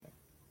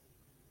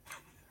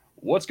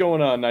What's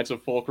going on, Knights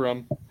of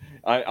Fulcrum?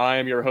 I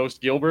am your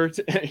host, Gilbert.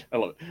 I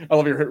love it. I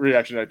love your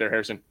reaction right there,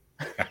 Harrison.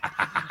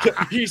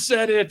 He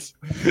said it.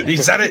 He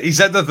said it. He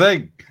said the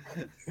thing.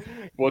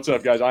 What's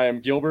up, guys? I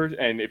am Gilbert,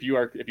 and if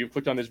you've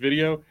clicked on this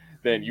video,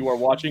 then you are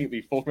watching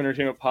the Fulcrum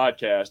Entertainment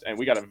Podcast, and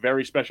we got a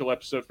very special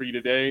episode for you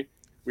today.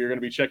 We are going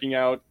to be checking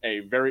out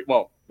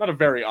not a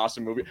very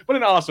awesome movie, but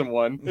an awesome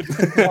one.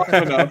 It's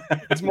awesome enough.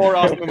 It's more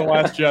awesome than The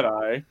Last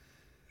Jedi.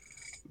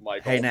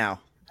 Michael. Hey,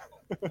 now.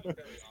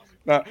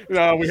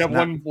 No, we have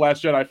one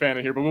Last Jedi fan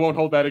in here, but we won't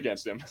hold that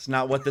against him. It's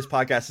not what this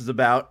podcast is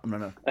about. I'm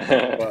gonna.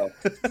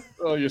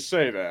 Well, you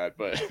say that,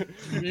 but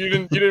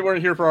you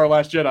weren't here for our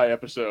Last Jedi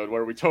episode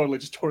where we totally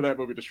just tore that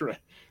movie to shreds.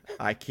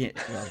 I can't.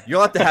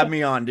 You'll have to have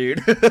me on,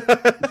 dude. We'll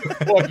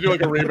have to do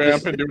like a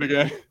revamp and do it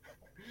again.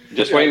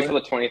 Just waiting for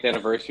the 20th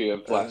anniversary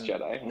of Last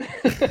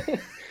Jedi.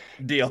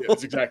 Deal. Yeah,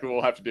 that's exactly what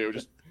we'll have to do.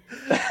 Just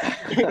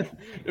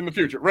in the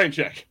future, rain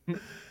check.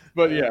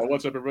 But yeah,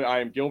 what's up, everybody?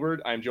 I am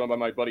Gilbert. I'm joined by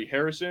my buddy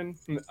Harrison,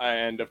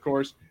 and of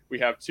course, we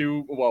have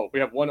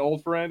one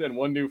old friend and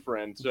one new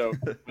friend. So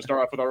we'll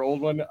start off with our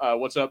old one.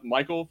 What's up,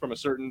 Michael, from A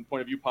Certain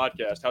Point of View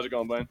podcast? How's it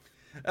going, man?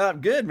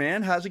 Good,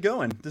 man. How's it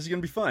going? This is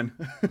gonna be fun.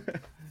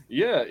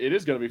 Yeah, it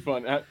is going to be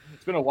fun.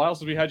 It's been a while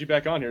since we had you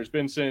back on here. It's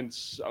been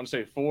since, I want to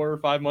say, 4 or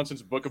 5 months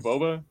since Book of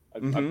Boba.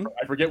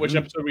 I forget which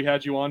episode we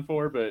had you on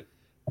for, but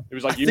it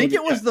was like I think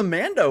it was the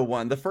Mando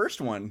one, the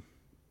first one,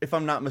 if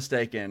I'm not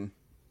mistaken.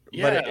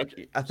 Yeah, but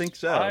I think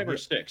so. 5 or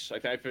 6. I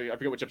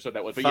forget which episode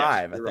that was. But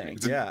 5, yes, I think.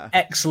 Right. Yeah.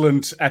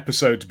 Excellent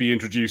episode to be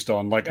introduced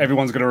on. Like,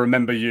 everyone's going to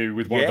remember you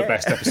with one of the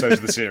best episodes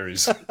of the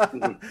series.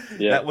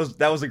 Yeah.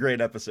 That was a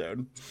great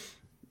episode.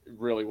 It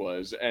really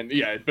was, and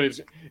yeah, but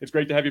it's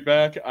great to have you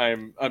back. I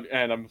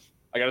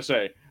gotta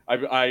say,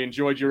 I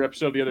enjoyed your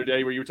episode the other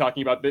day where you were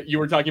talking about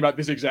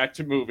this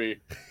exact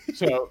movie.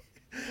 So.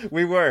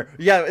 We were.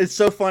 Yeah, it's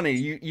so funny.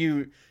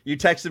 You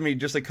texted me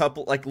just a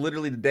couple, like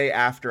literally the day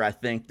after, I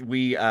think.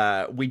 We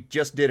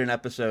just did an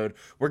episode.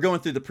 We're going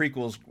through the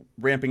prequels,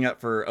 ramping up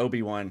for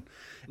Obi-Wan.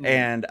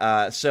 And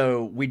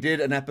so we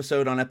did an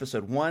episode on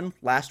episode 1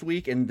 last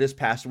week, and this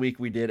past week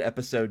we did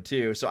episode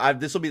 2. So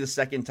this will be the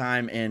second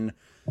time in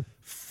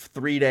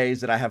 3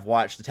 days that I have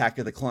watched Attack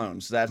of the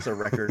Clones. That's a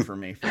record for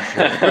me, for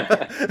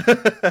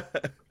sure.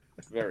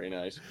 Very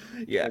nice.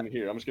 Yeah. And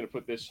here, I'm just gonna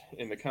put this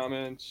in the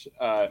comments.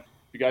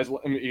 You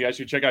guys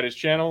should check out his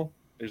channel.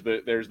 There's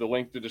the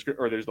link to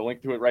there's the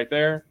link to it right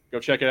there. Go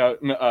check it out.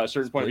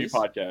 Certain Point of View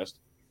podcast.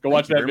 Go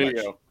watch that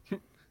video.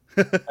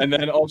 And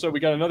then also we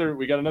got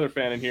another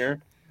fan in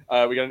here.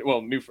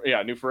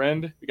 New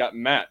friend. We got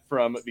Matt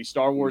from the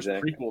Star Wars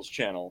Prequels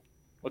channel.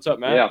 What's up,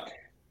 Matt? Yeah.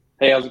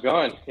 Hey, how's it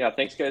going? Yeah,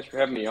 thanks guys for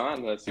having me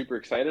on. Super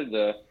excited.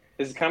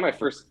 This is kind of my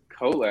first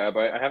collab.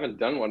 I haven't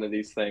done one of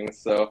these things,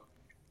 so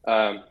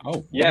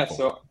yeah.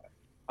 So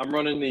I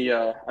run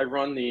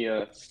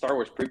the Star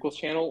Wars Prequels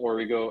channel, or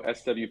we go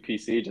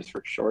SWPC just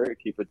for short.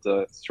 Keep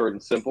it short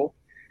and simple.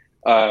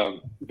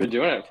 Been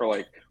doing it for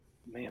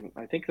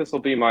I think this will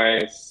be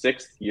my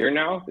 6th year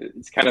now.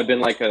 It's kind of been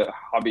like a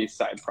hobby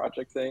side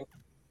project thing.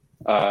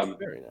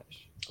 Very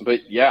nice.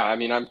 But yeah, I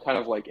mean, I'm kind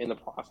of like in the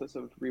process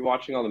of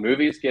rewatching all the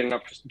movies, gearing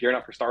up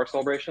for Star Wars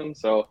Celebration.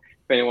 So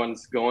if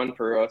anyone's going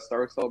for a Star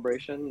Wars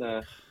Celebration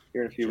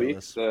here in a few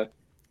weeks,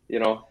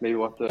 maybe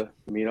we'll have to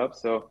meet up.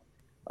 So.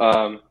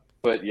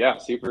 But yeah,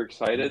 super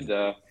excited.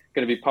 Going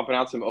to be pumping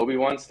out some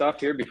Obi-Wan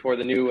stuff here before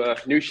the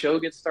new show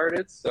gets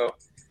started. So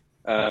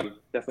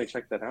definitely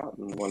check that out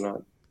and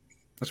whatnot.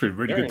 That's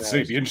really good to see.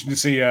 It'd be interesting to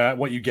see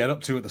what you get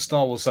up to at the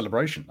Star Wars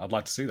Celebration. I'd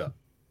like to see that.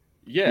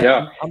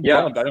 Yeah. I'm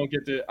bummed.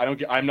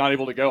 I'm not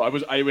able to go.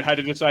 I had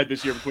to decide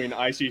this year between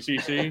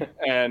ICCC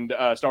and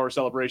Star Wars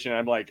Celebration. And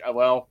I'm like,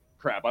 well,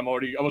 crap. I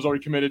was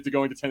already committed to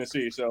going to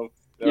Tennessee. So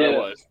there I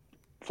was.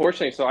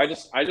 Fortunately, so I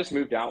just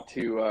moved out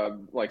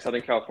to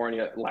Southern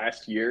California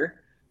last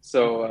year.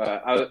 So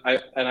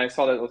I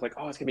saw that it was like,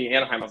 oh, it's gonna be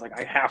Anaheim. I was like,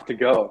 I have to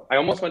go. I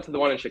almost went to the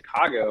one in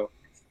Chicago,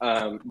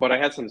 but I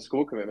had some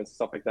school commitments and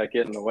stuff like that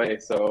get in the way.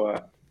 So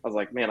I was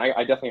like, man, I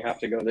definitely have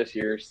to go this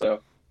year.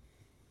 So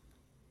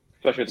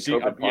especially with the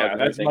COVID pause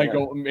that's my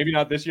goal. Maybe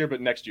not this year,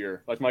 but next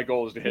year. Like my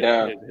goal is to hit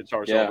Star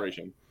Wars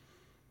Celebration.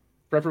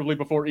 Preferably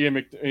before Ian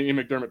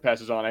McDermott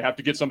passes on. I have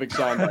to get something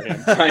signed by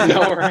him. I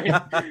know, right?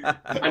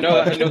 I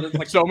know. There's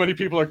like so many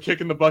people are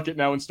kicking the bucket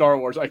now in Star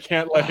Wars. I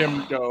can't let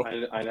him go.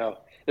 I know.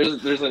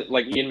 There's a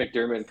Ian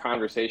McDermott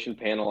conversation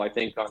panel, I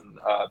think, on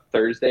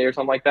Thursday or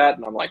something like that,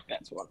 and I'm like,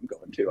 that's what I'm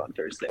going to on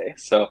Thursday.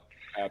 So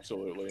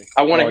absolutely,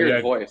 I want to hear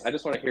his voice. I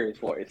just want to hear his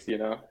voice, you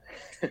know.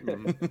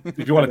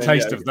 If you want a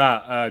taste of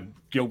that,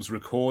 Gilb's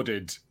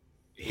recorded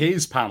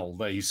his panel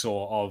that he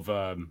saw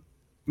of.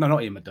 No,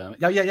 not Ian McDermott.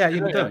 Yeah,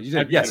 Ian McDermott. You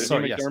did. Yes,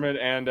 Ian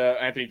McDermott and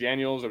Anthony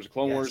Daniels. There was a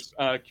Clone Wars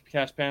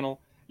cast panel.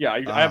 Yeah,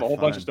 I have a whole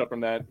bunch of stuff from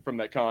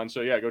that con.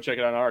 So yeah, go check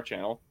it out on our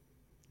channel.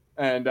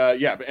 And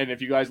and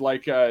if you guys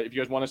want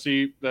to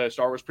see the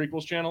Star Wars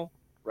Prequels channel,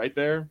 right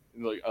there,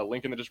 a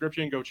link in the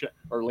description. Go check,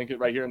 or link it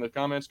right here in the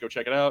comments. Go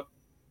check it out,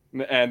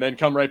 and then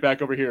come right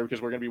back over here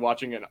because we're gonna be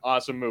watching an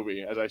awesome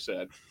movie, as I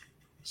said.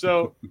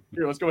 So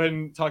here, let's go ahead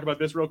and talk about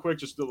this real quick.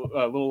 Just a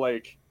little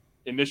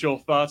initial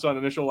thoughts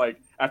on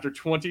like after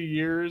 20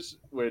 years,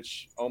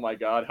 which, oh my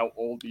God, how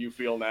old do you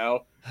feel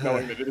now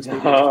knowing that this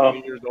movie is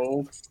 20 years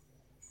old?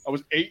 I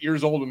was 8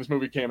 years old when this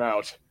movie came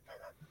out.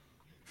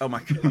 Oh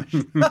my gosh.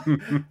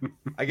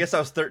 I guess I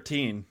was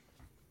 13.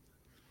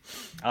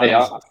 Hey, I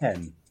was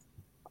 10.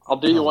 I'll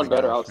do you one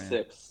better. Gosh, I was man.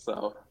 6,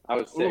 so I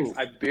was 6. Ooh.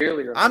 I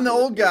barely remember. I'm the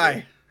old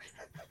guy.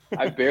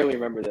 I barely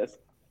remember this.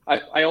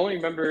 I only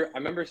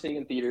remember seeing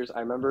in theaters. I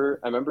remember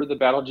the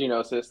Battle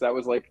Geonosis. That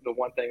was like the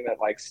one thing that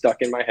like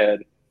stuck in my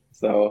head.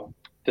 So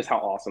just how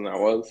awesome that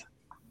was.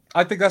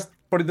 I think that's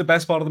probably the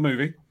best part of the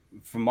movie,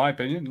 from my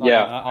opinion. Like,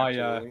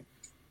 yeah,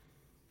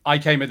 I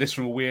came at this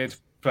from a weird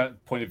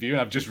point of view,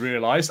 and I've just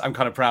realized I'm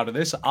kind of proud of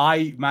this.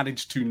 I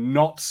managed to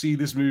not see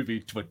this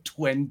movie for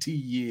 20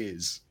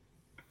 years.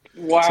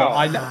 Wow. So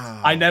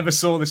I never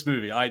saw this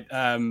movie. I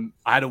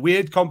had a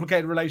weird,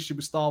 complicated relationship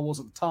with Star Wars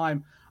at the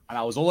time, and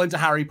I was all into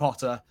Harry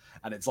Potter,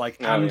 and it's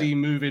like Andy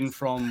moving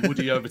from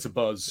Woody over to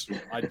Buzz.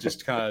 I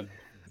just kind of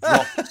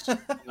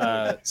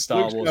dropped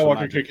Star Luke Wars.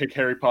 Skywalker could kick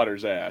Harry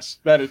Potter's ass.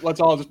 That is, let's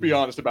all just be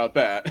honest about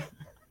that.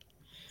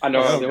 I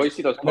know. They always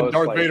see those posts.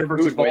 Darth like, Vader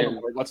versus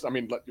Voldemort.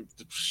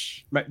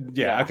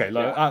 Yeah, okay.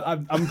 Look,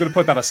 I'm going to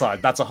put that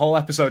aside. That's a whole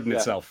episode in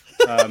itself.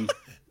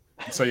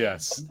 So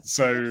yes,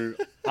 so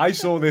I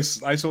saw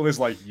this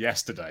like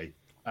yesterday,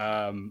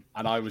 and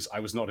I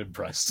was not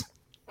impressed.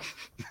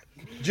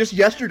 Just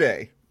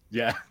yesterday.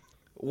 Yeah.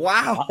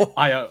 Wow.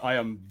 I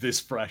am this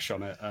fresh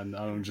on it, and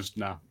I'm just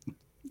nah.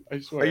 I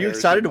swear. Are you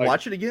excited to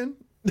watch it again?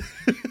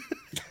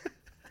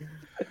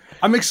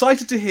 I'm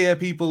excited to hear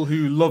people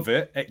who love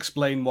it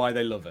explain why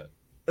they love it.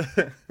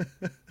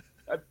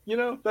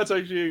 That's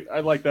actually, I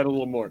like that a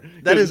little more.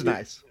 That is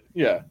nice.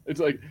 Yeah, it's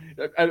like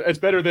it's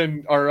better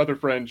than our other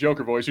friend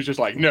Joker Voice, who's just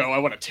like, no, I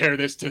want to tear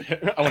this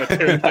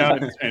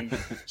down and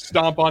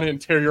stomp on it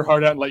and tear your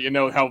heart out and let you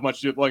know how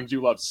much the things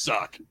you love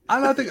suck.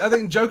 And I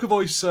think Joker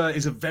Voice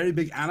is a very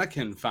big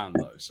Anakin fan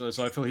though, so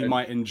I feel he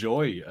might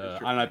enjoy.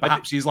 And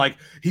perhaps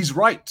he's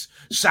right.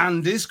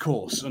 Sand is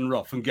coarse and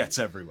rough and gets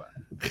everywhere.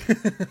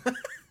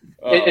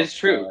 It's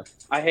true.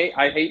 I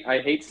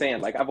hate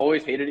sand. Like I've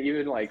always hated it.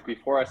 Even like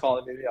before I saw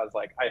the movie, I was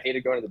like, I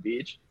hated going to the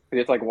beach because you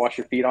have to like wash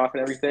your feet off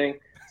and everything.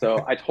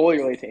 So I totally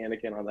relate to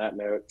Anakin on that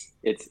note.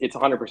 It's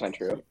 100%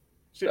 true.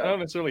 See, I don't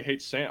necessarily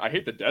hate sand. I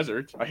hate the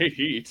desert. I hate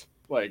heat.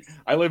 Like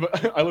I live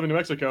in New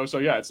Mexico, so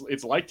yeah,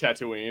 it's like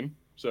Tatooine.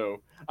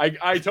 So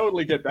I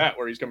totally get that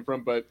where he's coming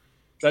from, but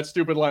that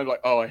stupid line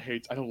like, oh,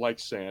 I don't like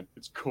sand.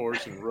 It's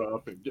coarse and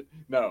rough and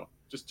no.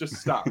 Just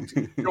stop.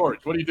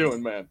 George, what are you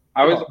doing, man?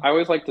 I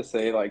always like to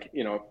say, like,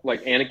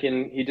 like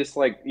Anakin, he just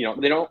like,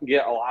 they don't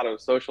get a lot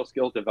of social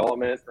skills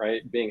development,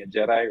 right? Being a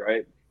Jedi,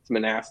 right? It's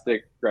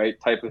monastic, right?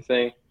 Type of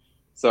thing.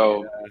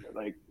 So,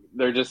 like,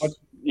 they're just,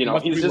 he's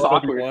just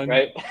awkward, Obi-Wan,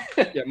 right?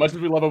 Yeah, much as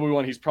we love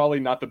Obi-Wan, he's probably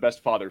not the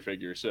best father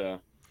figure, so.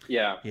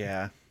 Yeah.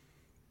 Yeah.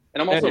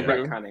 And I'm also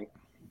retconning.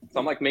 So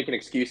I'm, like, making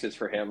excuses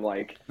for him.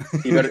 Like,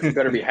 he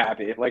better be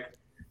happy. Like,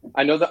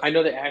 I know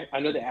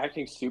the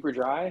acting's super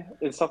dry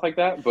and stuff like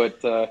that,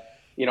 but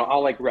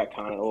I'll like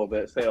retcon it a little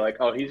bit, say like,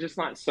 oh, he's just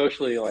not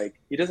socially, like,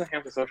 he doesn't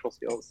have the social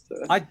skills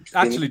to.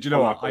 Do you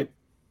know what?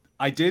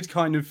 I did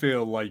kind of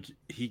feel like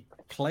he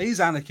plays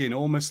Anakin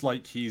almost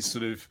like he's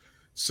sort of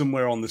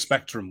somewhere on the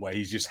spectrum where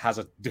he just has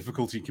a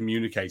difficulty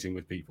communicating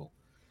with people.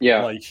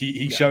 Yeah, like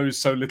he shows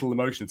so little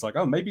emotion. It's like,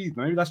 oh, maybe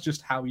that's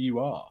just how you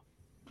are.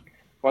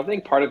 Well, I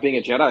think part of being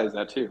a Jedi is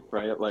that too,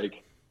 right?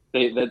 Like.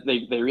 They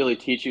really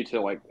teach you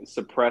to like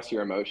suppress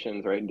your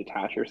emotions, right, and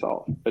detach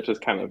yourself, which is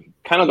kind of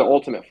the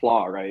ultimate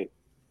flaw, right?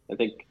 I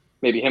think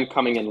maybe him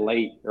coming in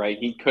late, right?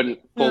 He couldn't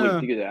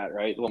fully do that,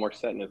 right? A little more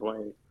set in his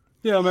ways.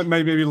 Yeah,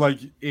 maybe like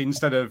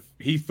instead of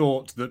he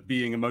thought that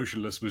being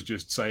emotionless was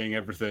just saying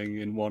everything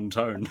in one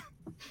tone.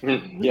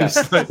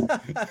 Yes.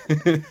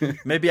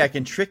 Maybe I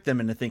can trick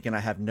them into thinking I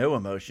have no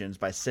emotions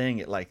by saying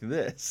it like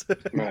this.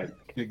 Right.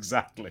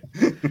 Exactly.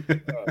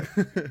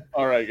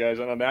 All right, guys.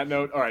 And on that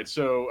note, all right.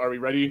 So, are we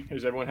ready?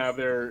 Does everyone have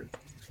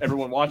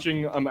everyone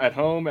watching at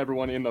home?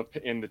 Everyone in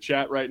the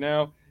chat right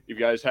now. You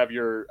guys have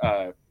your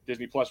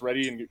Disney Plus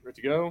ready and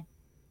ready to go.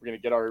 We're gonna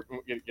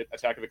get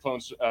Attack of the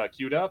Clones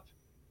queued up.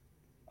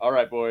 All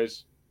right,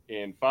 boys.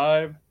 In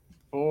 5,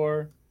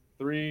 4,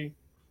 3,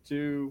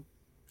 2,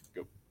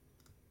 go.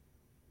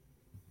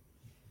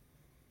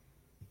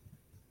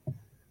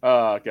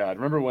 Oh God!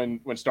 Remember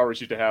when Star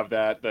Wars used to have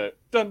the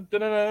dun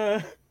dun dun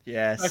dun?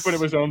 Yes. Back when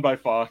it was owned by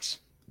Fox.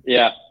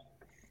 Yeah.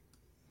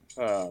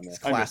 Oh man, it's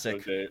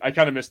classic. I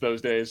kind of miss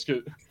those days.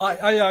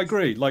 I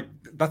agree. Like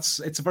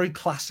it's a very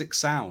classic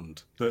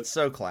sound. That's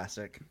so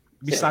classic.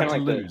 Be sad to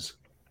lose.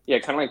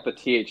 Kind of like the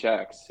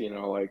THX,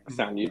 like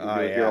sound you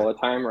hear all the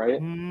time,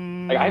 right?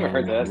 Like I haven't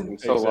heard that in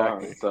so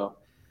long. So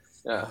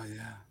yeah. Oh,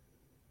 yeah.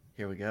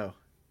 Here we go.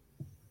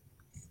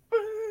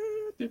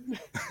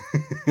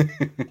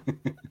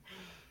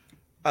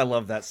 I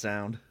love that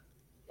sound.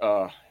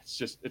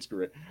 It's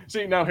great.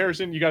 See, now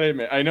Harrison, you got to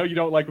admit, I know you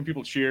don't like when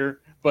people cheer,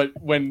 but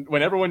when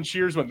everyone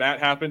cheers when that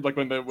happened, like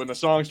when the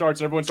song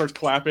starts and everyone starts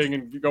clapping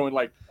and going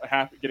like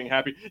getting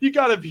happy, you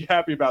got to be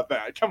happy about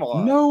that. Come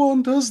on. No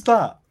one does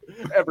that.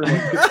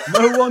 Everyone.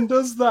 No one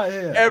does that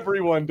here.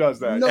 Everyone does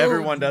that. No.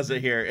 Everyone does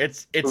it here.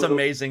 It's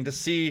amazing to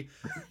see.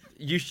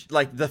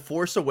 Like The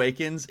Force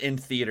Awakens in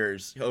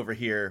theaters over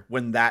here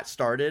when that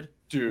started.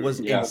 Dude, was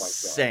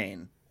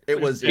insane. It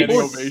was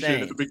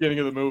insane at the beginning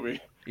of the movie.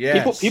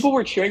 Yeah, people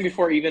were cheering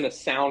before even a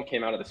sound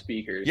came out of the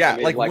speakers. Yeah, I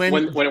mean, like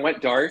when it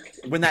went dark,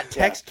 when that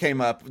text came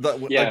up,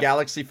 the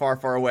galaxy far,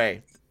 far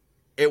away.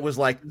 It was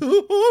like,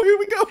 oh, here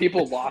we go.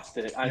 People lost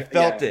it. I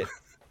felt it.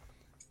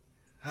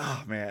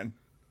 Oh man.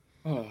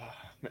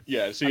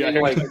 Yeah, see, and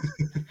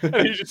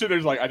you just sit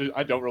there like,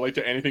 I don't relate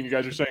to anything you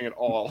guys are saying at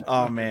all.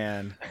 Oh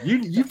man,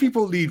 you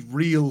people need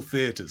real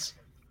theaters.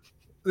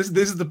 This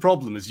is the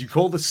problem: is you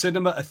call the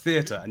cinema a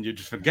theater and you're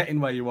just forgetting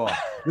where you are.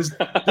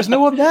 There's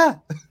no one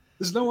there.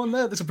 There's no one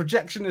there. There's a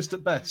projectionist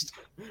at best.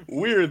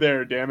 We're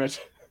there, damn it.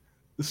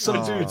 There's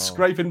some dude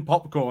scraping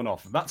popcorn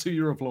off. That's who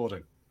you're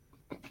applauding.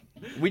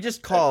 We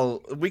call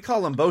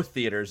them both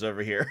theaters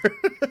over here.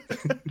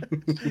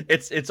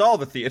 It's all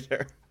the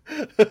theater.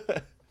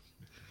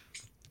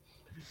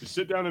 You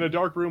sit down in a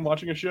dark room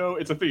watching a show,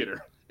 it's a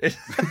theater.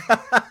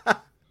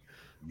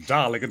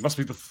 Darling, it must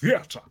be the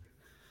theater.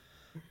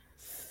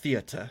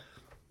 Theater.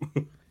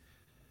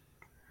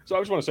 So I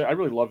just want to say, I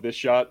really love this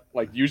shot.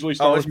 Like, usually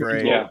Star Wars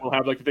great. will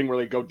have like the thing where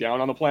they go down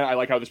on the planet. I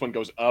like how this one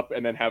goes up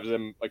and then has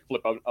them like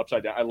flip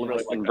upside down. I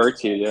literally like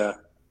inverts you, yeah.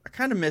 I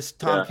kind of miss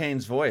Tom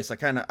Kane's voice. I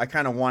kind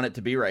of want it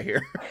to be right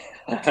here.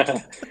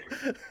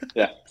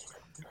 Yeah.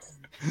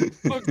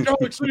 The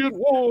galaxy at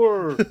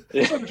war.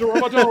 Yeah.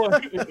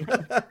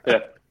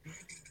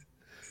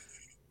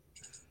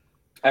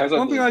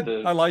 One thing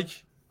I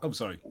like. Oh,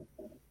 sorry.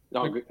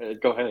 No,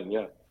 go ahead.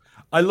 Yeah.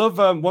 I love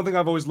one thing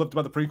I've always loved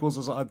about the prequels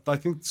is I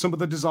think some of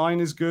the design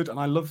is good, and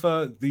I love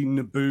the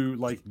Naboo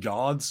like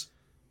guards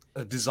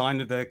design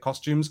of their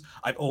costumes.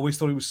 I've always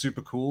thought it was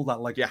super cool.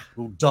 That like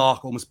little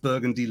dark, almost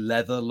burgundy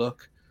leather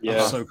look.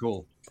 Yeah, so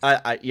cool.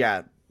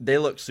 Yeah, they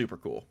look super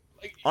cool.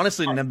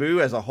 Honestly,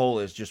 Naboo as a whole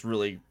is just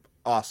really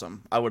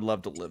awesome. I would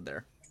love to live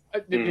there.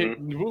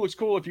 Naboo looks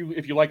cool if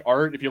you like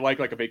art, if you like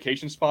a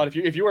vacation spot,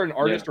 if you are an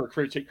artist or a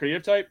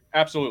creative type,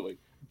 absolutely.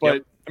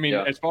 But I mean,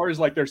 as far as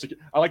like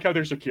I like how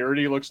their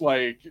security looks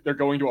like they're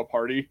going to a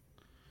party.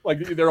 Like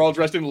they're all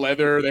dressed in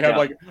leather. They have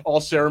like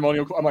all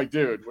ceremonial. I'm like,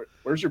 dude,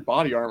 where's your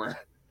body armor?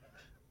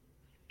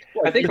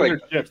 Like, I think like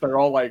their ships, they're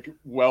all like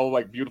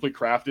beautifully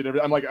crafted.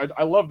 I'm like,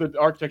 I love the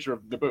architecture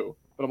of Naboo,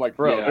 but I'm like,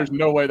 bro, there's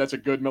no way that's a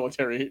good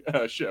military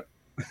ship.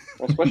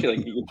 Well, especially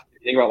like you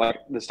think about like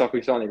the stuff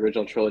we saw in the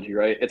original trilogy,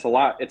 right? It's a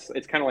lot. It's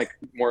kind of like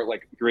more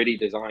like gritty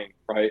design,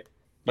 right?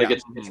 Like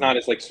it's not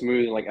as like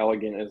smooth and like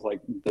elegant as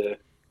like the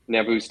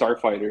Naboo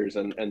starfighters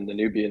and the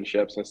Nubian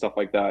ships and stuff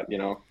like that. You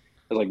know,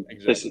 it's like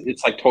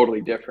it's like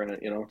totally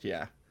different. You know.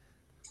 Yeah.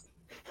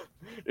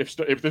 If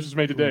this was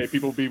made today,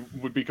 people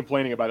would be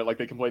complaining about it like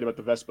they complained about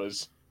the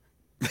Vespas.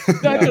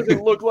 That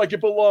doesn't look like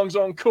it belongs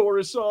on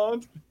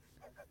Coruscant.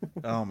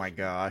 Oh my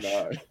gosh.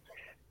 No.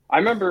 I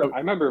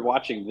remember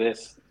watching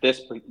this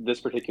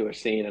particular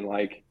scene and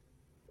like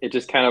it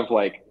just kind of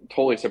like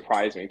totally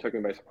surprised me. It took me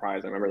by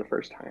surprise. I remember the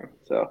first time.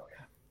 So I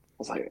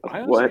was like,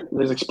 "What?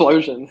 There's an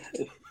explosion."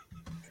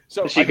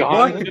 So is she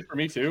gone? It for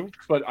me too.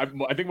 But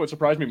I think what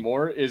surprised me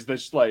more is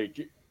this like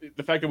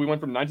the fact that we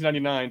went from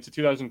 1999 to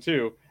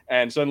 2002,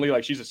 and suddenly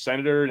like she's a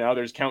senator now.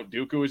 There's Count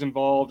Dooku is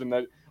involved, and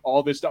that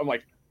all this stuff. I'm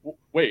like,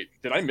 wait,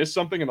 did I miss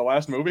something in the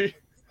last movie?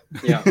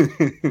 Yeah.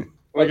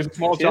 Like as a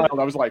small child,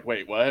 I was like,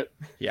 wait, what?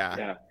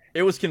 Yeah.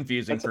 It was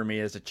confusing for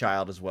me as a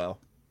child as well.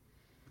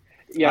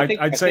 Yeah,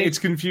 I'd say it's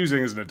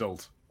confusing as an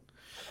adult.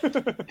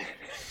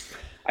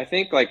 I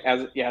think like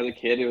as a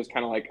kid, it was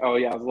kind of like, oh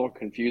yeah, it was a little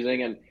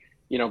confusing, and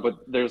you know, but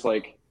there's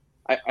like,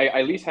 I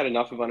at least had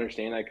enough of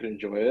understanding I could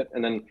enjoy it,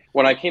 and then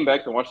when I came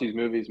back to watch these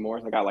movies more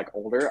as I got like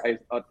older, I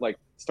like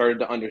started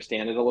to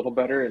understand it a little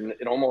better, and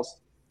it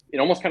almost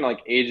kind of like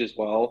ages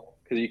well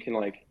because you can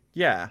like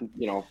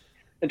you know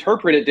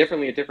interpret it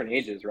differently at different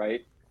ages,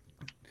 right?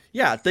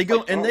 Yeah, they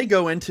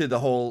go into the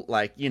whole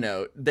like, you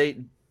know, they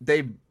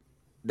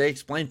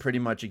explain pretty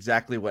much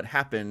exactly what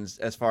happens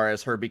as far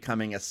as her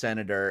becoming a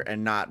senator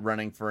and not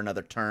running for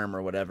another term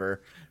or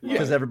whatever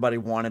because everybody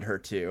wanted her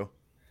to.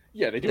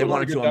 Yeah, they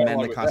wanted to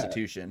amend the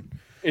Constitution.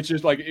 It's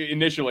just like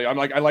initially, I'm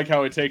like, I like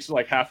how it takes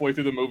like halfway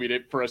through the movie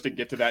for us to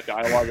get to that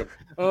dialogue of,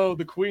 oh,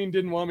 the Queen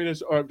didn't want me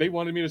to, or they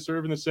wanted me to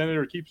serve in the Senate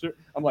or keep.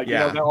 I'm like, you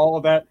know, all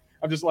of that.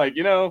 I'm just like,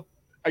 you know,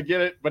 I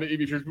get it, but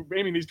if you're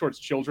aiming these towards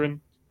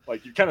children,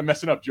 like you're kind of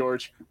messing up,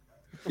 George.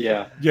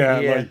 Yeah.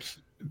 Like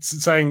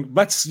saying,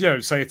 let's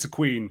say it's a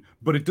queen,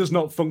 but it does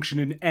not function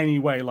in any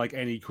way like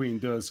any queen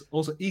does.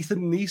 Also,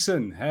 Ethan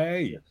Neeson,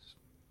 hey,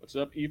 what's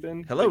up,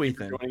 Ethan? Hello,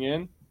 Ethan. Joining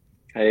in.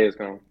 Hey, it's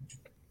going.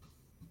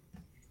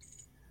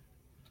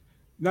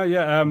 No,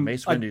 yeah.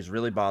 Mace Windu's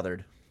really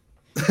bothered.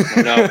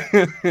 No.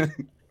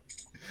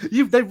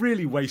 They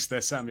really waste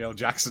their Samuel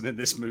Jackson in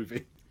this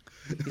movie.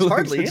 He's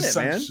hardly in it,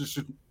 man.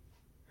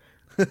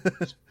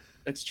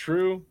 It's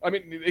true. I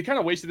mean, they kind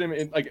of wasted him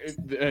in like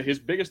his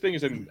biggest thing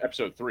is in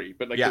episode 3,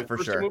 but like the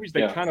first two movies,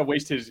 they kind of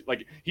waste his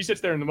like he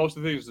sits there and the most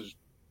of the things is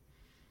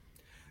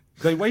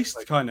They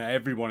waste kind of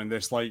everyone in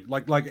this. Like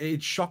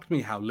it shocked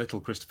me how little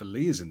Christopher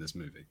Lee is in this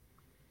movie.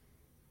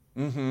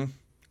 Mm-hmm.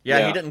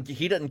 Yeah,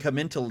 he didn't come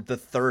into the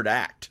third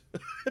act.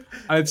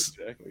 And it's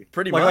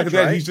pretty like, much.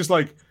 Again, right? he's just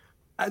like,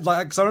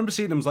 because I remember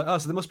seeing him, I was like, oh,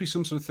 so there must be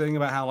some sort of thing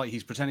about how like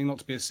he's pretending not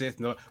to be a Sith.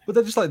 But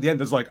then just like at the end,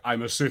 there's like,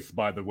 I'm a Sith,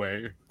 by the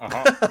way.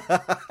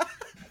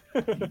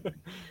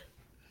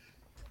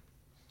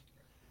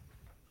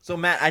 So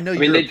Matt, I know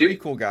you're a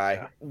prequel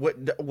guy. Yeah.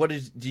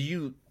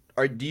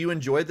 Do you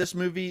enjoy this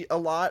movie a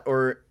lot,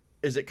 or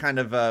is it kind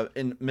of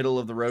in middle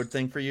of the road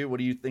thing for you? What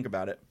do you think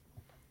about it?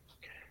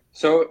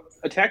 So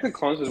Attack of the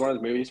Clones was one of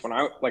those movies when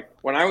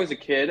I was a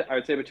kid, I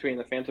would say between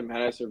The Phantom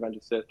Menace, Revenge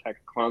of the Sith, Attack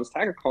of Clones.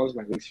 Attack of Clones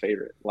was my least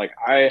favorite. Like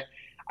I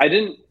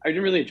didn't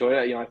really enjoy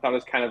it. You know, I thought it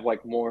was kind of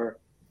like more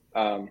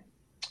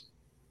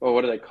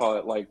what do they call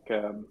it? Like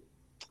it's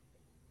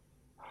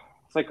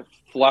like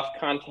fluff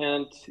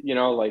content, you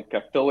know, like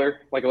a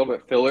filler, like a little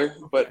bit filler.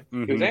 But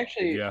it was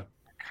actually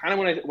kind of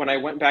when I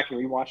went back and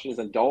rewatched it as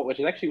an adult, which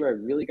is actually where I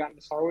really got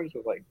into Star Wars,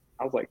 was like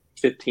I was like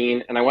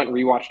 15 and I went and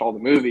rewatched all the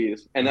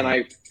movies and then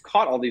I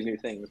caught all these new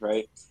things,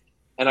 right?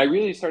 And I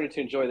really started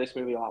to enjoy this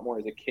movie a lot more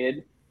as a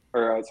kid,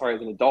 or as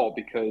an adult,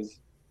 because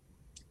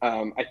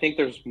I think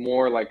there's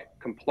more like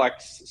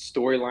complex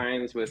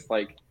storylines with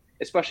like,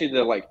 especially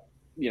the like,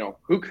 you know,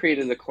 who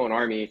created the clone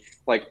army,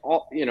 like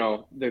all, you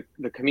know, the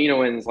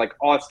Kaminoans, like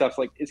all that stuff.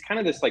 Like it's kind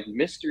of this like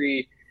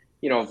mystery,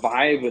 you know,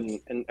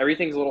 vibe, and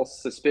everything's a little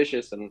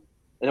suspicious. And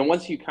then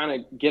once you kind of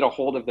get a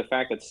hold of the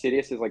fact that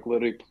Sidious is like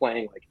literally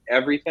playing like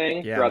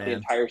everything throughout the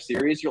entire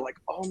series, you're like,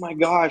 oh my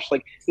gosh,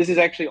 like this is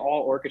actually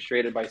all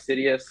orchestrated by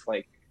Sidious.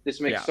 Like this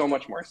makes so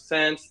much more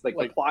sense. Like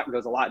the plot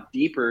goes a lot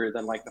deeper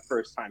than like the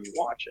first time you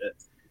watch it.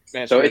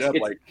 Man, so it's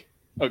like,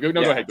 oh, go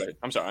ahead.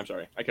 I'm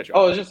sorry. I cut you off.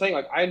 Oh, I was just saying,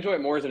 like, I enjoy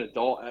it more as an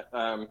adult.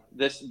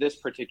 This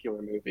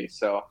particular movie.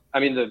 So,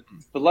 I mean,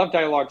 the love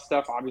dialogue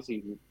stuff,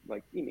 obviously,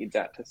 like, you need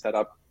that to set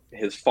up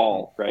his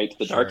fall, right, to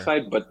the dark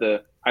side. But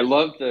I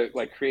love the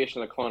like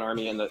creation of the clone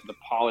army and the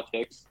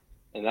politics,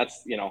 and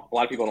that's, you know, a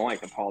lot of people don't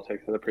like the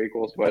politics of the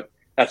prequels, but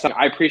that's something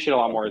I appreciate a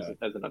lot more as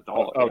an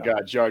adult. Oh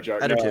God, Jar Jar.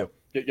 I do too.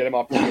 Get him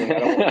off the screen.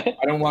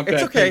 I don't want that.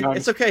 It's okay.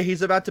 It's okay.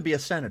 He's about to be a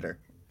senator.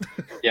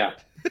 Yeah.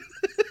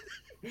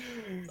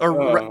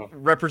 Or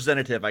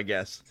representative, I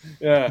guess.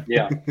 Yeah.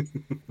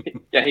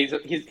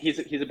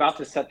 He's about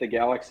to set the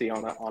galaxy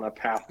on a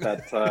path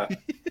that's a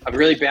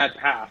really bad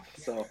path.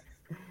 So.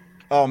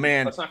 Oh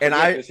man,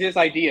 it's his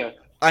idea.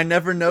 I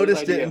never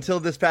noticed it until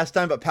this past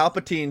time, but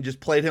Palpatine just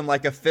played him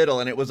like a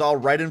fiddle, and it was all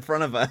right in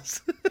front of us.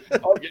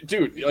 Oh,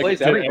 dude, like,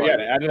 to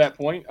add to that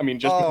point, I mean,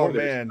 just before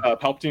this,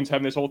 Palpatine's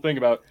having this whole thing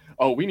about,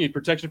 oh, we need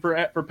protection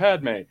for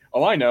Padme.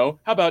 Oh, I know.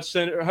 How about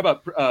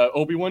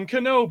Obi-Wan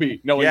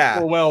Kenobi? Knowing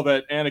full well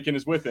that Anakin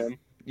is with him.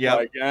 Yeah,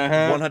 like,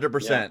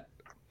 100%.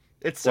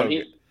 It's so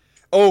good.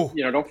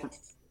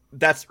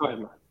 That's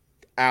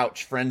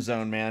ouch, friend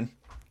zone, man.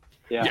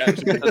 Yeah,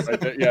 right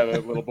there. Yeah, the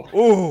little boy.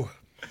 Ooh.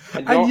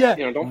 And yet,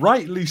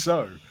 rightly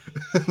so.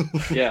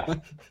 Yeah.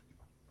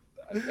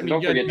 And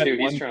don't forget too,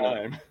 he's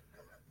trying to.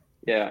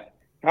 Yeah,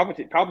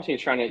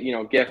 Palpatine's trying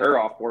to, get her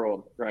off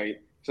world,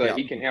 right? So that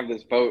he can have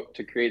this boat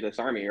to create this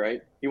army,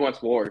 right? He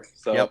wants war.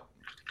 So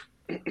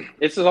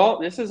this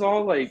is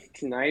all like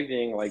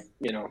conniving, like,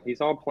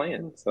 he's all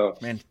playing. So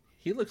man,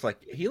 he looks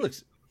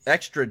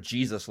extra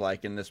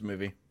Jesus-like in this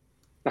movie.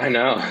 I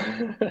know.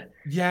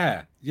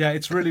 yeah,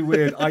 it's really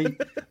weird.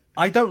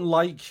 I don't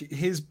like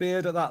his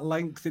beard at that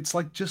length. It's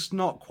like just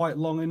not quite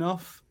long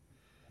enough.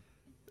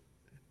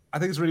 I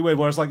think it's really weird.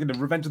 Whereas like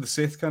Revenge of the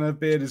Sith kind of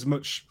beard is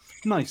much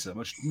nicer,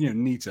 much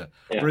neater.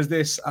 Yeah. Whereas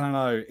this, I don't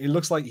know. It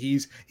looks like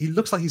he's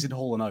in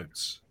Hall and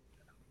Oates.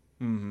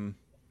 Mm-hmm.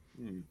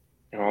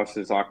 Oh, this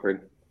is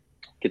awkward.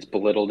 Gets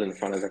belittled in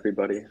front of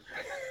everybody.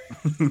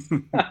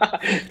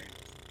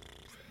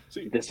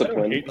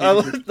 Discipline.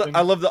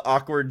 I love the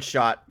awkward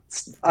shot.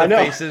 The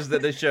faces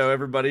that they show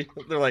everybody.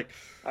 They're like.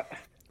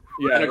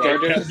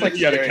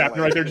 The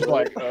captain right there just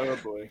like, oh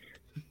boy.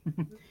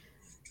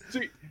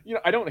 See,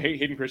 I don't hate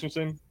Hayden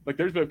Christensen. Like,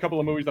 there's a couple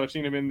of movies that I've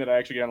seen him in that I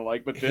actually kind of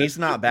like, but he's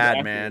not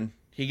bad, man.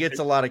 He gets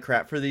a lot of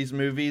crap for these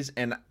movies,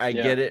 and I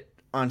get it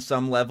on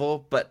some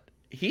level, but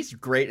he's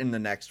great in the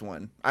next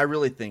one. I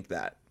really think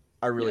that.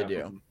 I really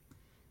do.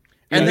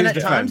 And then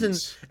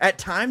at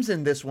times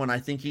in this one, I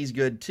think he's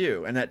good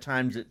too. And at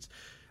times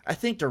I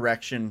think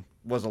direction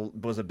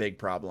was a big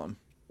problem.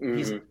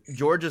 Mm-hmm.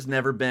 George has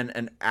never been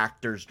an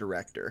actor's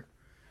director.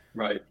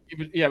 Right.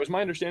 It was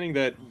my understanding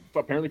that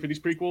apparently for these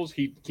prequels,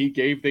 he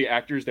gave the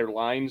actors their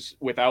lines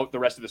without the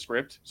rest of the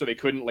script, so they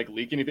couldn't like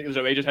leak anything.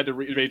 So they just had to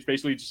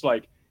basically just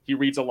like he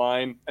reads a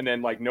line and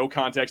then like no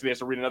context, they have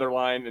to read another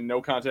line and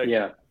no context.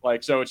 Yeah.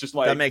 Like so, it's just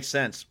like that makes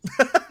sense.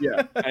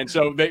 Yeah. And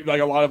so they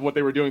like a lot of what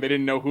they were doing, they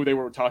didn't know who they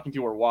were talking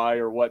to or why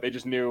or what. They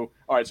just knew.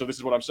 All right, so this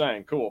is what I'm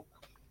saying. Cool.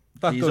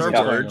 These are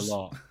words. A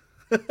lot.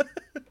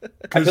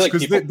 Because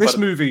this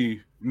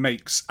movie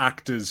makes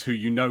actors who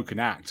can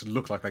act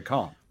look like they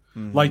can't.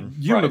 Mm-hmm. Like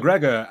Ewan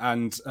McGregor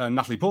and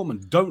Natalie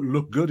Portman don't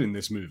look good in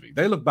this movie.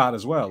 They look bad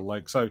as well.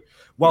 Like so,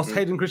 whilst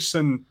Hayden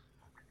Christensen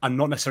and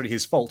not necessarily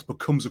his fault, but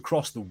comes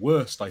across the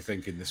worst, I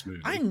think, in this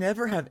movie. I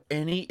never have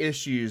any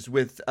issues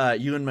with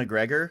Ewan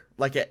McGregor,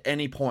 like at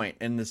any point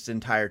in this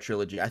entire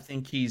trilogy. I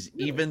think he's,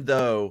 even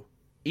though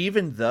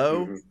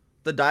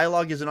the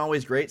dialogue isn't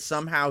always great,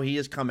 somehow he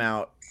has come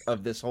out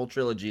of this whole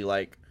trilogy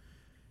like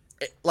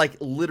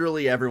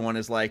literally everyone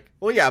is like,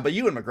 well, yeah, but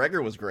Ewan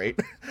McGregor was great.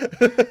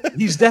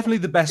 He's definitely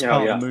the best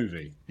part of the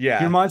movie. Yeah,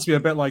 he reminds me a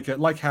bit like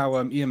how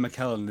Ian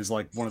McKellen is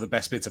like one of the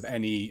best bits of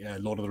any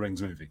Lord of the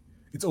Rings movie.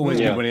 It's always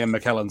good when Ian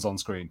McKellen's on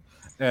screen.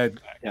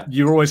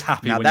 You're always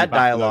happy. Now when that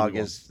dialogue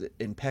is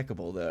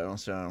impeccable, though.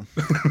 So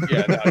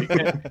yeah, no, you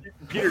can't.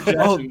 Peter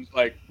Jackson's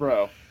like,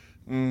 bro.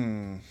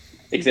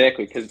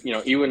 Exactly, because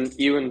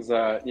Ewan's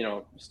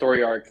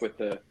story arc with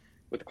the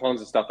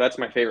clones and stuff. That's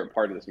my favorite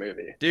part of this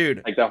movie,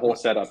 dude. Like that whole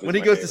setup. When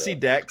he goes to see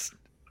Dex,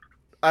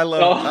 I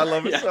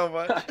love it so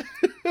much.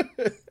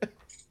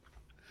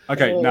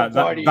 Okay, now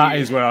that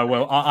is where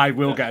I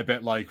will get a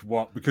bit like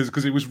what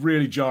because it was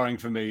really jarring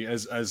for me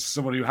as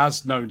someone who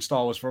has known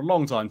Star Wars for a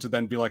long time to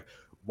then be like,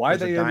 why are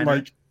they in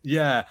like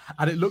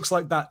and it looks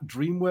like that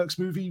DreamWorks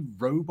movie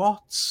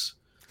Robots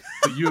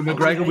that Ewan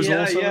McGregor was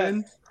also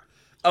in.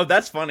 Oh,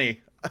 that's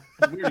funny.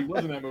 It's weird, he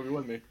was in that movie,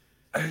 wasn't he?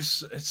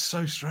 It's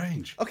so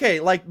strange. Okay,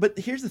 but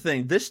here's the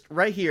thing. This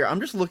right here, I'm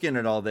just looking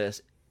at all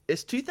this.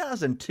 It's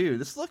 2002.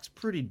 This looks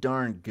pretty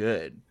darn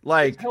good.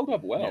 Like, it's held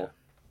up well. Yeah.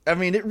 I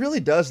mean, it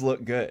really does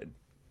look good.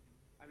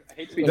 I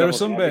hate to be there are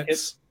some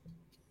bits.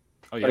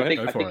 I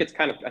think it's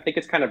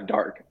kind of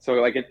dark. So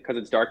like because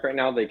it's dark right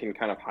now, they can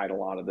kind of hide a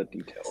lot of the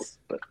details.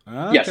 But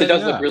yes, it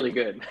does look really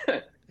good.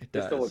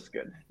 It still looks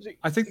good.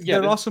 I think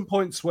there are some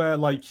points where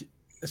like,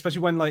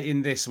 especially when like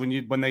in this,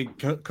 when they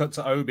cut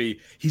to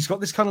Obi, he's got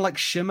this kind of like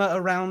shimmer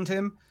around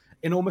him.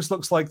 It almost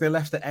looks like they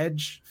left the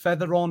edge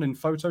feather on in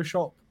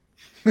Photoshop,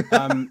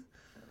 and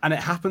it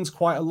happens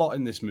quite a lot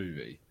in this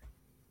movie.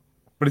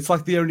 But it's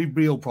like the only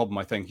real problem,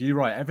 I think. You're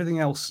right. Everything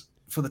else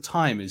for the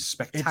time is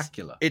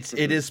spectacular. It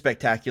is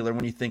spectacular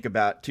when you think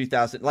about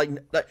 2000. Like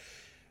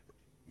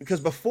because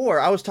before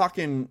I was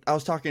talking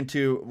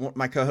to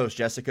my co-host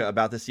Jessica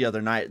about this the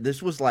other night.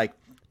 This was like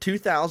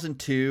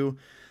 2002.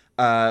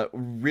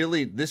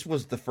 Really, this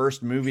was the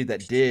first movie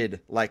that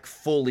did like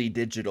fully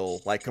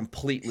digital, like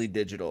completely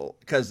digital,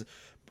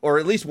 or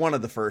at least one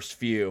of the first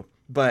few.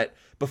 But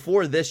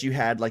before this, you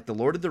had like the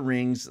Lord of the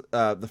Rings,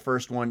 the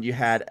first one. You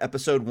had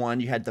Episode 1.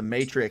 You had The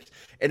Matrix,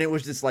 and it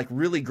was this like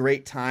really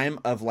great time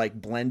of like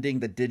blending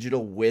the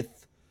digital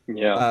with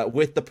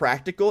the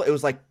practical. It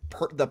was like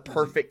the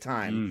perfect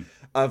time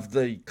of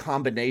the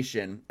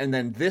combination. And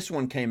then this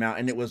one came out,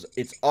 and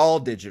it's all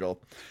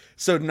digital.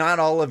 So not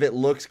all of it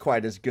looks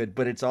quite as good,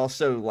 but it's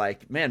also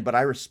like, man, but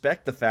I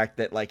respect the fact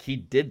that like he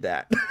did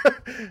that.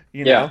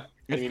 you know?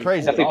 It's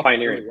crazy. Definitely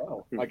pioneering. Really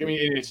well. Like, I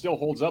mean, it still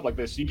holds up. Like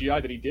the CGI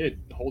that he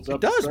did holds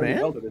up. It does, man.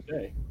 Well to this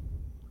day.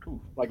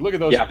 Like, look at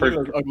those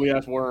ugly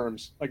ass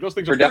worms. Like those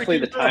things are definitely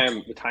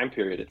the time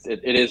period.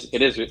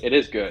 It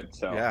is good.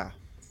 So yeah,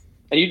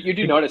 and you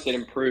do notice it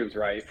improves,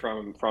 right,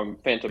 from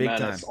Phantom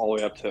Menace all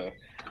the way up to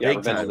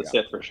Revenge of the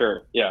Sith for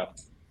sure. Yeah.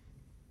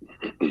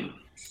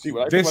 See,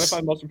 what I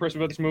find most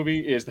impressive about this movie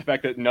is the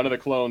fact that none of the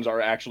clones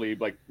are actually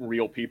like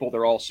real people.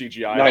 They're all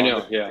CGI. I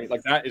know, yeah.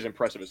 Like that is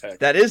impressive as heck.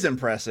 That is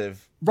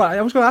impressive. Right,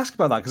 I was going to ask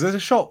about that because there's a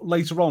shot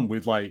later on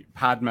with like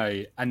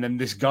Padme and then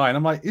this guy, and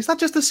I'm like, is that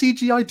just a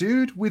CGI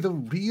dude with a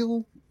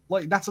real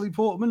like Natalie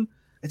Portman?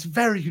 It's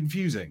very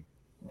confusing.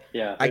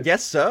 Yeah, I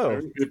guess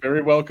so. It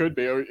very well could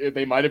be. Or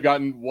they might have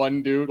gotten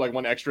one dude, like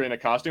one extra in a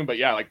costume, but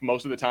yeah, like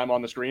most of the time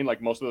on the screen,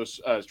 like most of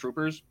those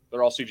troopers,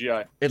 they're all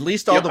CGI. At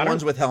least all the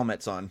ones with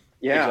helmets on.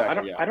 Yeah,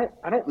 exactly,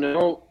 I don't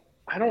know.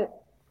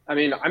 I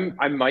mean,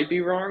 I might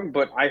be wrong,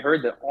 but I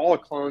heard that all the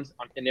clones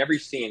in every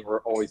scene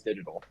were always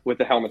digital with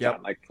the helmets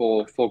on, like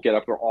full get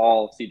up. They're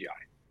all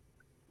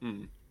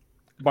CGI.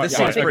 But this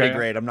scene's pretty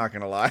great. I'm not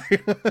gonna lie.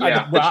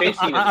 Yeah, the chase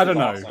scene I don't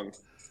know. Awesome.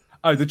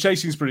 Oh, the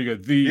chase scene's pretty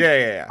good.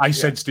 I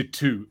Sensed It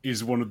Too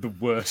is one of the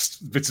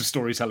worst bits of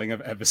storytelling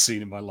I've ever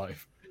seen in my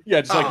life. Yeah,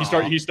 it's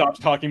like he stops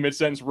talking mid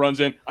sentence, runs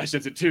in. I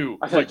sense it too.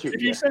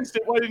 If you sensed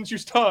it, why didn't you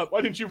stop?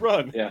 Why didn't you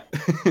run? Yeah.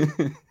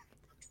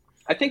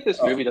 I think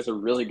this movie does a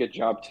really good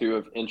job too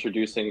of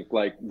introducing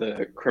like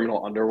the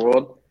criminal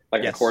underworld,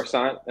 like in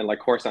Coruscant and like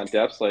Coruscant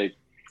depths. Like,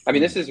 I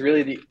mean, this is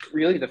really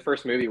the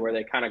first movie where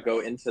they kind of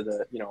go into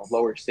the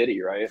lower city,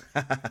 right?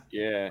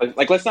 Yeah.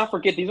 Like let's not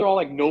forget these are all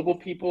like noble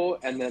people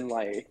and then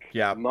like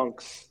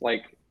monks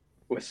like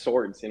with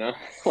swords,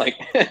 like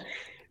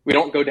we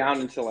don't go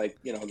down into like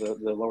the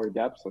lower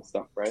depths and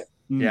stuff, right?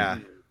 Yeah.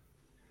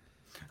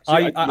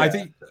 I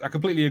think I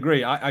completely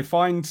agree. I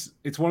find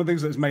it's one of the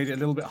things that's made it a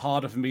little bit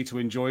harder for me to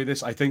enjoy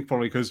this. I think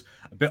probably because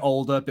a bit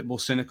older, a bit more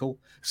cynical.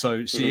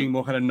 So seeing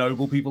more kind of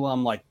noble people,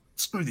 I'm like,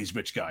 screw these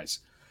rich guys.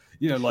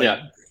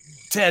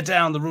 Tear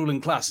down the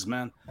ruling classes,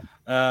 man.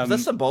 Is that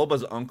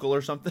Sebulba's uncle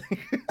or something?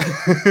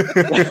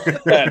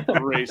 That's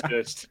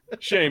racist.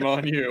 Shame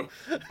on you.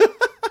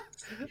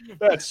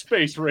 That's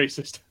space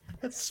racist.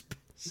 That's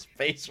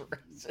space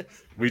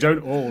racist. We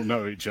don't all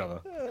know each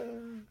other.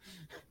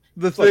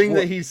 The thing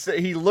that he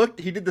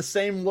did the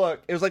same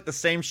look. It was like the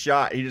same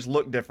shot. He just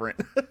looked different.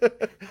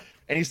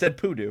 And he said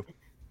poodoo.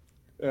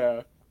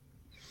 Yeah.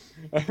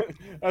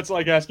 That's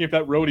like asking if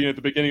that Rodian at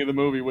the beginning of the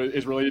movie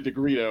is related to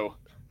Greedo.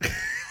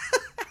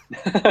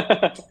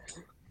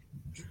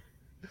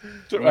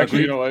 So,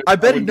 actually, I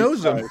bet he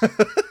knows him.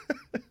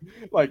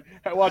 Like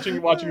watching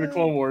the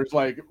Clone Wars,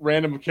 like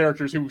random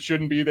characters who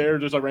shouldn't be there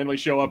just like randomly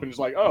show up and just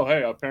like, oh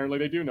hey, apparently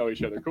they do know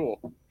each other.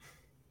 Cool.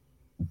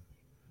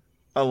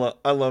 I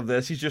love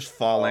this. He's just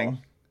falling.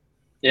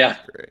 Yeah,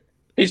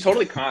 he's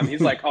totally calm.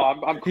 He's like, oh,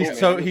 I'm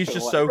cool. He's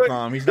just so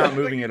calm. He's not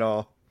moving at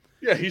all.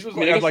 Yeah, he's just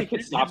he's like,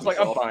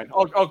 I'm fine.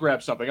 I'll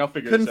grab something. I'll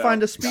figure. Couldn't this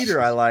find out. a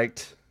speeder I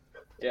liked.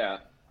 Yeah.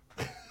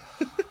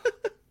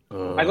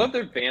 I love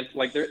their band.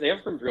 Like they have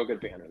some real good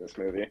banter in this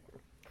movie.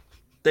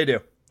 They do.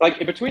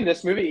 Like between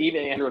this movie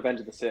even and Revenge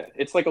of the Sith,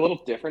 it's like a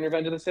little different.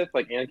 Revenge of the Sith,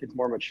 like Anakin's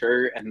more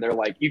mature, and they're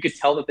like you could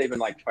tell that they've been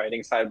like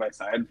fighting side by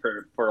side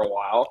for a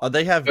while. Oh,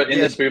 they have. But in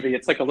this movie,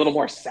 it's like a little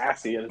more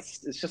sassy, and it's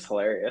just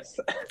hilarious.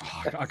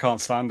 I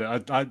can't stand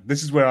it.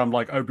 This is where I'm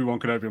like Obi-Wan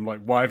Kenobi. I'm like,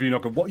 why have you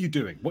not gone? What are you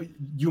doing?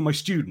 You're my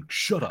student.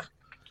 Shut up.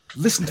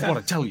 Listen to what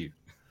I tell you.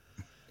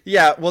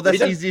 Yeah, well,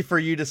 that's easy for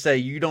you to say.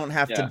 You don't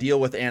have to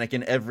deal with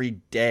Anakin every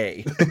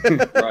day.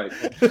 Right.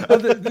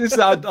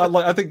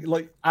 I think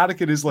like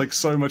Anakin is like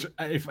so much.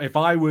 If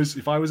I was a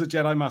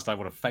Jedi Master, I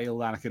would have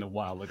failed Anakin a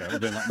while ago. I'd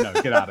been like, no,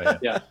 get out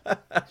of here.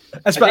 Yeah.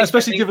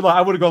 Especially given like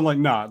I would have gone like,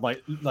 nah,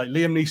 like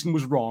Liam Neeson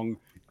was wrong.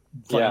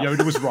 Like,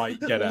 Yoda was right.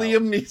 Get out.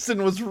 Liam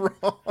Neeson was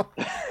wrong.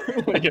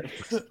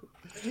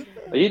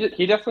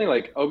 He definitely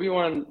like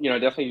Obi-Wan.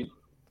 Definitely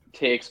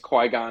takes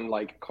Qui-Gon.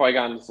 Like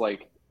Qui-Gon's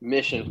like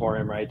mission for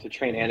him, right, to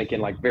train Anakin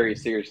like very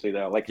seriously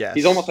though. Like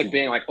he's almost like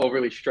being like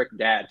overly strict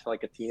dad to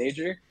like a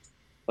teenager.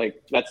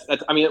 Like that's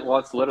I mean, well,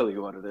 it's literally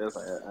what it is.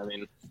 I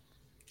mean,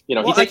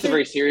 he takes it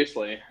very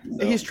seriously.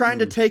 So. He's trying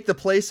to take the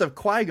place of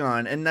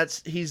Qui-Gon, and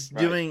he's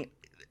doing.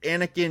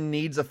 Anakin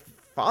needs a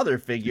father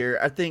figure.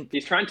 I think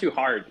he's trying too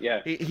hard.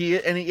 Yeah, he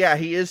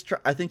is.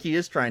 I think he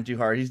is trying too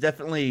hard. He's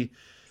definitely.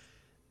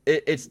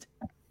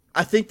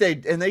 I think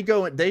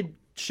they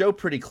show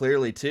pretty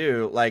clearly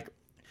too. Like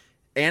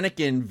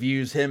Anakin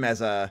views him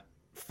as a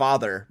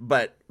father,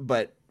 but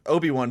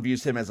Obi-Wan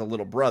views him as a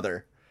little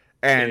brother,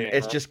 and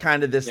it's just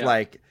kind of this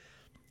like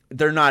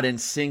they're not in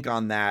sync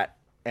on that.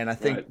 And I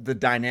think the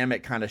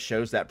dynamic kind of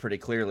shows that pretty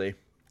clearly.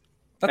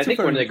 I think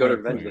when they go to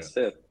Revenge of the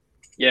Sith.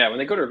 Yeah, when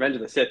they go to Revenge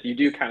of the Sith, you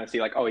do kind of see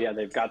like, oh yeah,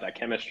 they've got that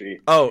chemistry.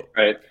 Oh,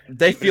 right.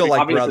 They feel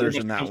like brothers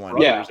in that one.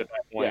 Yeah, at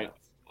that point.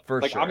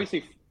 For like sure.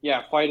 Obviously,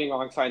 fighting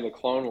alongside the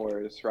Clone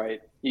Wars,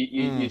 right?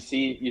 You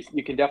see,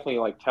 you can definitely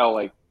like tell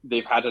like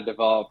they've had to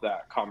develop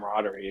that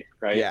camaraderie,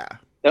 right? Yeah.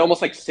 They're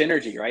almost like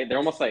synergy, right? They're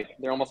almost like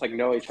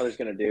know what each other's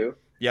gonna do.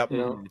 Yep.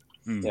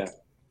 Yeah.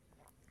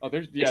 Oh,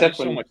 there's Except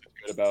so much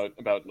good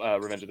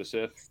about Revenge of the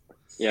Sith.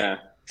 Yeah.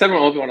 Except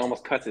when Obi-Wan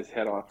almost cuts his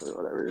head off or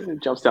whatever. He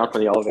jumps down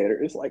from the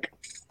elevator. It's like,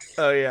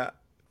 oh yeah.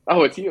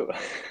 Oh, it's you.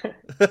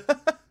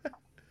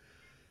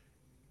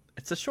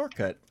 It's a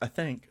shortcut, I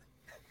think.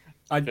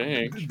 I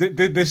think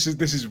this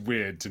is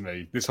weird to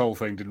me. This whole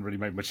thing didn't really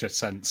make much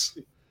sense.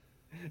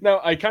 No,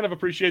 I kind of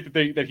appreciate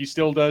that he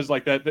still does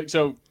like that.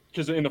 So,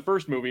 because in the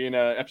first movie, in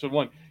episode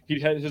 1, he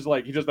has his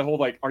like he does the whole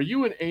like, "Are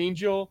you an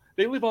angel?"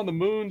 They live on the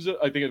moons.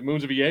 I think it's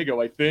moons of Iago.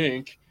 I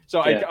think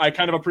so. Yeah. I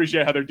kind of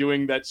appreciate how they're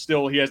doing that.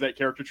 Still, he has that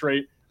character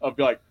trait of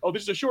be like, "Oh,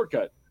 this is a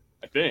shortcut."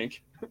 I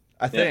think.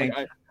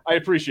 Like, I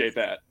appreciate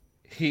that.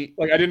 I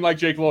didn't like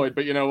Jake Lloyd,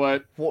 but you know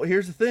what? Well,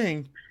 here's the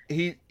thing.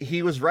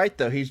 He was right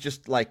though. He's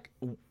just like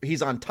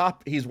he's on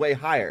top. He's way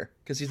higher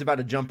because he's about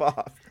to jump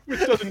off. Which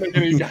doesn't make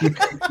any sense.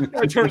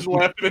 He turns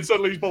left and then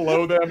suddenly he's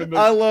below them. And then...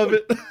 I love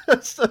it.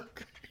 So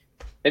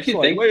if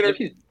you think later,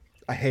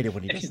 I hate it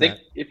when he does that.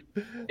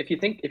 If you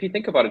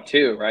think about it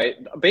too, right?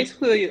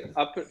 Basically,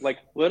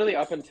 literally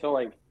up until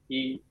like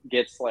he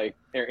gets like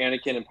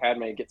Anakin and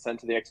Padme get sent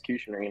to the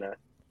execution arena,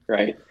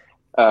 right?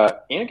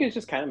 Anakin's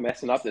just kind of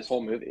messing up this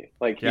whole movie.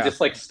 Like he's just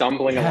like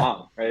stumbling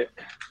along, right?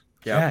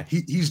 Yeah,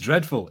 he's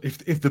dreadful.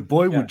 If the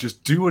boy would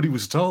just do what he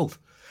was told,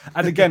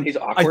 and again, he's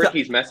awkward.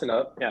 He's messing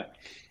up. Yeah,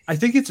 I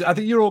think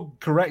you're all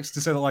correct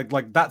to say that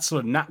like that's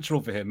sort of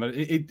natural for him.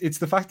 It's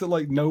the fact that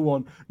like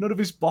none of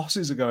his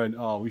bosses are going,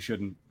 oh, we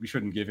shouldn't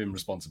give him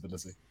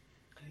responsibility.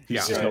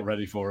 He's just not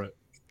ready for it.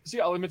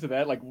 See, I'll admit to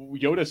that. Like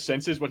Yoda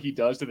senses what he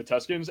does to the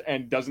Tuskens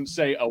and doesn't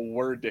say a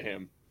word to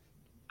him.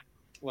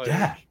 Like,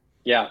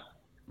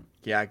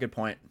 yeah, good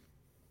point.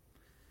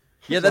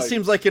 Yeah, that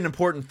seems like an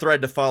important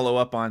thread to follow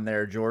up on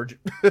there, George.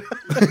 Hey,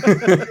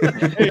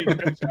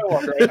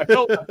 Skywalker, I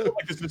felt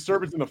like this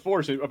disturbance in the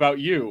Force about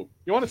you.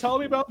 You want to tell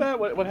me about that?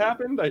 What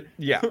happened?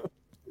 Yeah.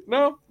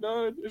 No,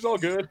 it's all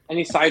good.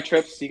 Any side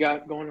trips you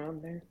got going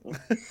on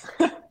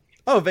there?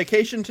 Oh,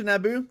 vacation to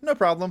Naboo? No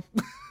problem.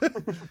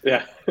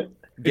 Yeah.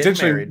 It's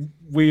interesting.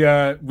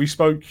 We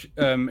spoke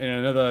in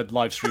another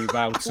live stream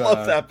about. I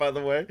love that, by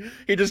the way.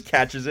 He just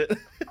catches it,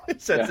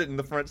 sets it in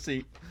the front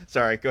seat.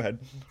 Sorry, go ahead.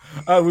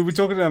 We were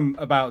talking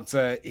about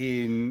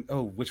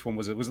which one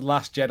was it? Was it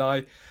Last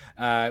Jedi,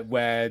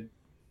 where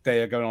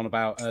they are going on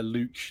about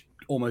Luke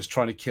almost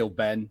trying to kill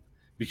Ben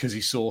because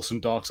he saw some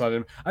dark side of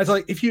him. And it's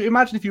like, if you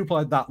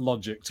applied that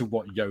logic to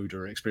what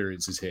Yoda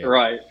experiences here.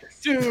 Right.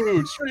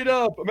 Dude, straight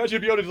up.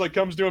 Imagine if Yoda just like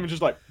comes to him and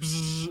just like,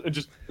 and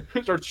just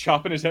starts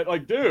chopping his head.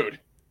 Like, dude.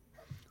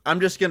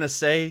 I'm just going to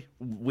say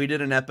we did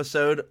an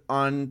episode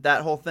on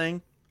that whole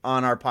thing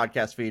on our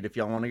podcast feed if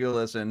y'all want to go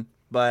listen.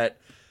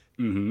 But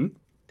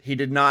he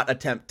did not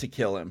attempt to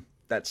kill him.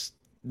 That's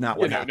not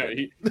what happened.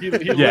 No, he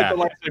lit the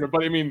lightsaber,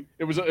 but I mean,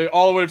 it was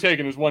all it would have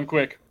taken was one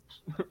quick.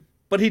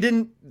 But he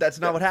didn't. That's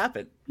not what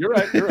happened. You're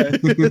right.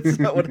 That's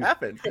not what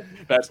happened.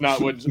 That's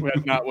not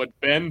what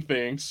Ben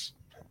thinks.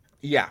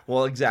 Yeah.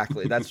 Well,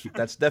 exactly.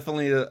 That's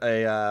definitely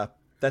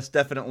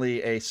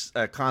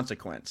a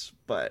consequence.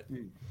 But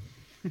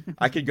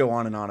I could go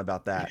on and on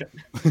about that.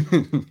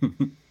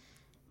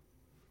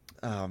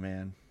 Oh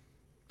man.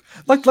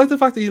 Like the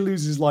fact that he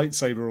loses his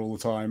lightsaber all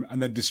the time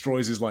and then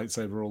destroys his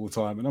lightsaber all the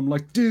time. And I'm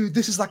like, dude,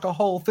 this is like a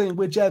whole thing.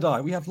 We're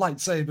Jedi. We have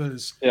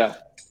lightsabers. Yeah.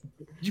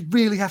 You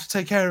really have to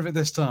take care of it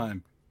this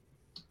time.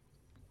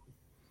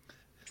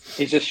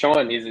 He's just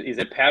showing he's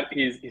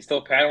still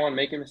a Padawan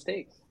making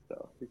mistakes.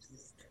 So it's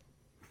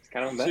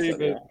kind of a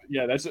mess.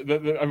 Yeah, that's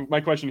my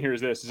question here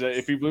is this: is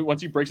that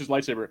once he breaks his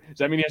lightsaber, does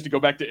that mean he has to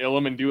go back to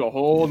Ilum and do a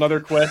whole another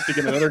quest to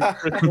get another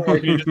crystal, or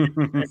can he just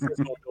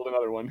build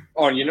another one?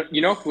 Oh,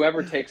 you know,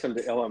 whoever takes him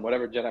to Ilum,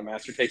 whatever Jedi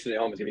Master takes him to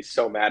Ilum, is gonna be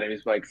so mad, and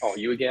he's like, "Oh,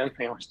 you again?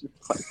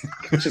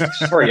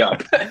 Just hurry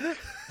up."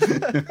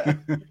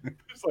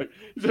 It's like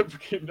he's a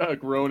freaking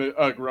grown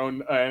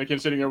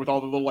Anakin sitting there with all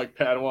the little like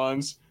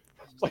Padawans.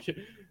 It's like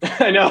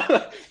I know.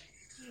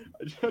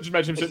 I just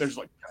imagine him sitting there, just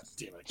like, God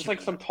damn it! Just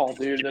like some tall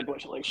dude and a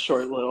bunch of like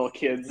short little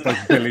kids,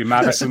 like Billy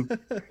Madison.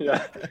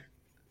 Yeah.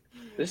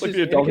 This like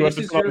the adult who has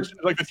to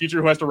like the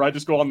teacher who has to ride to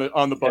school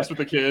on the bus with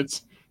the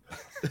kids.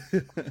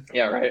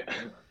 Yeah, right.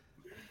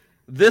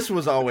 This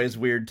was always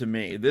weird to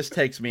me. This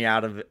takes me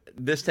out of it.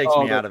 It's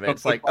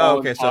like, oh,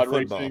 okay, so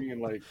football.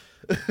 And like,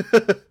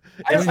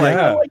 I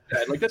like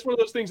that. Like that's one of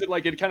those things that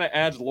like it kind of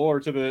adds lore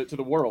to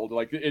the world.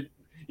 Like it,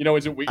 you know,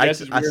 it's weird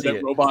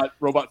that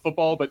robot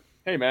football, but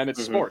hey, man,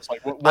 it's sports.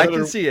 Like I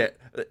can see it.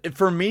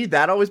 For me,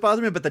 that always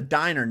bothered me, but the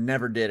diner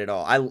never did at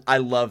all. I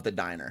love the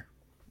diner,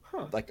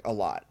 like a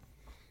lot.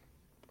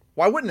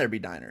 Why wouldn't there be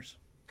diners?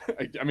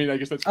 I mean, I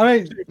guess that's.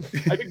 I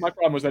think my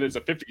problem was that it's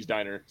a '50s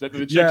diner. Is that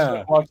the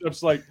chick walks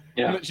up, like,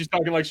 she's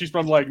talking like she's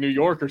from like New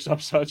York or some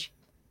such.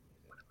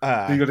 You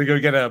got to go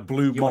get a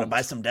blue. You want to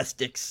buy some death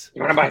sticks?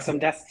 You want to buy some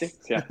death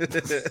sticks? Yeah.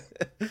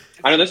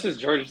 I know this is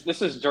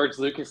George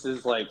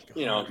Lucas's like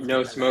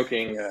no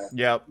smoking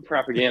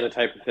propaganda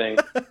type of thing.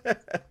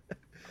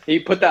 He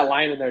put that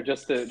line in there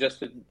just to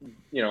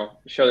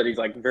show that he's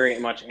like very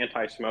much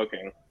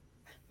anti-smoking.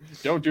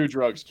 Don't do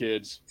drugs,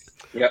 kids.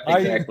 Yep,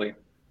 exactly.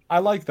 I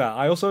like that.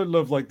 I also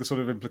love like the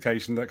sort of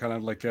implication that kind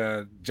of like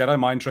Jedi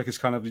mind trick is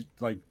kind of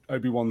like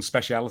Obi-Wan's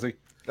speciality.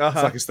 It's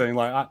like his thing.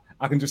 Like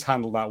I can just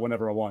handle that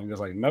whenever I want. He's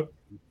just like, nope.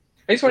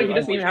 I just want he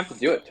doesn't even have to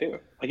do it too.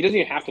 Like he doesn't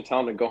even have to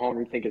tell him to go home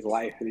and rethink his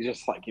life. He's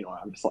just like,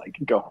 I'm just like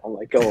go home,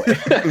 like go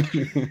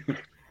away.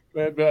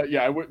 but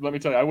yeah, let me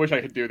tell you, I wish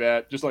I could do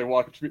that. Just like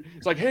walk.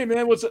 It's like, hey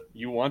man, what's up?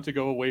 You want to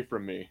go away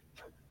from me?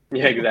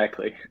 Yeah,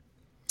 exactly.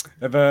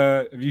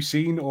 Have you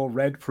seen or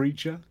read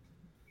Preacher?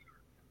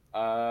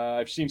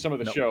 I've seen some of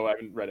the show. I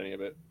haven't read any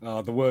of it.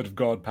 The word of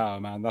God power,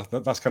 man.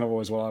 That's kind of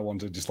always what I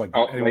wanted. Just like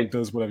anyone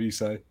does whatever you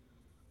say.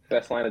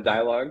 Best line of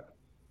dialogue.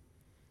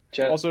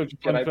 Also,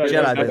 Jedi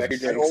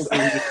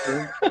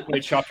when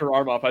they chopped her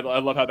arm off. I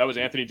love how that was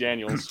Anthony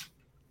Daniels.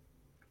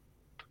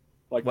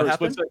 Like what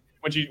happened?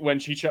 When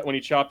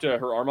he chopped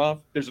her arm off.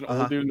 There's an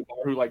old dude in the bar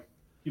who like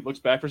he looks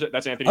back for a second.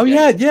 That's Anthony. Oh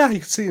Daniels. yeah, you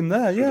can see him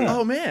there. Yeah.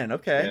 Oh man,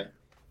 okay. Yeah.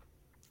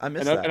 I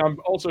missed that. And I'm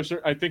also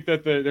certain. I think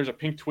that there's a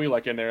pink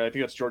Twi'lek in there. I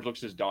think that's George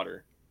Lucas's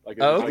daughter. Like,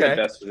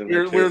 okay.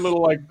 Weird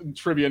little like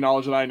trivia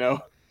knowledge that I know.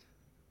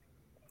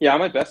 Yeah,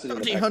 my best is in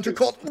the Hunter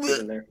called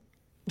in there.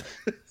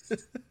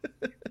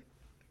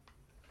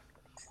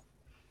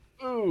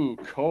 Ooh,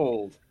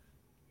 cold.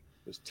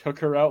 Just took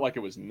her out like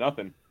it was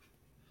nothing.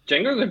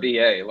 Jango's a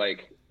BA.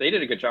 Like they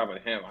did a good job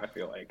with him. I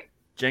feel like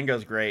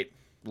Jango's great.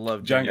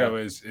 Love Jango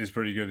is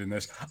pretty good in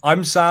this.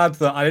 I'm sad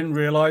that I didn't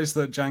realize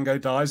that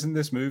Jango dies in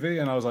this movie,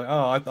 and I was like,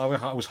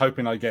 I was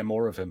hoping I'd get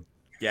more of him.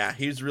 Yeah,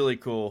 he's really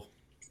cool.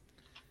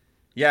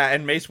 Yeah,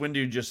 and Mace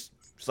Windu just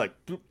like,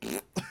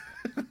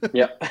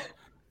 yeah.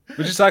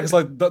 Which is sad because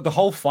like the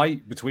whole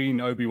fight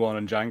between Obi-Wan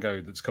and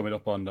Jango that's coming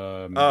up on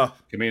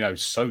Kamino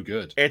is so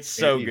good. It's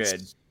so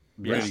good.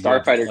 Really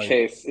Starfighter good.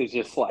 Chase is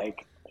just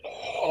like,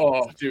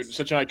 oh, dude,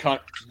 such an icon.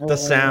 The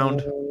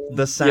sound.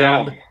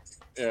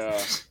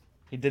 Yeah.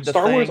 He did the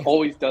Star thing. Wars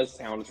always does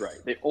sounds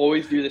right. They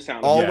always do the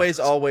sound. Always.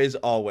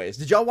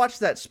 Did y'all watch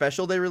that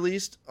special they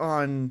released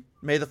on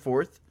May the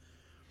 4th?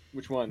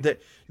 Which one?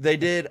 They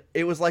did.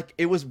 It was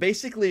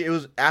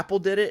Apple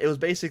did it. It was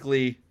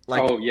basically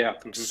like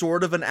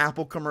sort of an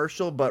Apple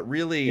commercial, but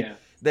really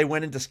they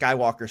went into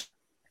Skywalker.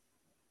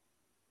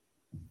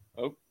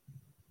 Oh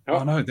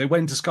no, they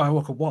went into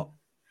Skywalker what?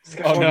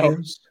 Oh no.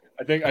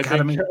 I think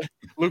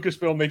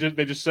Lucasfilm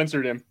they just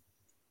censored him.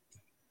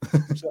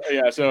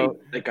 So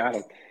they got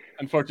him.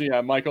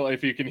 Unfortunately, Michael,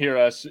 if you can hear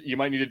us, you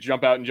might need to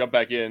jump out and jump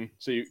back in,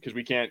 because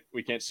we can't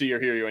see or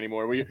hear you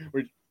anymore.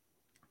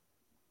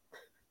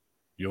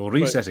 You're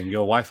resetting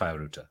your Wi-Fi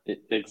router.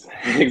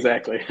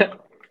 Exactly.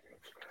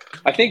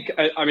 I think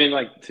I mean,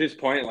 like, to his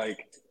point,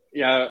 like,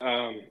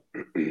 yeah,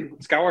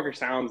 Skywalker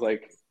sounds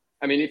like.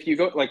 I mean, if you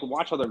go like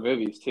watch other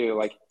movies too,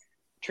 like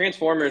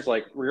Transformers,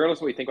 like regardless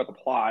of what you think about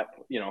the plot,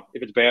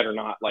 if it's bad or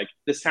not, like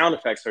the sound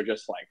effects are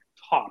just like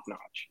top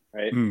notch,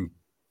 right? And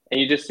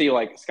you just see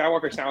like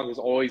Skywalker sounds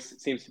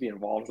always seems to be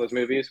involved in those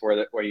movies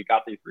where you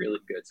got these really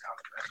good sound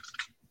effects.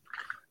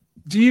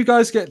 Do you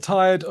guys get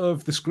tired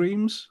of the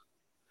screams?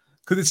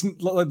 Because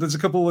it's like there's a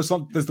couple.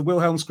 There's the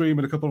Wilhelm scream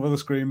and a couple of other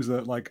screams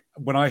that, like,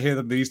 when I hear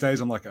them these days,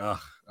 I'm like,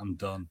 ugh, I'm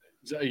done.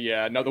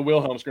 Yeah, no, the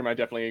Wilhelm scream I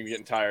definitely am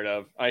getting tired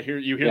of.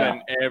 You hear that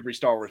in every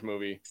Star Wars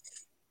movie.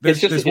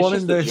 There's one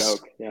in this.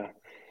 Joke. Yeah.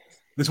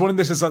 There's one in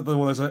this is like the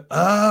one that's like,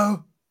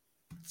 oh,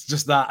 it's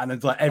just that, and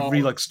it's like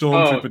every like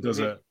stormtrooper does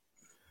it.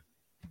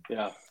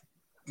 Yeah.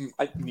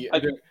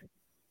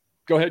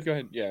 Go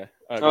ahead. Yeah.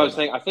 I was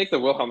saying, I think the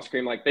Wilhelm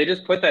scream, like they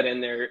just put that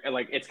in there, and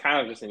like it's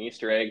kind of just an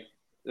Easter egg.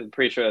 I'm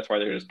pretty sure that's why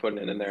they're just putting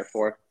it in there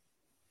for.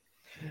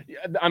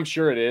 Yeah, I'm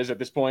sure it is at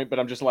this point, but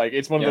I'm just like,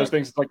 it's one of those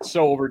things that's like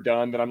so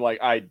overdone that I'm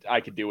like,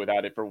 I could do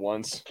without it for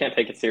once. Can't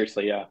take it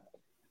seriously, yeah.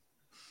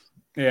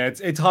 Yeah,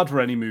 it's hard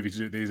for any movie to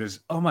do these. Is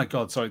oh my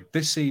god, sorry,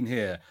 this scene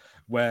here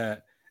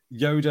where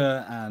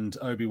Yoda and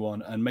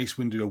Obi-Wan and Mace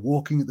Windu are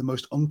walking at the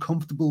most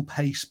uncomfortable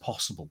pace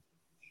possible.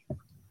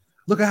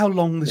 Look at how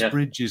long this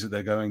bridge is that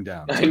they're going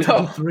down. It's I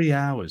know. 3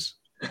 hours.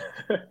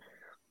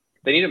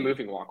 They need a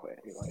moving walkway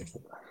anyway.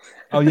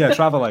 Oh yeah,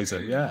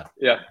 Travelator. Yeah.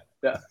 Yeah.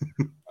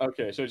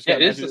 Okay, so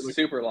it is a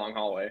super long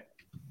hallway.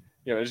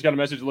 Yeah, I just got a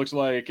message. It looks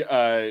like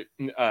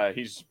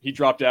he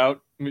dropped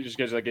out just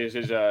because like his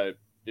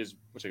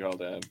what's it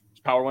called? His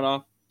power went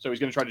off, so he's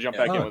going to try to jump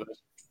back in with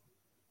us.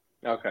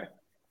 Okay.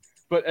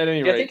 But at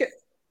any rate,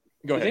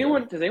 go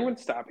ahead. Does anyone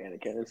stop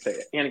Anakin and say,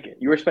 Anakin,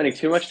 you were spending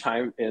too much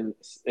time in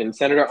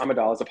Senator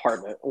Amidala's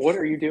apartment. What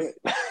are you doing?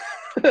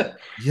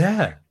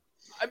 Yeah.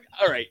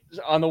 All right.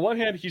 On the one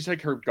hand, he's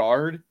like her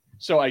guard.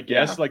 So I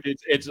guess like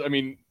it's I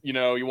mean,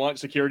 you want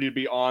security to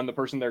be on the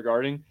person they're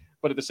guarding,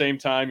 but at the same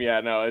time,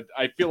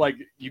 I feel like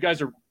you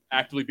guys are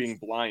actively being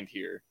blind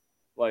here.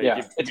 Like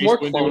if it's more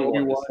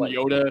Clone Wars, like,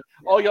 Yoda.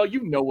 All y'all,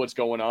 what's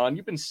going on.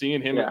 You've been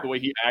seeing him the way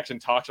he acts and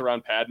talks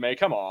around Padme.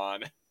 Come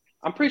on.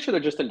 I'm pretty sure they're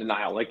just in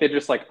denial. Like they're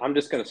just like, I'm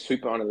just gonna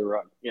sweep it under the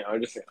rug.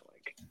 Just like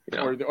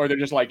or they're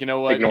just like, you know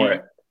what? Ignore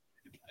it.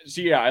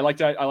 So I like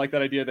that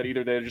idea that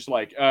either they're just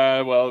like,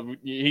 well,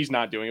 he's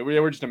not doing it.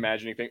 We're just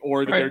imagining things,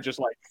 or that they're just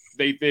like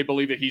they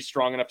believe that he's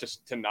strong enough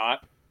to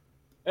not.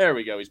 There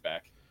we go. He's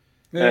back.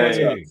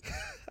 Hey.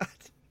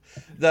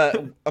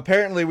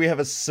 Apparently we have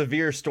a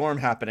severe storm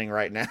happening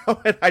right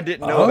now, and I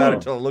didn't know about it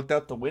until I looked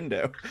out the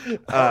window.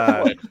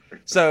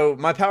 So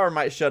my power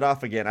might shut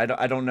off again.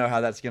 I don't know how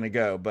that's going to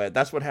go, but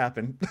that's what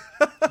happened.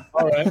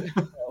 All right.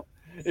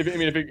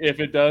 If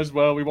it does,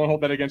 well, we won't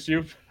hold that against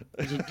you.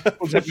 We'll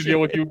just have to deal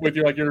with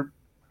your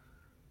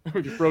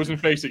frozen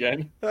face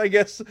again. I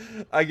guess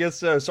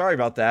so. Sorry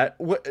about that.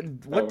 What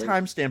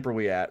timestamp are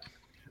we at?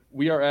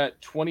 We are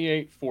at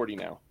 28:40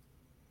 now.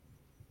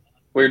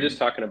 We were just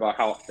talking about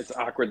how it's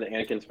awkward that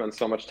Anakin spends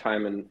so much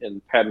time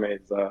in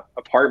Padme's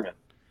apartment.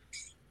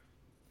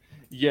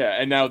 Yeah,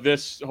 and now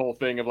this whole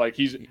thing of like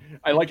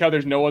I like how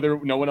there's no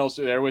one else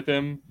there with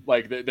him.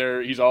 Like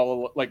he's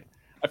all like.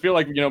 I feel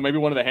like maybe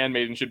one of the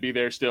handmaidens should be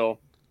there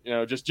still,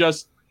 just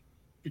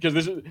because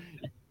this is,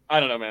 I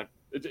don't know, man.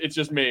 It's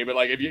just me, but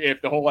like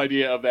if the whole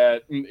idea of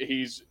that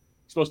he's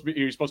supposed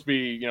to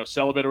be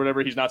celibate or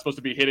whatever, he's not supposed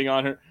to be hitting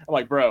on her. I'm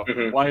like, bro,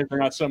 why is there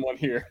not someone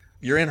here?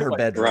 You're in her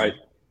bedroom, right?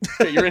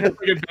 Yeah, you're in her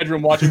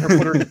bedroom watching her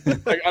put her.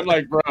 Like, I'm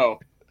like, bro.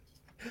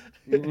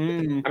 I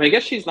mean, I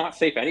guess she's not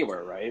safe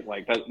anywhere, right?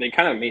 Like they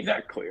kind of made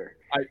that clear.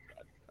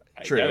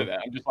 True. That.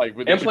 I'm just like,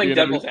 I'm playing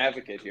devil's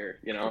advocate here.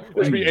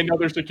 There should be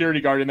another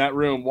security guard in that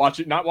room,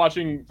 not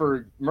watching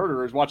for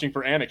murderers, watching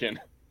for Anakin.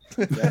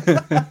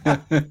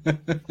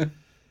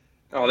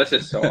 Oh, this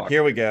is so awkward.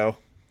 Here we go.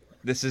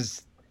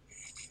 Here's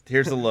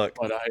the look.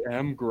 But I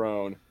am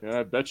grown. Yeah,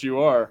 I bet you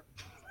are.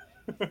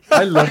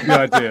 I love the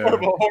idea.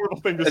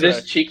 Horrible thing to say.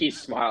 This cheeky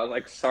smile,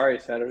 like, sorry,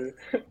 Senator.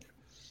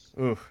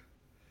 Ooh.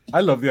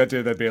 I love the idea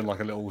of there being like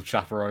a little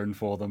chaperone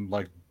for them,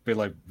 like be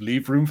like,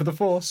 leave room for the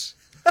Force.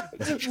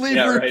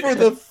 Leave room for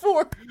the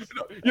Force.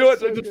 You know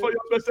what's funny? What's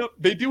messed up?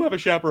 They do have a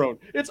chaperone.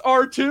 It's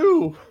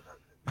R2.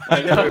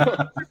 I know.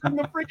 From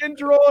the freaking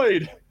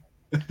droid.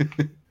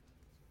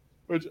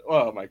 Which,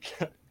 oh my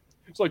god.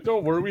 It's like,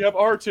 don't worry, we have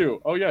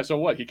R2. Oh yeah, so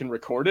what? He can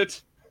record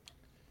it?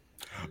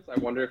 I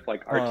wonder if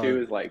like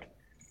R2 is like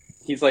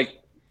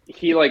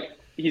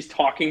he's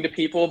talking to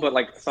people, but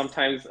like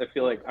sometimes I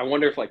feel like I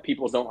wonder if like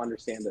people don't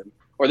understand him.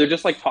 Or they're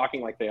just like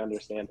talking like they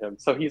understand him.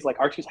 So he's like,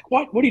 R2's like,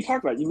 what? What are you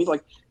talking about? You mean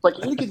like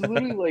Anakin's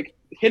literally like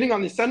hitting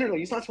on the senator? Like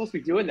he's not supposed to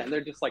be doing that. And they're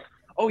just like,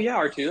 oh yeah,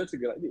 R2, that's a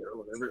good idea or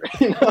whatever.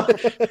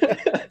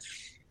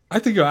 I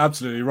think you're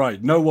absolutely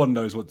right. No one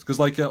knows what, because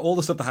like all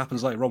the stuff that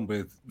happens later on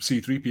with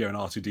C-3PO and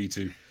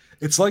R2-D2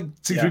 It's like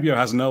C-3PO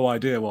has no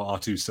idea what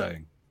R2's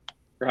saying.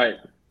 Right.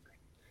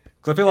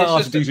 Because I feel like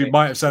R2-D2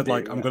 might have said,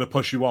 like, I'm going to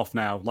push you off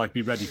now. Like,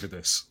 be ready for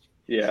this.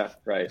 Yeah,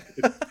 right.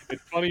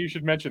 It's funny you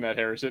should mention that,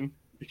 Harrison,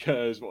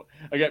 because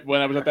again, when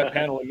I was at that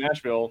panel in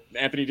Nashville,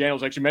 Anthony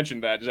Daniels actually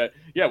mentioned that. Is that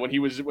when he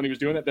was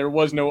doing it, there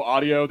was no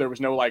audio, there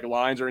was no like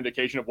lines or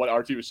indication of what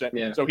R2 was saying.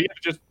 Yeah. So he had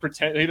to just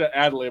pretend, he had to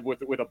ad lib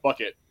with a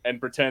bucket and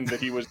pretend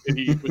that he was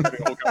having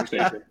a whole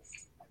conversation.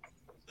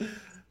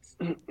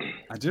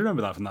 I do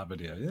remember that from that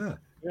video. Yeah.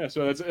 Yeah,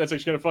 so that's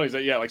actually kind of funny. Is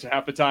that like so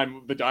half the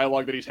time the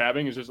dialogue that he's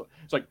having is just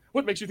it's like,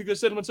 what makes you think the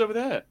settlement's over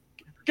there?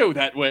 Go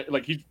that way.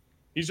 Like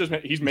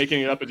he's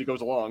making it up as he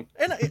goes along.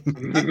 And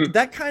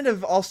that kind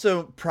of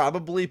also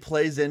probably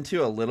plays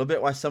into a little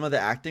bit why some of the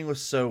acting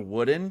was so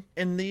wooden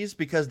in these,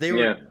 because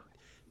they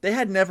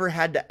had never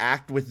had to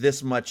act with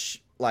this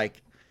much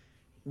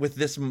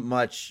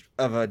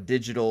of a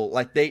digital,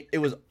 like it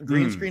was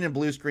green screen and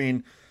blue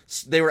screen.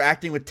 They were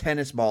acting with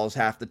tennis balls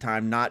half the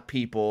time, not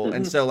people. Mm-hmm.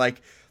 And so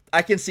like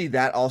I can see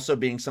that also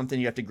being something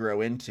you have to grow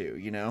into,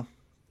 you know?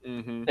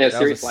 Mm-hmm. Yeah,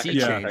 that was a sea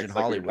change in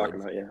Hollywood.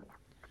 About, yeah.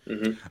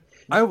 Mm-hmm.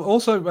 I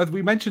also,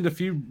 we mentioned a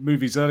few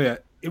movies earlier.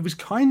 It was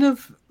kind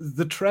of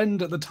the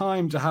trend at the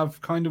time to have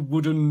kind of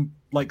wooden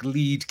like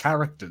lead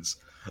characters,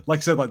 like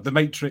I said, like The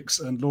Matrix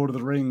and Lord of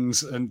the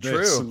Rings and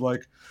this. And,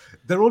 like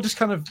they're all just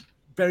kind of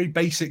very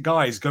basic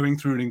guys going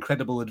through an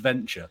incredible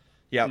adventure.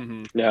 Yeah,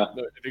 yeah. I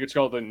think it's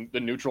called the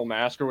neutral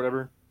mask or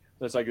whatever.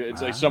 That's like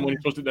like someone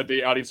that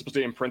the audience is supposed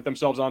to imprint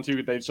themselves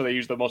onto. So they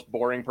use the most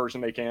boring person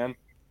they can.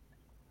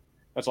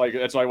 That's why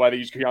they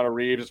use Keanu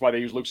Reeves. That's why they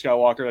use Luke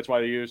Skywalker. That's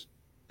why they use.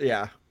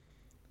 Yeah.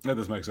 That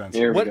does make sense.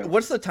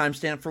 What's the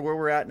timestamp for where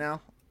we're at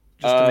now?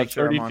 Just to make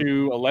sure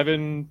 32,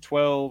 11,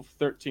 12,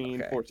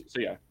 13, 14. So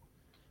yeah.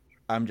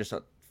 I'm just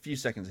a few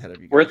seconds ahead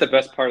of you guys. We're at the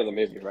best part of the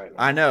movie right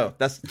now. I know.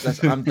 That's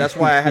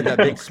why I had that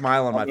big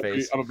smile on my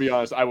face. I'm gonna be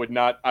honest. I would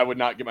not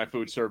get my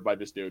food served by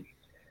this dude.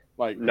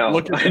 Like, no.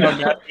 Look at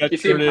that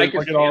shirt is.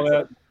 Look at all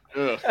that.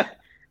 Ugh.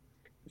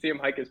 See him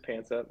hike his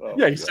pants up. Oh,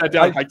 yeah, he sat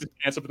down, hiked his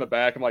pants up in the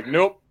back. I'm like,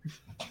 nope,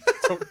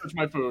 don't touch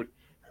my food.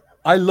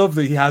 I love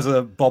that he has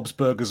a Bob's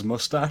Burgers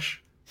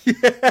mustache. Yeah.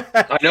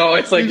 I know,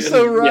 it's like you're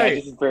so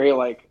right. Yeah,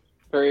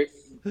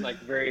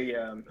 it's very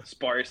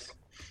sparse.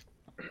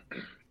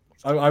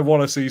 I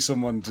want to see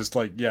someone just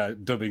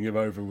dubbing him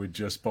over with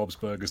just Bob's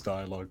Burgers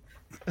dialogue.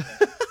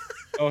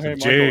 Oh hey,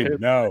 Gene, Michael,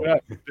 no.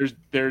 Yeah,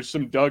 there's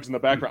some Dougs in the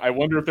background. I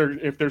wonder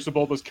if they're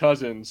Sebulba's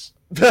cousins.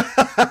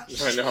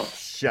 I know.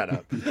 Shut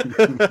up.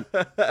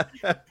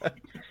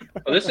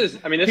 Well,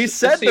 he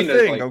said the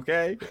thing,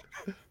 okay?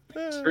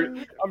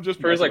 I'm just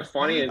for as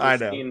funny as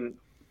the scene.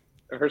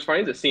 For as funny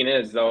as the scene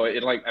is, though,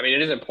 it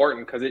is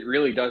important because it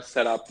really does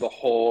set up the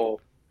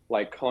whole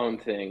clone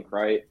thing,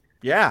 right?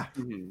 Yeah.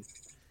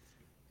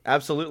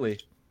 Absolutely.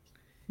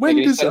 When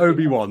does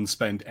Obi-Wan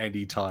spend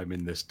any time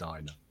in this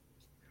diner?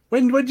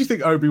 When do you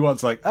think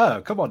Obi-Wan's like,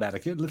 oh, come on,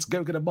 Anakin, let's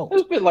go get a bolt?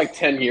 It's been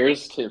 10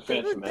 years to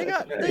finish.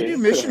 They do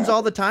missions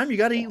all the time. You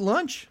got to eat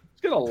lunch.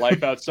 Let's get a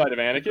life outside of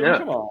Anakin. Yeah.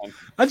 Come on.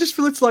 I just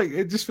feel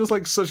it just feels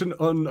like such an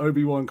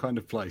un-Obi-Wan kind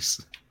of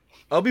place.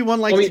 Obi-Wan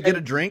likes to get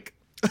a drink.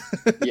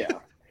 Yeah.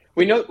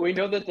 We know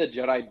that the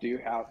Jedi do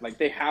have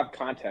they have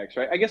contacts,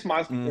 right? I guess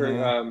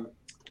or,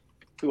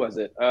 who was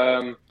it?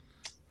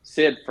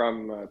 Sid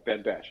from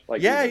Bad Batch.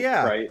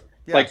 Yeah. Right.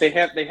 Yes. They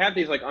have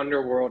these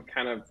underworld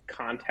kind of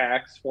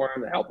contacts for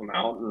him to help him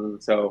out,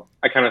 and so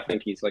I kind of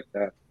think he's like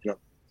that.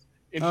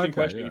 Interesting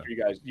question for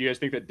you guys. Do you guys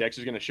think that Dex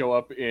is going to show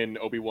up in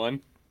Obi-Wan,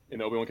 in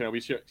the Obi-Wan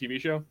Kenobi TV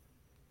show?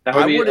 That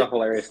would be a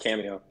hilarious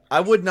cameo. I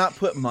would not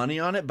put money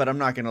on it, but I'm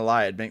not going to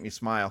lie; it'd make me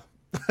smile.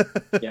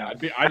 Yeah,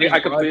 I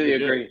completely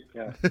agree.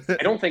 Yeah,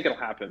 I don't think it'll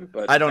happen,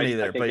 but I don't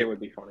either. I think it would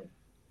be funny.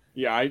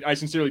 Yeah, I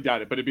sincerely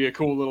doubt it, but it'd be a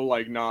cool little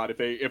nod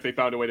if they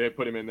found a way to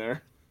put him in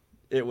there.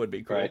 It would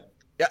be cool. Right.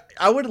 Yeah,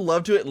 I would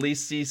love to at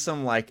least see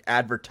some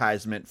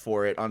advertisement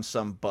for it on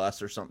some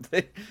bus or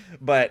something.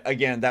 But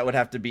again, that would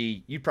have to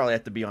be, you'd probably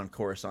have to be on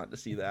Coruscant to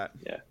see that.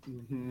 Yeah.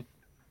 Mm-hmm.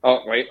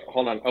 Oh, wait,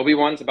 hold on.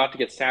 Obi-Wan's about to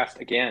get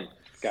sassed again,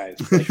 guys.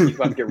 He's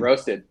about to get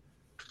roasted.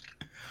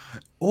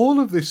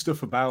 All of this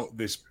stuff about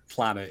this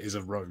planet is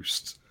a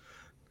roast.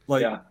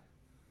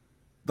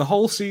 The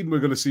whole scene we're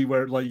going to see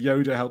where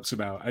Yoda helps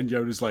him out, and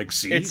Yoda's like,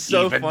 "See, it's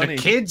so even funny.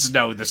 The kids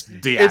know this.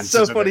 The it's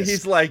so funny. This.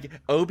 He's like,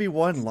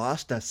 Obi-Wan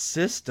lost a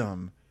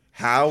system.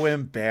 How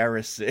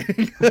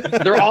embarrassing!"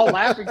 They're all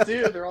laughing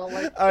too. They're all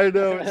like, "I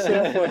know, it's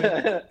so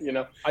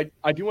funny."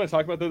 I do want to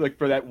talk about though,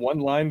 for that one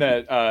line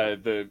that I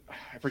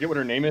forget what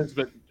her name is,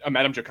 but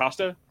Madame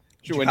Jocasta,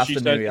 when she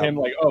said to him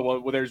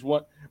 "Oh, well, there's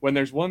one." When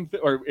there's one,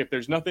 or if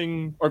there's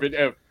nothing, or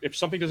if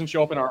something doesn't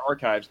show up in our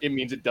archives, it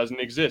means it doesn't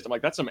exist. I'm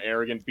like, that's some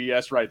arrogant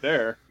BS right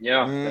there.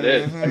 Yeah, it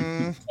is.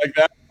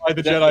 That's why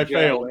the Jedi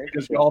failed,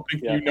 because you all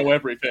think you know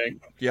everything.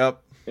 Yep.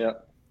 Yeah.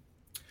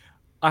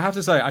 I have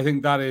to say, I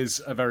think that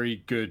is a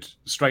very good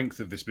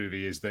strength of this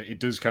movie, is that it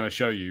does kind of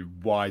show you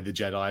why the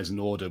Jedi as an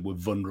order were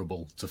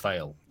vulnerable to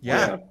fail.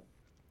 Yeah.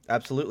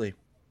 Absolutely.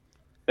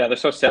 Yeah, they're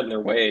so set in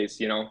their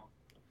ways,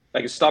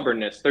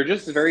 stubbornness. They're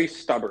just very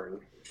stubborn.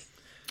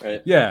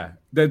 Right. Yeah,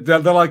 they're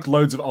like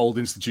loads of old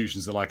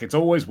institutions. They're like, it's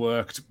always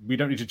worked. We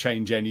don't need to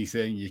change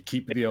anything. You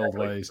keep the old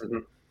ways. Mm-hmm.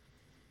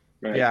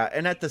 Right. Yeah,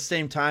 and at the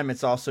same time,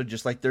 it's also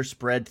just like they're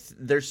spread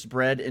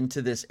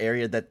into this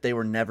area that they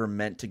were never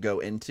meant to go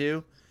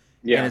into.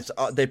 Yeah, and it's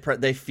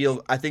they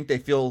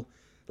feel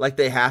like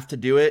they have to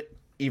do it,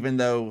 even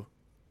though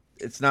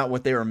it's not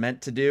what they were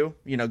meant to do.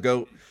 You know,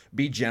 go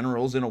be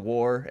generals in a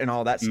war and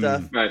all that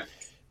stuff. Right.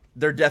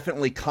 They're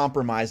definitely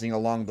compromising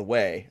along the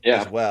way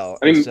as well.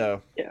 I mean,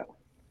 so yeah,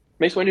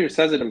 Mace Windu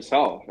says it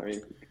himself. I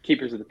mean,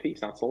 keepers of the peace,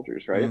 not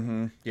soldiers, right?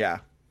 Mm-hmm. Yeah.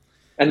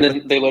 And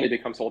then they literally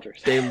become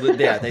soldiers. They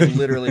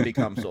literally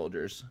become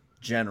soldiers,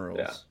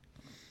 generals.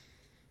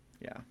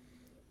 Yeah.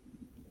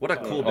 What a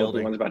cool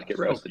building. One's about to get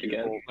roasted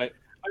again. I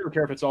don't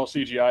care if it's all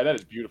CGI. That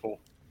is beautiful.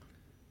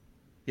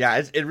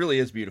 Yeah, it really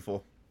is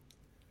beautiful.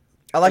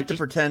 I like to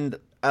pretend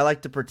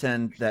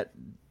that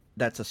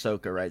that's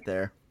Ahsoka right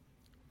there.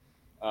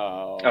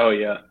 Oh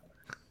yeah.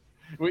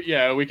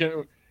 We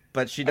can.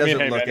 But she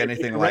doesn't look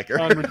anything like her.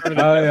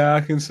 Oh yeah,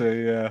 I can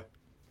see. Yeah.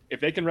 If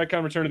they can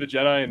retcon Return of the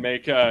Jedi and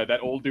make that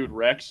old dude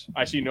Rex,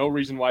 I see no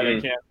reason why they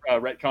can't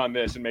retcon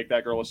this and make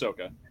that girl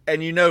Ahsoka.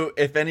 And you know,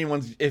 if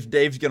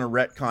Dave's gonna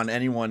retcon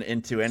anyone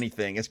into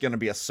anything, it's gonna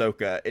be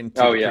Ahsoka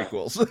into the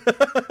prequels.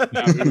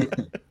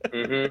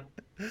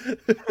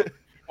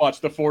 Watch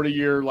the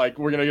 40-year, like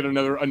we're gonna get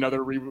another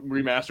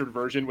remastered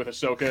version with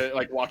Ahsoka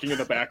like walking in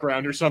the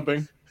background or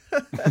something.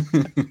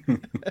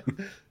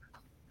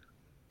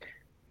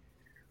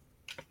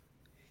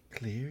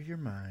 Clear your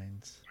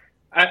minds.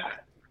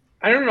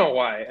 I don't know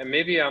why, and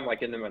maybe I'm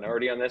like in the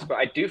minority on this, but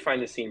I do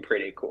find the scene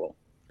pretty cool.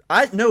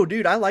 No,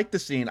 dude, I like the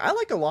scene. I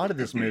like a lot of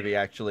this movie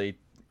actually.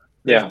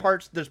 There's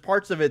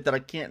parts of it that I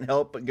can't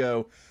help but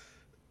go,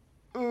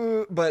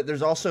 but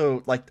there's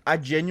also like I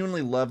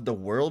genuinely love the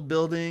world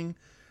building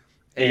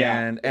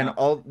and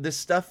all this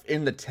stuff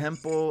in the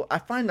temple. I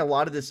find a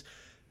lot of this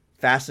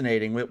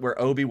fascinating where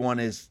Obi-Wan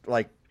is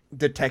like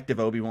Detective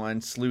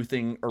Obi-Wan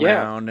sleuthing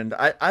around, and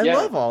I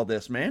love all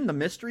this, man. The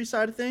mystery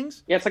side of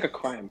things. Yeah, it's like a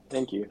crime.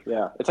 Thank you.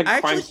 Yeah, it's like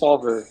a crime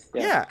solver.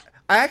 Yeah,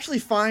 I actually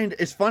find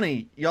it's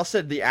funny. Y'all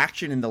said the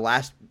action in the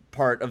last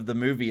part of the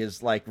movie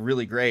is like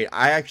really great.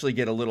 I actually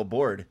get a little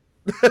bored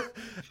in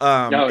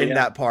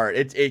that part.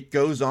 It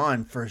goes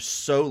on for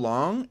so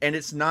long, and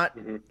it's not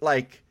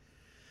like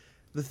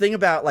the thing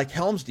about like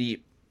Helm's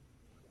Deep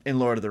in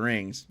Lord of the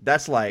Rings.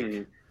 That's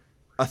like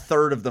a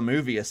third of the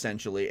movie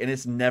essentially, and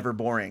it's never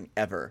boring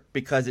ever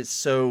because it's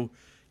so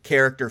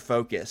character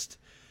focused.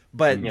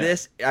 But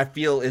this I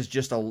feel is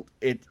just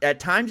at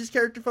times it's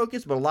character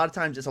focused, but a lot of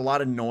times it's a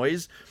lot of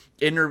noise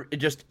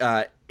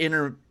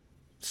interspliced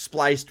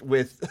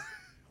with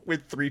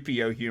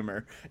 3PO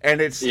humor, and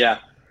it's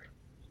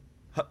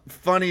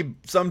funny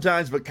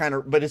sometimes,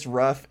 but it's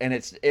rough, and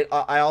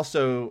I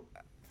also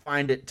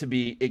find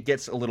it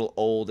gets a little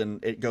old,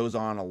 and it goes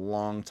on a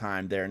long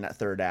time there in that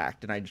third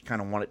act, and I just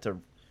kind of want it to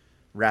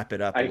wrap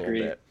it up a little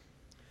bit.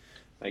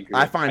 I agree.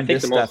 I find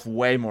this stuff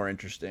way more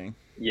interesting.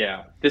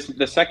 Yeah,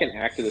 the second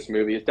act of this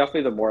movie is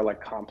definitely the more like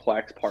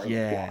complex part of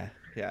the plot.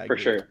 Yeah, for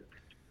sure.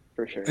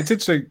 It's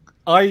interesting.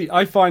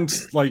 I find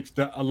like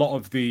that a lot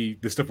of the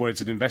stuff where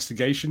it's an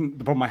investigation.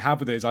 The problem I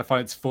have with it is I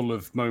find it's full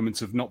of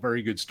moments of not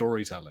very good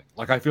storytelling.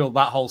 Like I feel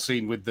that whole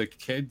scene with the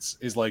kids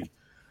is like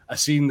a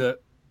scene that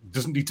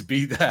doesn't need to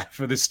be there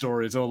for this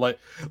story at all. Like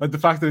the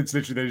fact that it's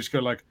literally they just go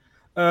like,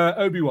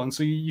 Obi-Wan,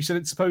 so you said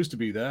it's supposed to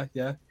be there,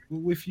 yeah?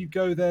 Well, if you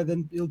go there,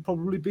 then it'll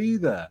probably be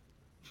there.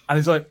 And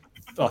it's like,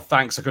 oh,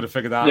 thanks, I could have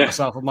figured that out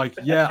myself. I'm like,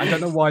 I don't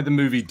know why the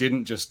movie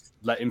didn't just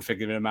let him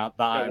figure him out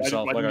out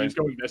himself. Why didn't you just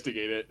go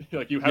investigate it?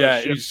 Like you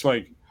have it's just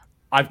like,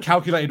 I've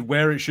calculated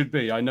where it should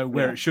be. I know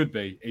where it should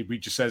be. If he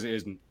just says it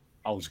isn't,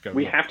 I'll just go.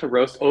 We have to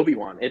roast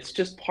Obi-Wan. It's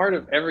just part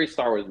of every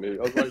Star Wars movie.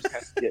 Obi-Wan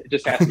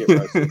just has to get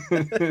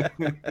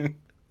roasted.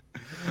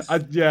 I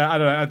don't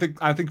know.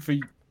 I think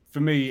for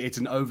me, it's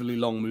an overly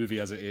long movie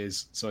as it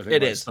is. So I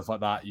think stuff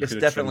like that. It's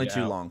definitely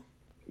too long.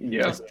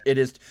 Yeah, it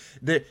is.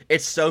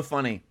 It's so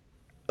funny.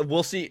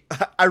 We'll see.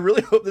 I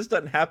really hope this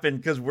doesn't happen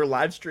because we're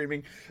live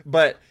streaming.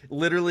 But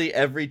literally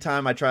every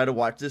time I try to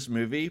watch this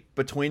movie,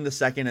 between the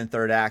second and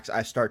third acts,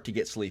 I start to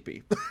get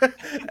sleepy.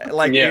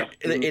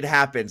 It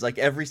happens like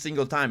every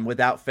single time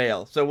without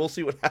fail. So we'll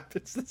see what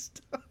happens this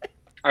time.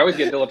 I always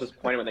get a little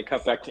disappointed when they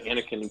cut back to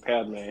Anakin and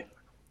Padme.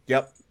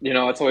 Yep. You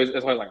know, it's always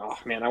like, oh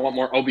man, I want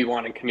more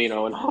Obi-Wan and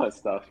Kamino and all that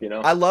stuff. You know,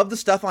 I love the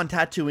stuff on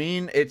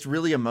Tatooine. It's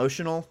really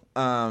emotional.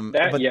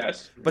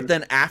 But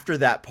then after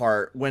that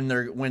part, when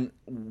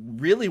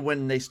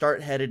they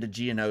start headed to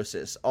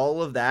Geonosis,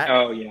 all of that.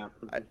 Oh yeah.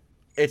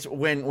 It's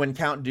when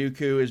Count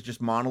Dooku is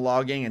just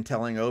monologuing and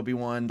telling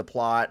Obi-Wan the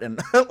plot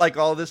and like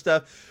all this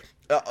stuff.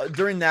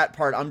 During that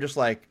part, I'm just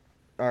like,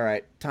 all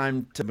right,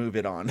 time to move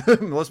it on.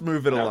 Let's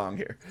move it along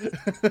here.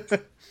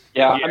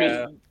 I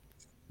mean,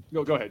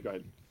 go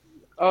ahead.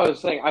 Oh, I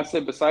was saying,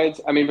 besides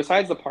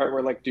the part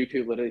where like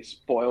Dooku literally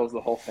spoils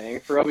the whole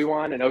thing for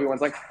Obi-Wan, and Obi-Wan's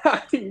like,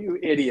 ha, you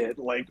idiot,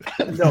 like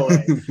no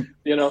way,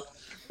 you know,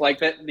 like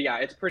that. Yeah,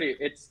 it's pretty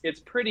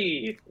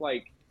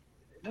like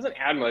it doesn't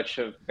add much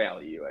of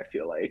value. I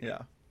feel like. Yeah.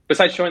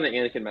 Besides showing that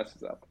Anakin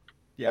messes up.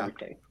 Yeah.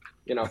 Everything,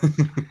 you know.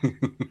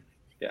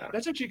 Yeah,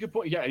 that's actually a good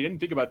point. Yeah, I didn't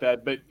think about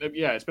that, but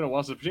yeah, it's been a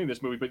while since I've seen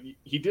this movie. But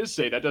he did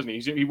say that, doesn't he?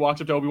 He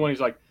walks up to Obi-Wan. He's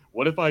like,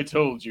 "What if I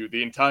told you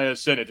the entire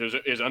Senate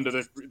is under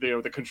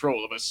the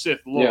control of a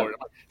Sith Lord?" Yeah.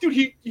 Like,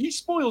 dude, he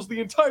spoils the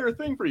entire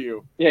thing for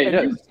you. Yeah, he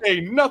does. You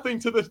say nothing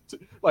to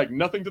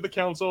nothing to the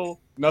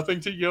Council, nothing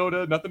to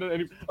Yoda, nothing to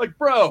any. Like,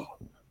 bro.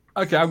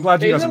 Okay, I'm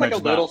glad you guys like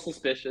mentioned a little that.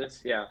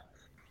 suspicious. Yeah.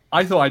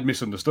 I thought I'd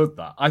misunderstood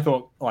that. I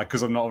thought, like,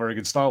 because I'm not a very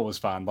good Star Wars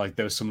fan, like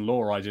there was some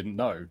lore I didn't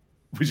know,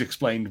 which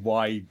explained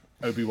why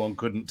Obi-Wan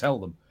couldn't tell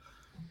them.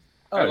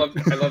 I love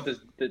this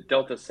the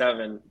Delta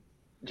 7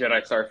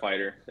 Jedi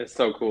Starfighter. It's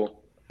so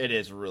cool. It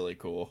is really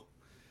cool.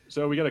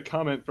 So we got a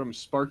comment from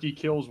Sparky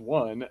Kills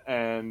One,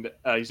 and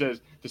he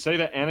says to say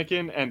that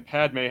Anakin and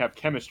Padme have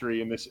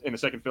chemistry in the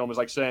second film is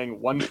like saying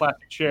one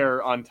plastic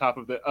chair on top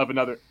of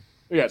another.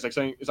 Yeah, it's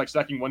like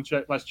stacking one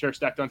plastic chair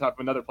stacked on top of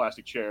another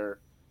plastic chair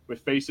with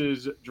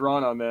faces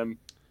drawn on them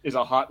is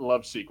a hot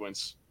love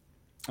sequence.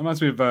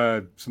 Reminds me of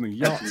something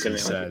Yahtzee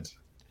said.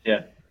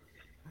 Yeah,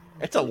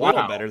 it's a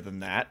lot better than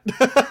that.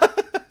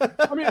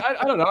 I mean,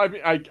 I don't know.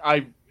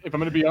 I if I'm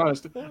going to be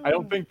honest, I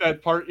don't think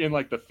that part in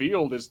like the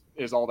field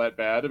is all that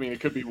bad. I mean, it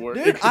could be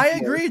worse. Dude, I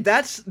agree.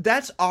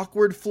 That's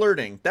awkward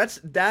flirting.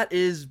 That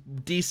is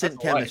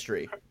decent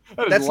chemistry.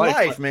 That's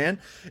life, man.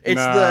 It's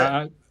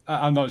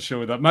I'm not sure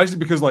with that. Mostly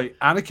because like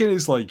Anakin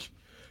is like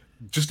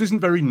just isn't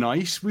very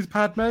nice with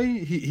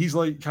Padme. He's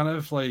like kind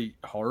of like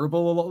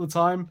horrible a lot of the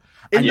time.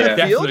 And in the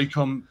definitely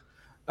field?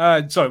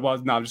 I'm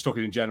just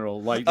talking in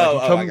general.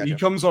 He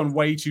comes on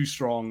way too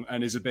strong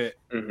and is a bit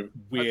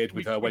weird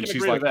with her when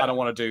she's like, "I don't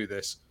want to do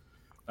this."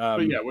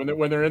 But yeah,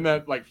 when they're in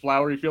that like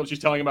flowery field, she's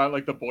telling about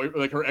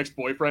like her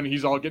ex-boyfriend.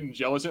 He's all getting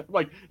jealous. I'm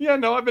like, yeah,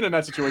 no, I've been in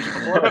that situation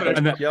before.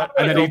 and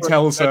then he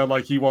tells her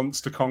like he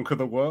wants to conquer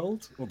the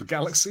world or the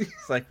galaxy.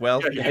 It's like, well,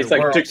 it's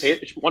like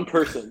dictatorship. One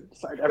person.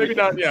 Maybe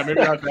not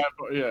that.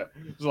 But yeah,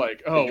 it's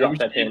like, oh, drop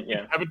that hint.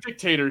 Yeah, have a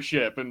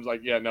dictatorship, and it's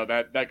like, yeah, no,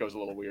 that goes a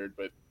little weird,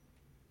 but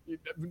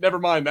never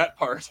mind that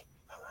part.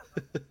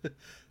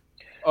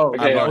 Oh,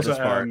 okay. I love this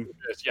part.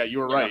 Yeah, you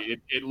were right.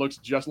 It looks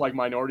just like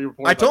Minority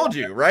Report. I told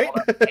you, right?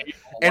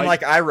 And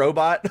like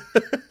iRobot.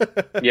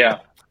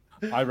 Yeah.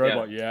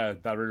 iRobot, yeah,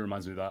 that really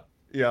reminds me of that.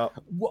 Yeah.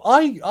 Well,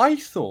 I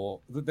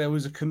thought that there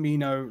was a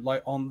Kamino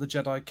like on the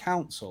Jedi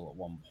Council at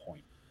one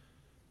point.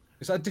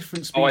 Is that a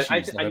different species?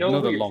 Oh, I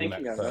know who you're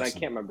thinking of, but I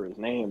can't remember his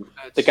name.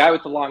 The guy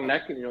with the long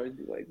neck, and he'd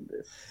be like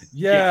this.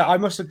 Yeah, I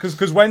must have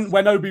because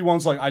when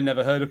Obi-Wan's like, I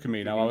never heard of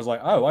Kamino, I was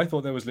like, oh, I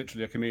thought there was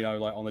literally a Kamino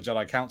like on the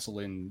Jedi Council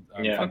in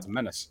Phantom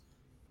Menace.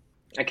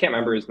 I can't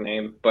remember his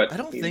name, but I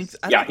don't think.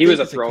 He was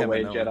a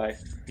throwaway Jedi.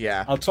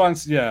 Yeah, I'll try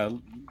and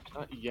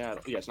Not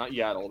Yaddle. Yeah, it's not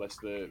Yaddle. That's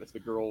the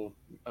girl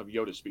of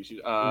Yoda's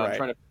species. Right. I'm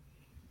trying to.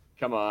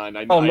 Come on.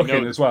 I'm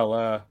looking as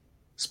well.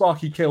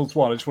 Sparky Kills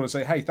One. I just want to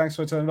say, hey, thanks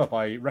for turning up.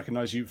 I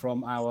recognize you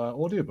from our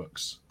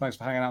audiobooks. Thanks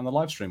for hanging out on the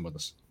live stream with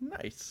us.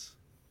 Nice.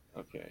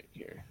 Okay,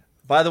 here.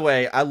 By the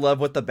way, I love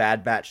what the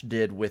Bad Batch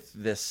did with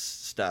this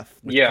stuff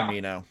with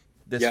Kamino.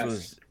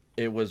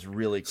 It was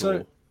really cool.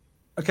 So,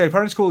 okay,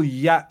 apparently it's called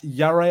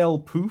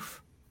Yarael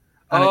Poof.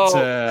 And it's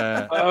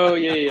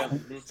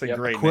it's a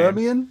great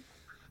Aquirmian? name.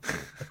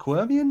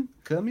 Aquirmian?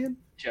 Kermian?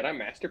 Jedi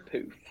Master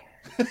Poof.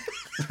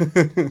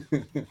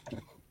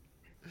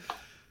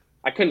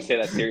 I couldn't say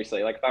that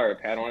seriously. Like if I were a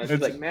Padawan,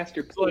 it's like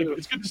Master Poof. Like,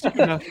 it's good to see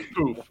Master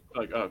Poof.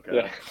 Like, okay.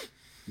 Yeah.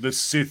 The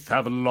Sith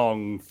have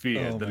long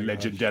feared the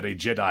legendary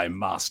Jedi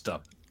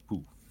Master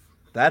Poof.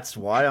 That's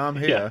why I'm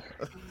here.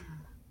 Yeah.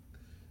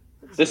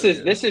 This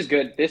is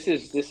good. This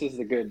is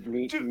the good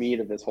meat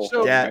of this whole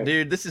thing. Yeah, right?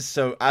 dude, this is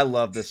so. I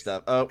love this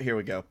stuff. Oh, here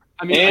we go.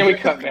 I mean, and we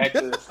cut back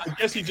to this. I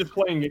guess he's just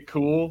playing it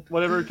cool,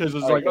 whatever, because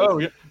it's like, oh,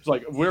 yeah. It's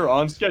like we're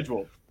on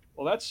schedule.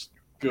 Well, that's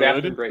good.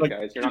 That's great, like,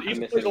 guys. You're not he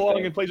gonna miss plays along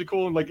anything. and plays it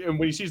cool, and and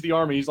when he sees the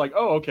army, he's like,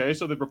 oh, okay,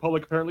 so the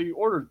Republic apparently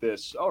ordered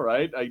this. All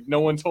right,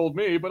 no one told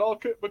me, but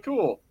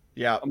cool.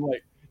 Yeah, I'm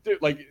like,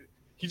 dude, like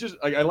he just,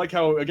 I like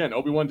how again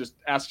Obi-Wan just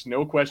asks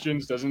no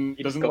questions,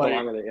 doesn't go like,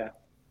 along with it, yeah.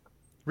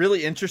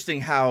 Really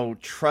interesting how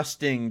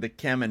trusting the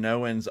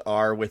Kaminoans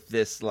are with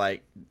this.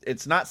 Like,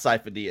 it's not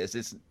Sifo-Dyas.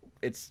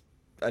 It's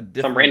a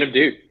different, some random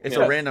dude. It's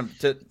a random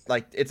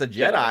it's a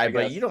Jedi,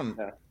 but you don't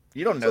know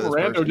this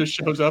rando person. just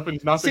shows up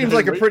and nothing. Seems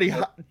like a pretty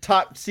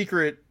top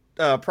secret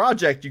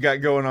project you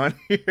got going on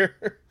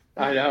here.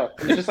 I know.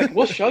 It's just like,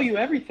 we'll show you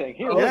everything.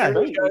 Here,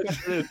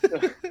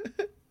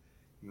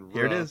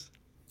 Here it is.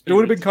 It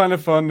would have been kind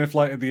of fun if,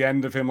 like, at the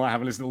end of him like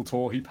having his little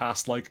tour, he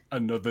passed like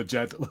another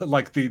Jedi,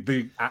 like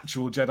the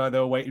actual Jedi they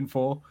were waiting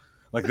for,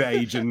 like the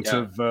agent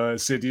of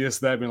Sidious.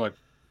 There, being like,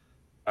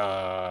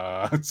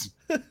 I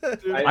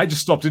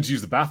just stopped in to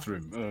use the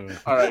bathroom.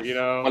 All right, you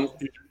know.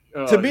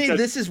 To me,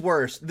 this is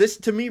worse. This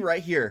to me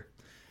right here.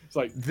 It's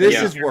like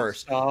this is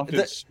worse.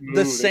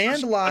 The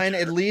sand line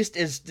at least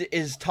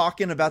is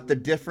talking about the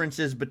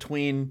differences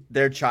between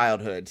their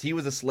childhoods. He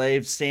was a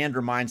slave. Sand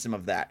reminds him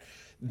of that.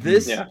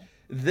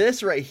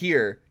 This right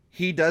here,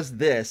 he does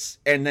this,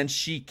 and then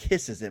she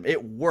kisses him.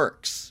 It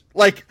works.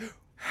 Like,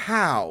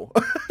 how?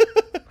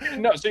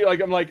 No, see,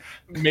 like I'm like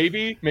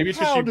maybe it's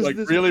because she like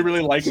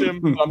really likes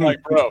him. I'm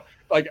like, bro,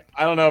 like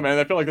I don't know, man.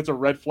 I feel like that's a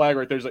red flag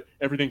right there. It's like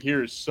everything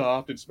here is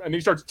soft, and then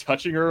he starts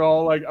touching her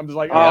all like I'm just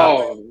like,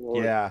 oh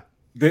yeah.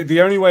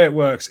 The only way it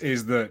works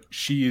is that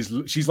she's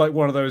like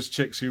one of those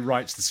chicks who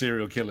writes the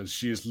serial killers.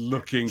 She is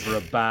looking for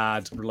a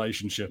bad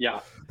relationship.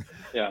 Yeah.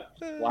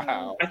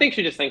 Wow. I think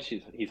she just thinks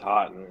he's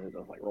hot and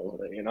doesn't like roll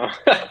with it, you know.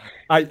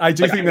 I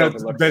do think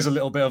that there's a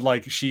little bit of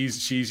like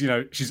she's you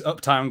know, she's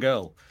uptown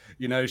girl.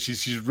 You know,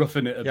 she's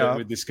roughing it a bit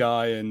with this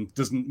guy and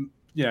doesn't,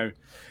 you know,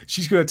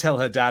 she's going to tell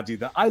her daddy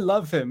that I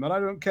love him and I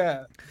don't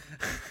care.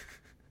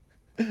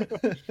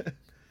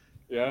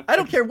 Yeah. I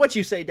don't care what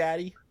you say,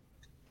 daddy.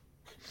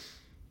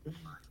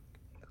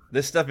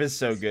 This stuff is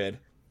so good.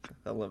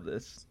 I love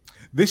this.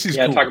 This is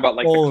cool. Talk about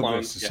like all the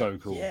clones. Of this is so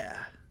cool. Yeah.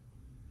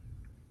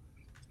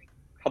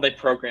 How they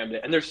programmed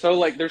it, and they're kind of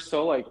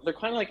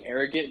like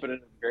arrogant, but in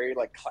a very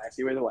like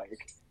classy way. They're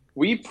like,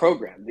 we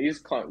programmed these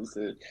clones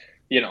to,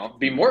 you know,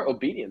 be more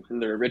obedient than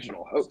their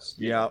original host.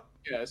 Yeah.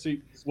 Yeah.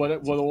 See, the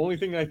only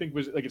thing I think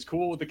was like it's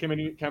cool what the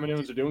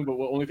Kaminoans are doing, but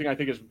the only thing I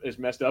think is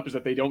messed up is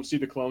that they don't see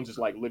the clones as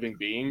like living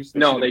beings.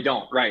 They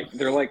don't. Right?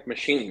 They're like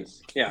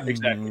machines. Yeah,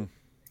 exactly.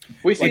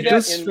 We see like,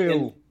 that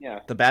in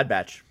the Bad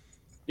Batch.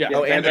 Yeah.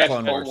 Oh, and the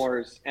Clone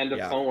Wars. End of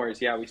Clone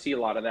Wars. Yeah, we see a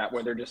lot of that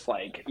where they're just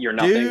like, you're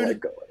nothing.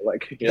 Dude,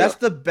 like that's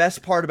the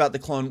best part about the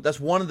Clone. That's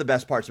one of the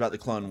best parts about the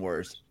Clone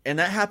Wars, and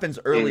that happens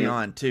early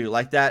on too.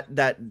 Like that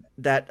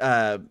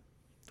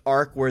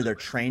arc where they're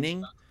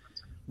training,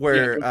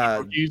 where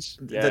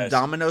the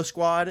Domino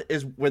Squad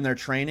is when they're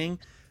training.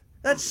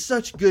 That's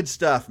such good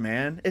stuff,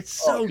 man. It's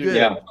so good.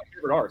 Yeah, my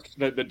favorite arc.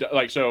 I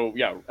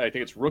think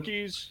it's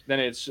rookies. Then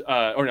it's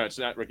it's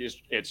not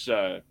rookies. It's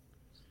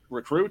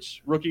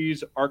recruits,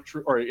 rookies, ARC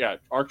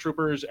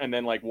troopers, and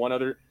then like one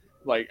other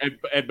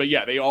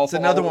they all. It's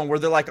another one where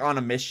they're like on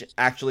a mission,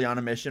 actually on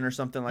a mission or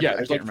something like that. Yeah,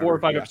 there's like 4 or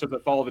 5 episodes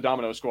that follow the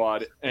Domino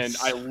Squad, and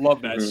I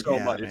love that so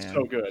much. Man. It's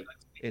so good.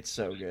 It's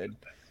so good.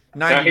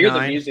 I hear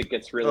the music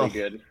gets really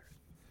good.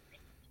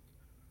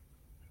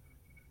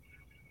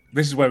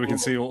 This is where we can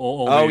see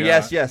all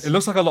yes. It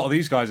looks like a lot of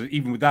these guys,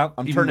 even without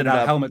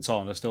helmets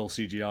on, are still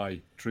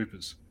CGI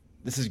troopers.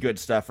 This is good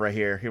stuff right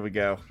here. Here we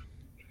go.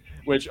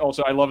 Which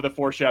also, I love the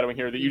foreshadowing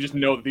here that you just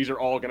know that these are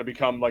all going to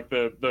become like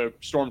the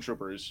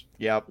stormtroopers.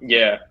 Yep.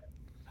 Yeah.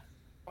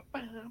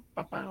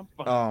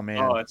 Oh man.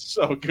 Oh, it's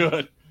so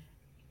good.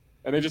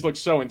 And they just look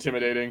so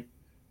intimidating.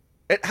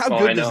 How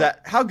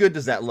good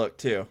does that look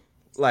too?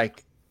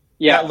 Like,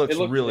 that looks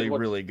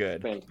really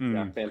good.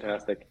 Yeah,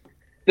 fantastic.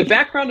 The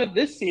background of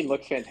this scene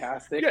looks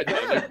fantastic.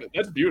 Yeah,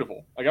 that's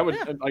beautiful.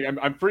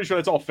 I'm pretty sure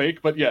that's all fake,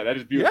 but yeah, that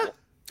is beautiful.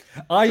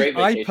 Yeah.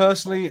 I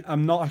personally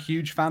am not a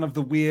huge fan of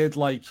the weird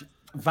like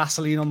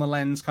Vaseline on the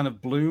lens kind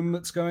of bloom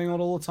that's going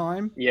on all the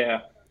time.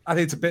 Yeah. I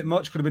think it's a bit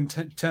much. Could have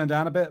been turned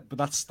down a bit, but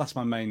that's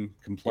my main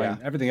complaint.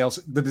 Yeah. Everything else,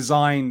 the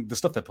design, the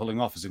stuff they're pulling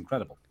off is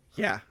incredible.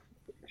 Yeah.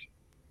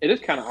 It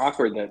is kind of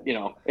awkward that, you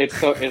know,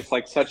 it's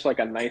like such like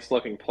a nice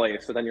looking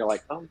place. So then you're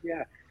like, oh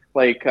yeah,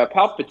 like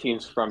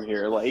Palpatine's from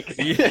here, like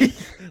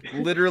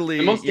literally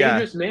the most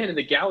dangerous man in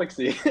the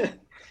galaxy.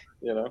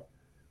 You know,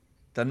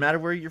 doesn't matter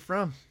where you're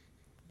from.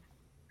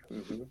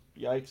 Mm-hmm.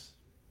 Yikes!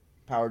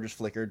 Power just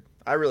flickered.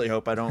 I really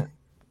hope I don't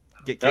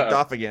get kicked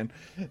off again.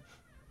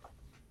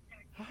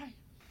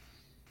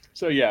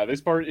 So yeah, this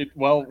part, it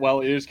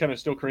is kind of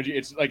still cringy.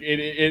 It's like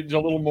it's a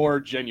little more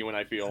genuine.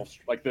 I feel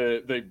like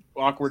the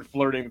awkward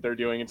flirting that they're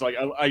doing. It's like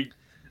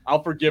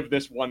I'll forgive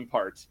this one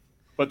part,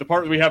 but the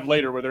part we have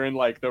later where they're in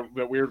like the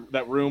weird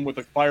that room with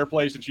the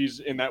fireplace and she's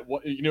in that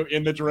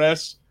in the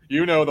dress, the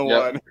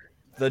one,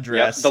 the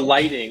dress, the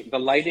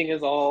lighting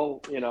is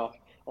all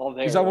all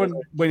there. Is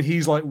that when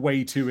he's like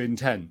way too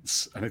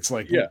intense and it's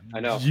like I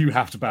know you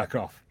have to back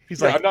off.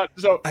 He's like, I'm not.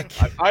 So I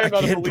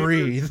can't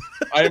breathe.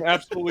 I am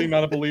absolutely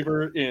not a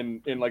believer in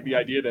like the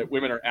idea that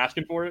women are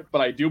asking for it, but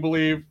I do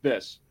believe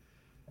this: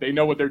 they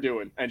know what they're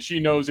doing, and she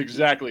knows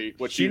exactly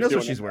what she's doing. She knows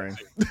what she's wearing.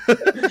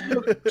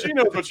 She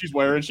knows what she's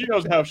wearing. She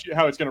knows how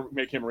it's going to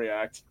make him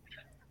react.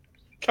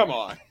 Come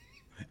on.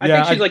 I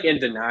think she's like in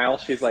denial.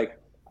 She's like,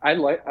 I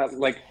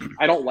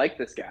don't like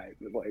this guy.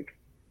 Like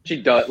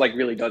she does, like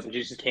really doesn't.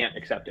 She just can't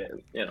accept it.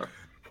 You know.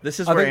 This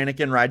is where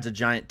Anakin rides a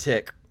giant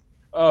tick.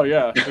 Oh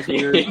yeah, that's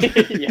weird.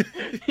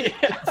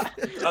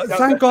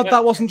 Thank God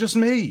that wasn't just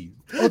me.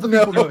 Other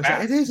people know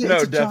it is.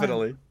 No,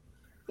 definitely.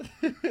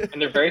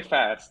 And they're very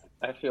fast.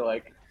 I feel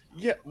like.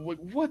 Yeah.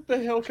 What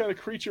the hell kind of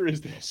creature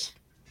is this?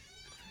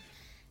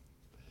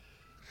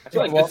 I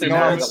feel like this is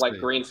where the like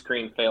green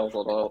screen fails a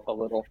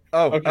little.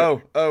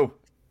 Oh.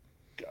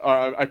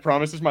 I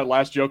promise this is my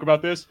last joke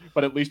about this,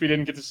 but at least we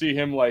didn't get to see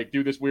him like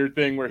do this weird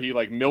thing where he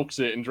like milks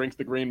it and drinks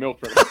the green milk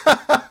from it.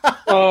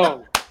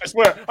 Oh. I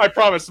swear, I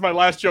promise, it's my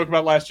last joke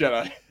about Last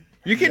Jedi.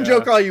 You can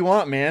joke all you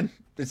want, man.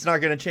 It's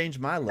not going to change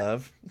my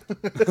love.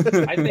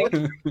 I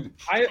think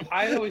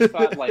I always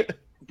thought like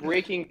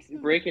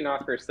breaking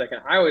off for a second.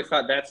 I always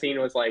thought that scene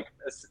was like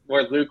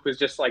where Luke was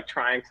just like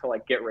trying to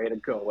like get ready to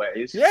go away.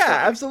 He's like,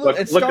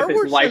 absolutely. Look at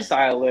his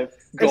lifestyle,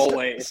 go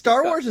away.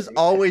 Star Wars has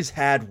always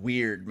had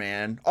weird,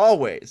 man.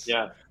 Always.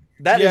 Yeah.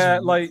 That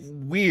is like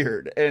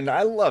weird, and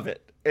I love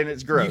it. And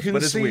it's gross. You can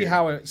but it's see weird.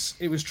 how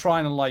it was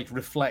trying to like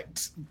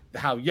reflect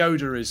how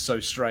Yoda is so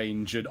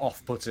strange and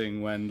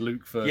off-putting when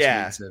Luke first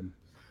meets him.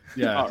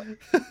 Yeah,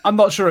 I'm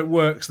not sure it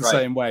works the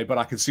same way, but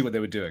I can see what they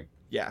were doing.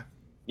 Yeah.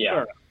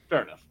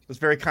 Fair enough. It was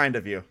very kind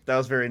of you. That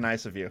was very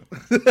nice of you.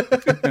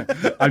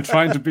 I'm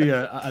trying to be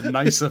a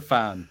nicer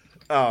fan.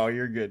 Oh,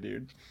 you're good,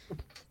 dude.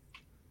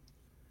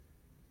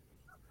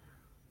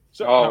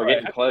 So, we're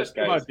getting close,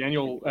 guys. About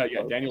Daniel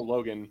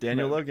Logan.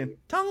 Daniel Logan.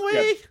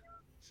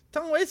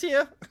 Tongwei's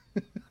here.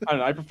 I don't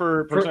know. I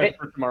prefer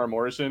Tamara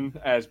Morrison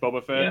as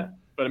Boba Fett,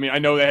 but I mean, I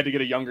know they had to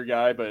get a younger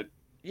guy, but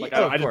like,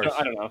 I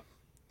don't know.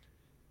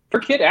 For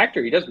kid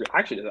actor, he does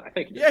actually. I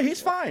think.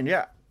 He's fine.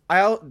 Yeah.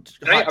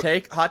 Hot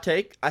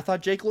take. I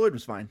thought Jake Lloyd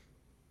was fine.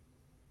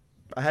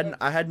 I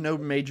had no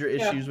major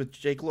issues with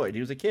Jake Lloyd.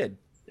 He was a kid.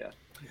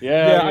 You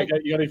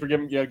gotta forgive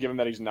him. Yeah, give him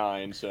that he's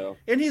 9. So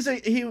and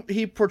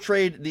he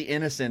portrayed the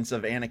innocence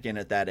of Anakin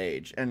at that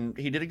age, and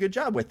he did a good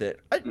job with it.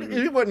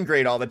 It wasn't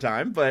great all the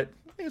time, but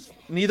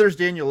neither's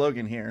Daniel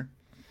Logan here.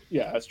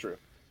 Yeah, that's true.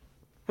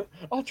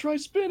 I'll try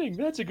spinning.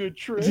 That's a good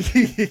trick.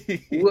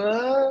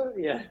 Whoa,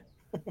 yeah.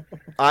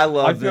 I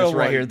love this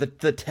right here.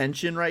 The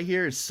tension right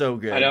here is so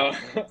good. I know.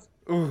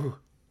 Ooh.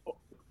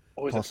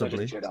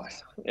 Possibly.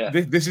 Yeah.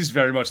 This is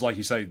very much like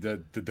you say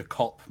the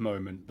cop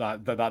moment.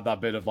 That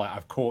bit of like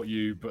I've caught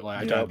you, but like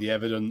I don't have the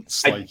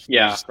evidence.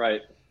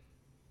 Right.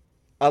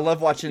 I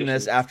love watching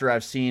this after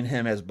I've seen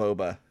him as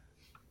Boba.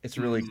 It's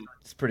really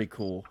it's pretty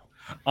cool.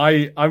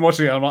 I'm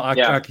watching it.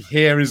 I can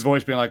hear his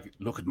voice being like,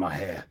 "Look at my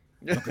hair.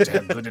 Look at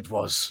how good it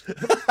was.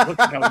 Look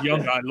at how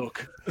young I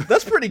look."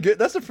 That's pretty good.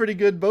 That's a pretty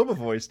good Boba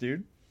voice,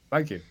 dude.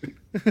 Thank you.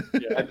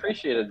 I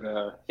appreciated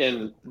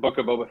in Book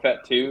of Boba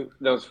Fett too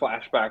those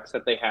flashbacks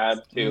that they had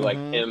to like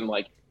him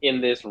like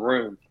in this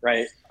room,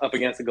 right, up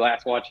against the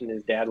glass watching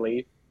his dad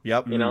leave.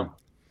 Yep. You know.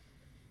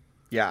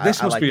 Yeah,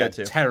 this must like be a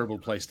terrible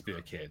place to be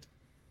a kid.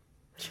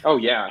 Oh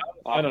yeah,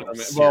 I don't know. Man.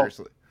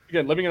 Seriously. Well,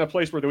 again, living in a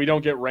place where we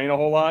don't get rain a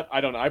whole lot,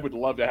 I don't know. I would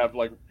love to have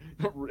like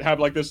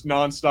this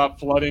nonstop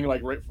flooding,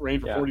 like rain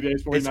for 40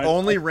 days, 40 nights. It's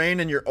only rain,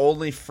 and your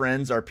only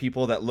friends are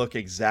people that look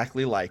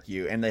exactly like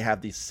you, and they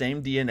have the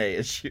same DNA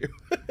as you.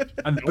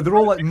 But they're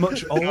all like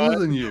much older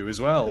than you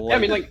as well. Like, I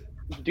mean, like,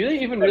 do they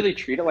even really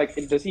treat it like?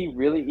 Does he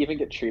really even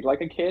get treated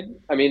like a kid?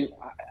 I mean,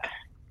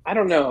 I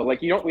don't know.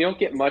 Like, we don't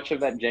get much of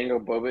that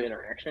Jango Boba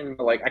interaction,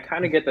 but like, I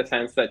kind of get the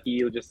sense that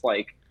he just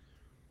like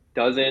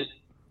doesn't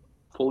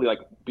fully like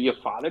be a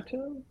father to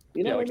him.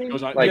 You know what I mean?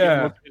 His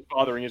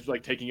fathering is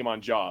like taking him on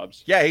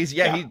jobs. Yeah,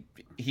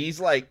 he's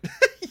like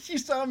you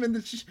saw him in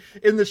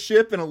the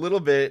ship in a little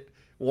bit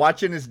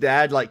watching his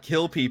dad like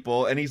kill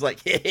people, and he's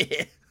like,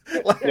 At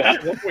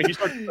one point he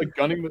starts like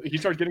gunning. He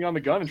starts getting on the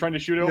gun and trying to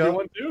shoot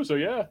Obi-Wan too. So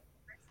yeah.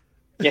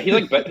 Yeah, he's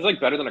like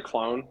better than a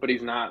clone, but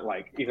he's not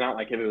like if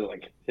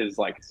it was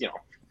like his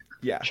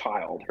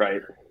child,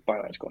 right?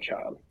 Biological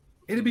child.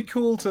 It'd be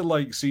cool to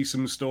like see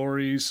some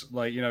stories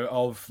like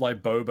of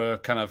like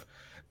Boba kind of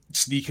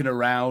sneaking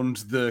around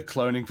the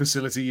cloning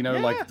facility,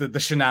 like the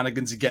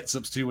shenanigans he gets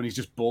up to when he's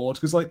just bored.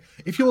 Because like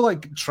if you're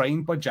like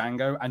trained by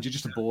Jango and you're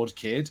just a bored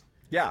kid,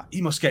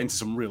 he must get into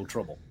some real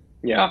trouble.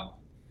 Yeah.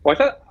 Well,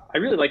 I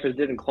really like what they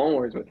did in Clone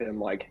Wars with him,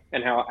 like,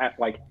 and how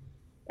like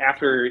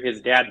after his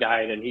dad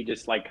died and he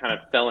just like kind of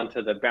fell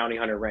into the bounty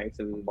hunter ranks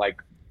and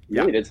like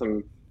really did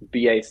some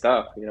BA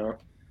stuff,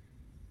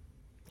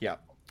 Yeah.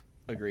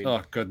 Agreed.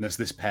 Oh goodness,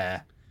 this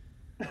pair.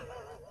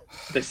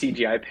 The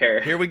CGI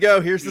pair. Here we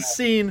go. Here's the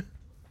scene.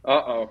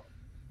 Yeah.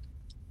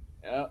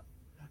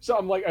 So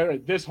I'm like, all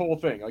right, this whole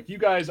thing, like, you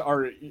guys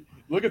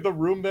look at the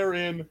room they're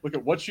in, look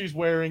at what she's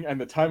wearing, and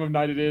the time of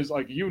night it is.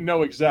 Like, you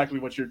know exactly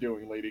what you're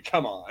doing, lady.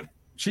 Come on.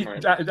 She's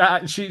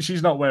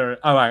not wearing.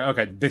 Oh, right,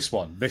 okay. This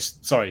one.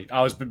 Sorry,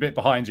 I was a bit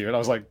behind you, and I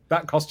was like,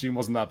 that costume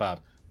wasn't that bad.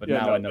 But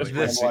now I know it's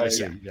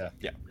yeah.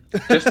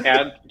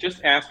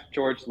 Just ask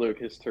George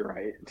Lucas to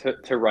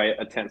write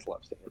a tense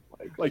love scene.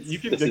 Like you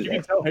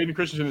can tell Hayden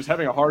Christensen is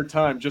having a hard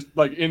time just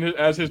like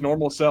as his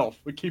normal self,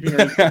 with keeping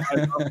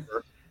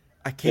her.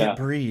 I can't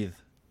breathe.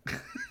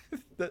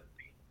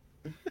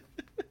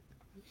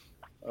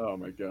 Oh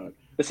my god.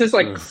 This is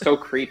like so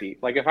creepy.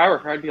 Like if I were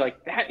her, I'd be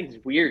like, that is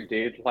weird,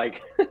 dude.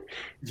 Like,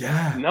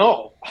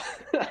 no.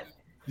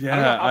 Yeah, I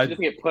don't know how she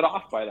doesn't get put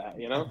off by that,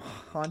 I'm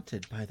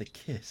haunted by the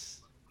kiss.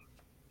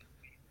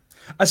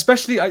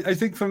 Especially, I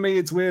think for me,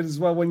 it's weird as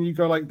well when you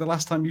go like the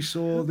last time you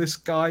saw this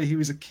guy, he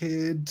was a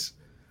kid.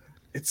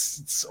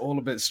 It's all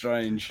a bit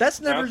strange.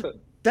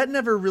 That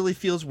never really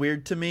feels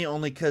weird to me,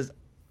 only because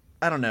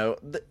I don't know,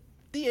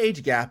 the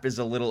age gap is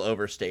a little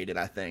overstated,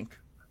 I think.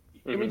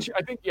 I mean,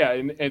 I think,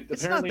 and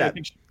apparently I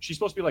think she's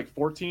supposed to be like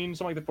 14,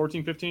 something like that,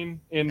 14, 15.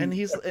 And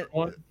he's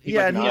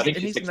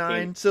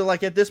 9. So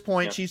like at this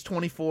point, she's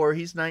 24.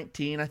 He's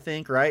 19, I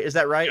think, right? Is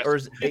that right? Yes. Or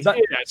is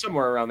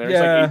somewhere around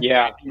there?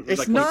 Yeah. It's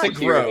like not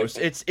gross.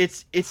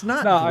 It's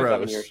not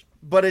gross,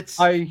 but it's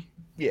I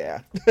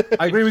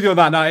agree with you on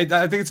that. No, I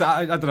think it's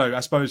I don't know. I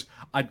suppose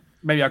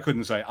maybe I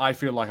couldn't say. I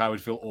feel like I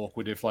would feel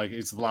awkward if like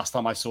it's the last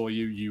time I saw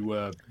you. You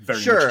were very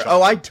sure. much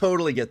Oh, I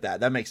totally get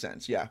that. That makes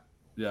sense. Yeah.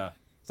 Yeah.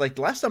 It's like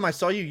the last time I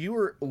saw you, you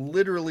were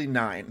literally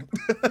 9.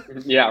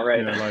 Yeah,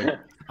 right. Like,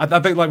 I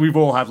think like we've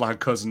all had like a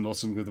cousin or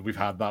something that we've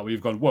had that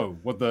we've gone, whoa,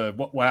 what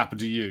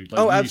happened to you? Like,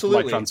 you absolutely. used to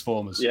like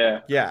Transformers.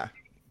 Yeah. Yeah.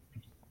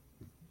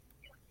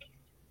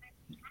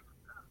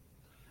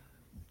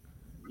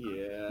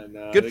 Yeah,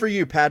 no. Good for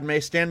you, Padme,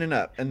 standing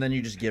up, and then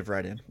you just give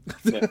right in.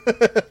 Yeah.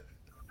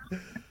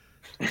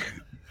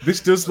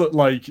 This does look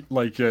like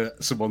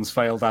someone's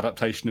failed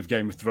adaptation of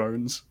Game of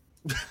Thrones.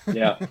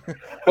 Yeah.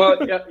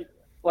 Well, yeah,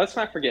 let's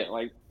not forget,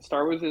 like,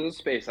 Star Wars is a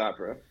space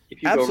opera.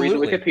 If you Absolutely. go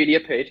read the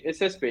Wikipedia page, it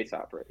says space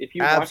opera. If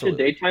you watch a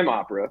daytime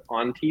opera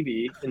on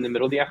TV in the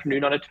middle of the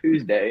afternoon on a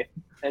Tuesday,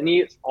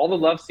 all the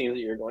love scenes that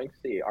you're going to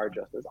see are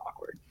just as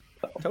awkward.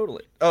 So.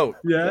 Totally. Oh,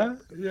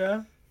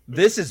 Yeah.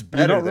 this is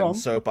better than wrong.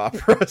 soap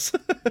operas.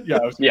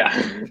 Yeah.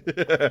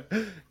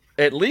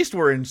 At least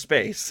we're in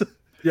space.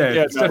 Yeah,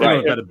 it's definitely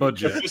a better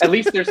budget. At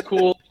least there's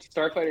cool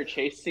Starfighter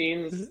chase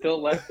scenes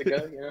still left to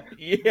go. You know?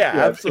 Yeah,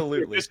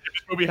 absolutely. If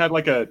this movie had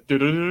like a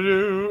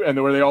do-do-do-do,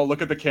 and where they all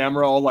look at the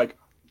camera all like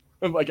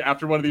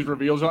after one of these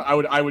reveals,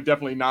 I would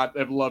definitely not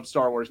have loved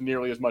Star Wars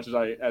nearly as much as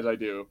I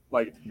do.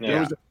 Like,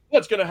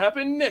 what's gonna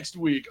happen next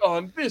week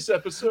on this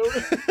episode?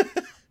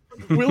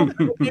 Will me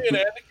and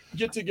Anakin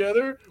get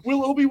together?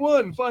 Will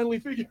Obi-Wan finally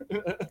figure?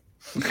 Yeah,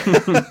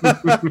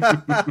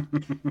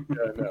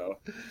 no.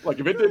 Like,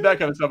 if it did that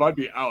kind of stuff, I'd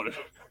be out.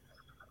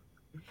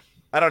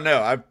 I don't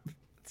know.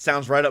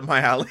 Sounds right up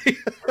my alley.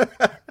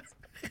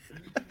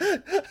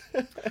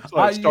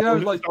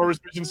 Star Wars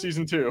Vision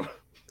Season 2.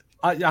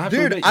 I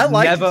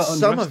liked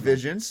Some of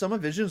Visions. Some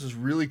of Visions was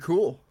really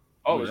cool.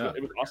 Oh,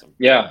 it was awesome.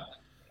 Yeah.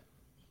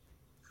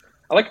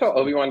 I like how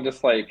Obi-Wan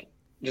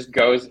just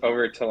goes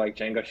over to like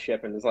Jango's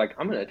ship and is like,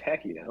 "I'm gonna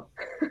attack you now."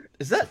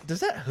 Does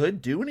that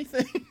hood do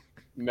anything?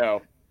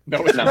 No,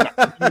 it's not.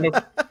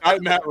 Not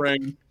in that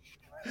ring.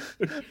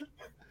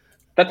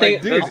 That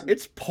thing, dude,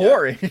 it's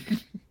pouring.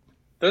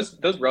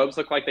 Those robes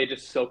look like they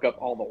just soak up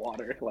all the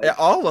water. Like, yeah,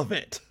 all of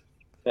it.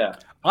 Yeah.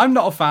 I'm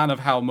not a fan of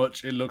how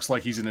much it looks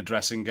like he's in a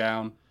dressing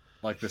gown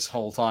like this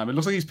whole time. It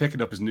looks like he's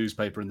picking up his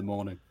newspaper in the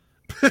morning.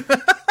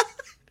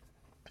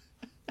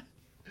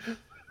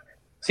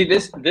 See,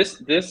 this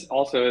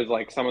also is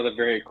like some of the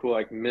very cool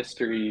like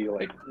mystery,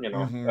 like,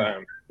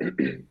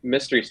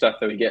 mystery stuff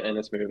that we get in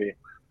this movie.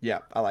 Yeah,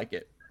 I like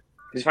it.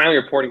 He's finally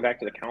reporting back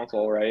to the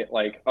council, right?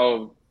 Like,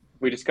 oh,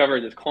 we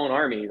discovered this clone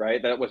army,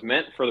 right? That was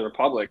meant for the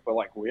Republic, but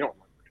like we don't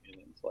want it.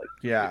 Like,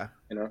 yeah,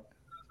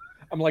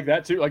 I'm like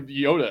that too. Like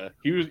Yoda,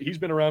 he's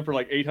been around for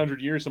like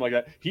 800 years, something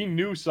like that. He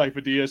knew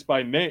Cypher Diaz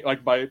by name,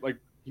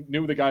 he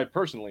knew the guy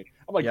personally.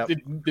 I'm like,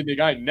 did the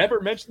guy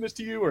never mention this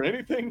to you or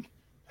anything?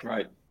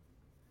 Right.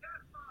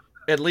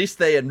 At least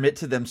they admit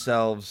to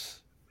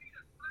themselves.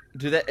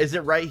 Is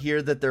it right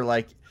here that they're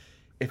like,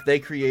 if they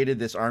created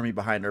this army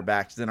behind our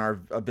backs, then our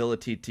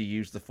ability to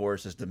use the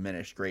Force is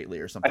diminished greatly,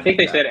 or something? I think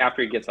they said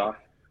after he gets off.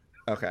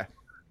 Okay.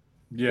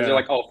 Yeah. They're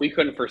like, oh, if we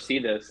couldn't foresee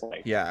this,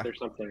 like, there's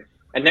something.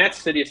 And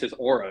that's Sidious's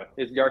aura,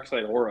 his dark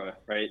side aura,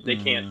 right? They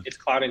can't. It's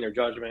clouding their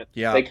judgment.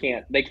 Yeah. They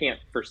can't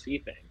foresee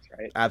things,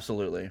 right?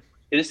 Absolutely.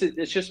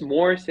 It's just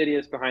more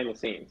Sidious behind the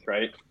scenes,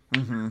 right?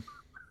 Mm-hmm.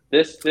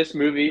 This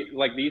movie,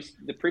 like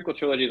the prequel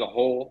trilogy as a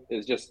whole,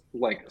 is just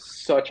like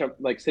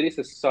Sidious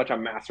is such a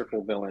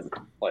masterful villain.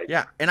 Like,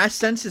 yeah, and I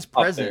sense his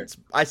presence.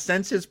 I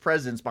sense his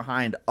presence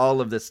behind all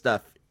of this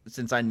stuff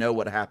since I know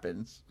what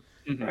happens.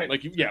 Mm-hmm. Right.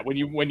 Like,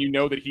 when you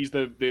know that he's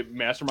the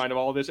mastermind of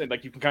all of this, and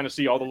like you can kind of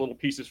see all the little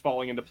pieces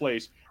falling into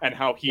place and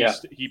how he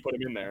put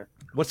him in there.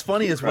 What's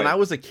funny is when I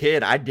was a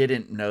kid, I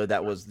didn't know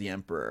that was the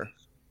Emperor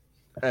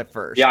at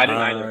first. Yeah, I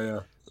didn't either. Yeah.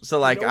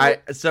 So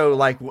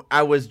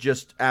I was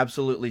just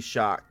absolutely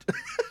shocked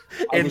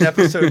in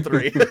episode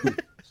 3.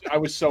 I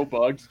was so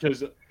bugged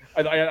because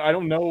I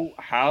don't know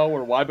how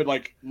or why, but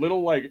like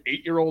little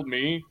 8-year-old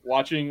me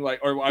watching at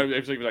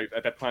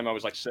that time I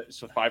was like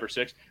 5 or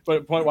 6,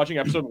 but watching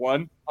episode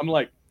 1, I'm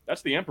like,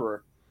 that's the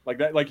Emperor. Like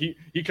that, like he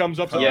comes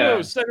up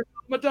to Senator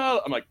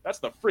Amidala. I'm like, that's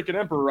the freaking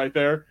Emperor right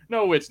there.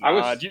 No, it's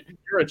not.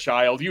 You're a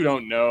child. You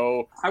don't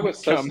know. I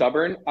was so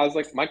stubborn. I was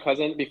like, my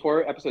cousin,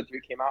 before episode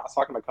 3 came out, I was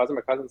talking to my cousin.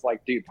 My cousin's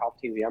like, dude,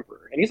 Palpatine's the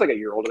Emperor. And he's like a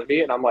year older than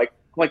me. And I'm like,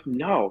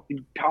 no,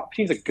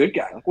 Palpatine's a good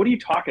guy. Like, what are you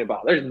talking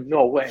about? There's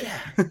no way.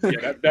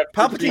 Yeah, that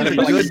Palpatine's a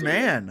good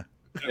man.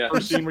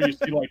 First scene where you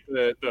see like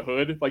the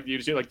hood, like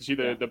you see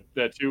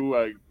the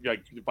two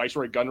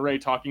Viceroy Gunray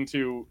talking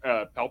to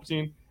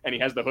Palpatine, and he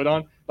has the hood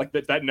on, like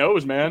that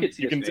nose, man.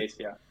 You can see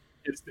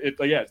his face,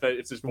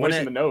 it's his voice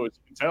in the nose.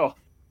 You can tell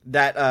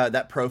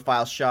that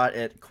profile shot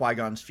at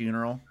Qui-Gon's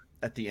funeral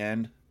at the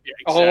end. Yeah,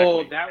 exactly.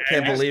 Oh, that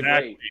can't believe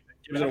it.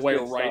 Gives it away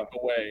right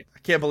away. I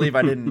can't believe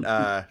I didn't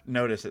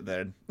notice it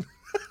then.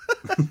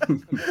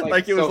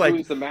 Like it was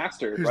who's the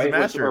master, who's right? The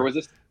master? Or was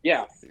this?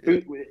 Yeah.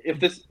 If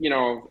this,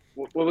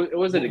 what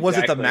was it exactly? Was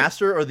it the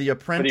master or the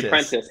apprentice? The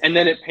apprentice, and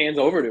then it pans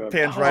over to him.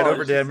 Pans right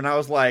over to him, and I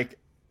was like,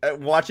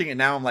 watching it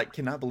now, I'm like,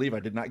 cannot believe I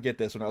did not get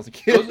this when I was a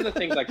kid. Those are the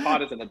things I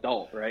caught as an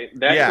adult, right?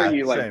 That's where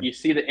you same. you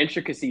see the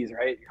intricacies,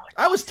 right?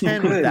 I was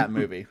 10 with that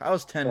movie.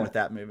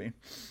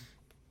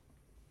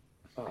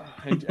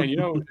 And you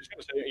know, just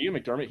gonna say, Ian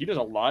McDermott, he does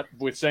a lot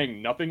with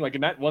saying nothing. Like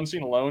in that one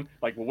scene alone,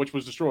 like which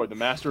was destroyed, the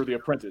Master or the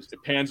Apprentice.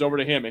 It pans over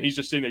to him, and he's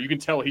just sitting there. You can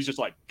tell he's just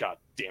like, God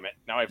damn it!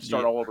 Now I have to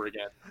start all over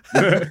again.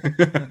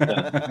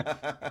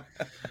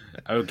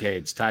 Okay,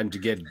 it's time to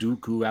get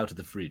Dooku out of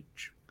the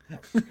fridge.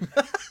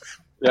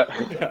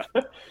 Yeah.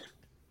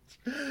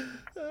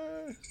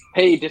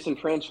 Hey,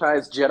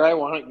 disenfranchised Jedi,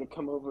 why don't you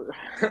come over?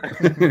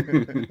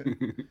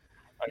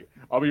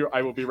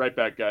 I will be right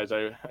back, guys.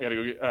 I gotta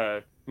go.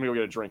 I'm gonna go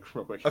get a drink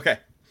real quick. Okay.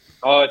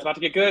 Oh, it's about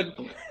to get good.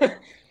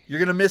 You're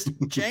gonna miss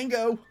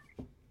Django.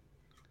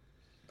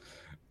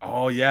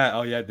 Oh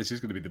yeah. This is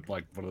gonna be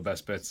one of the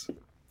best bits.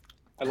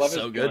 I love it.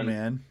 So his good, gun.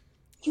 man.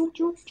 He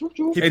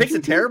picks a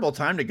terrible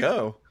time to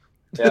go.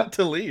 Yeah.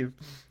 To leave.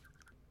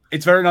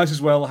 It's very nice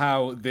as well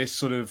how this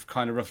sort of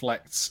kind of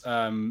reflects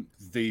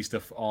the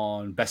stuff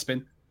on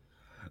Bespin.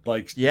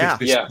 Like,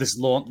 this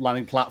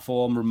landing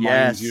platform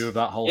reminds you of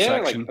that whole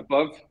section.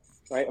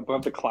 Like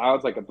above the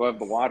clouds, like above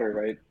the water,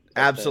 right?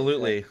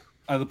 Absolutely.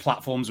 The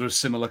platforms are a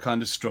similar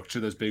kind of structure.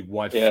 Those big,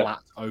 wide, flat,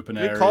 open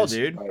areas. Good call,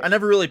 dude. Right. I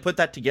never really put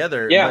that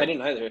together. Yeah, I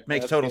didn't either.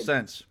 Makes total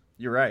sense.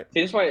 You're right.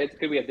 See, that's why it's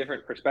good we have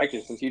different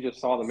perspectives since you just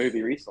saw the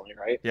movie recently,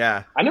 right?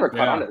 Yeah. I never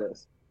caught on to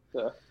this.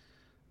 So.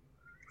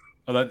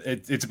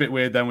 It's a bit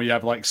weird then when you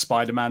have like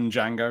Spider-Man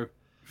Django.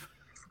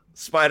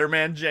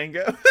 Spider-Man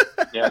Django.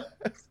 Yeah.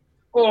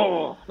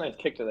 Oh, nice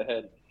kick to the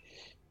head.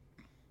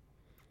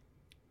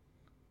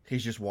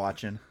 He's just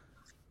watching.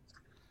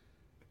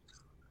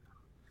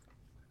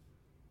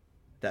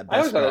 That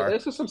Beskar.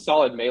 This is some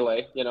solid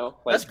melee, you know.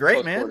 Like that's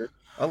great, man. Quarter.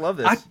 I love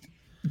this.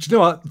 Do you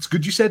know what? It's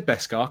good you said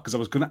Beskar because I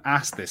was going to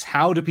ask this.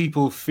 How do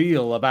people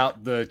feel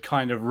about the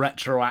kind of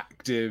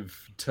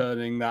retroactive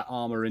turning that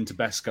armor into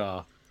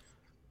Beskar?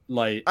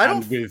 Like, I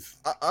love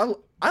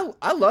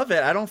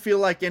it. I don't feel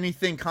like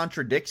anything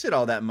contradicts it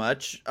all that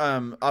much.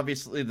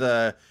 Obviously,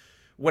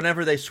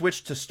 whenever they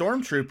switch to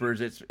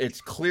stormtroopers,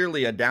 it's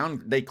clearly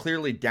they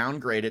clearly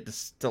downgrade it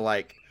to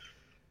like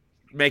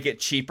make it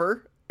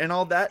cheaper and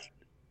all that.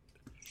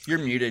 You're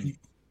muted,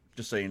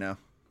 just so you know.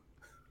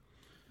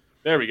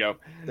 There we go.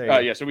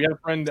 Yeah, so we had a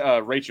friend,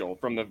 Rachel,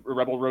 from the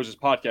Rebel Roses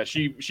podcast.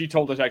 She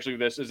told us actually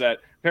this is that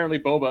apparently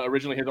Boba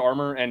originally his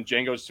armor and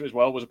Jango's as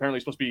well was apparently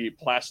supposed to be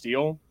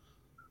plasteel.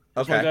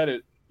 Okay.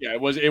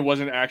 It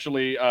wasn't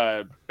actually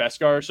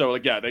Beskar. So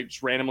like they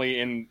just randomly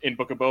in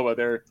Book of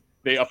Boba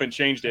they up and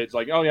changed it. It's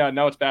like, oh yeah,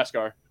 now it's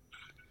Beskar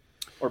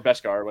or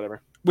Beskar or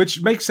whatever.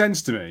 Which makes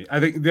sense to me. I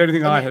think the only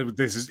thing I had with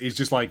this is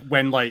just like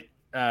when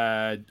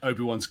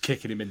Obi-Wan's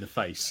kicking him in the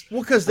face.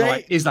 Well, because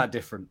is that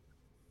different?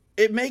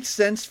 It makes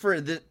sense for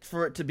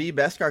it to be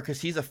Beskar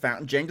because he's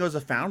Jango's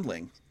a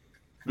foundling.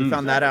 We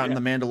found that out in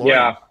The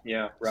Mandalorian.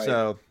 Yeah, right.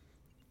 So,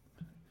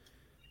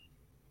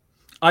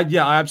 I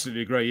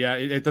absolutely agree. Yeah,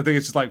 I think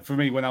it's just like for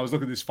me when I was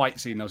looking at this fight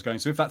scene, I was going,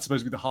 so if that's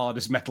supposed to be the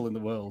hardest metal in the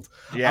world,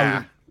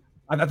 yeah.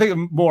 I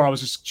think more I was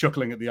just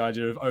chuckling at the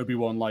idea of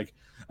Obi-Wan, like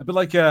a bit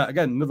like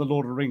again another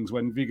Lord of the Rings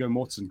when Viggo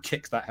Mortensen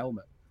kicks that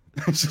helmet,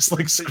 it's just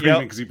like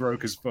screaming because he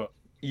broke his foot.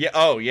 Yeah.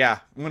 Oh yeah.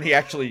 When he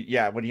actually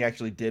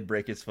did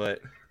break his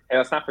foot. Hey,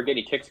 let's not forget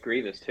he kicks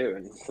Grievous too,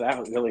 and that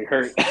would really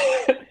hurt.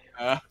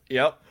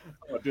 Yep.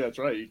 Oh, dude, that's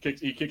right.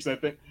 He kicks that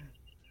thing.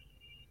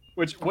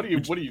 What do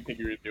you think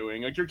you're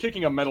doing? Like you're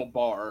kicking a metal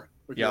bar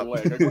with your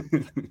leg. Go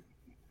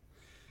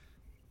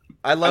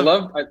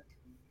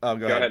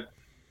ahead.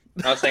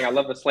 I was saying I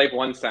love the Slave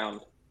One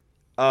sound.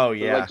 Oh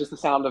yeah. Like just the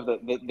sound of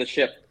the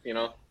ship, you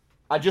know.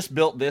 I just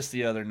built this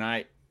the other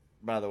night,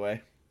 by the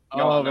way.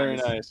 Oh, very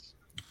nice.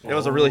 It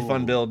was a really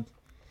fun build.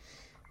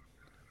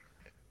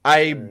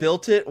 I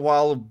built it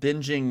while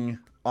binging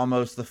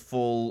almost the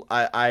full.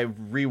 I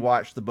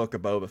rewatched the Book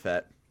of Boba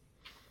Fett.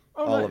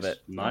 All of it.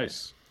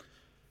 Nice.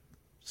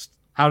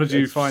 How did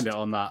you find it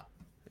on that?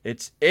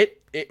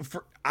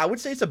 I would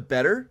say it's a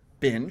better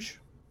binge.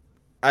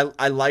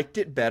 I liked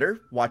it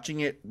better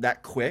watching it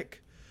that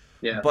quick.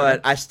 Yeah.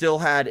 But I still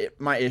had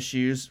my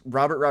issues.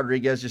 Robert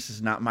Rodriguez just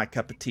is not my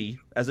cup of tea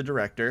as a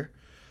director.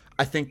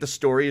 I think the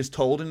story is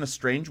told in a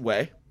strange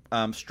way,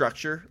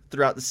 structure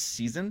throughout the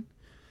season.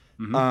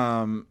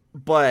 Mm-hmm.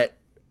 But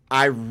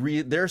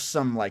there's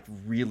some like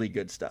really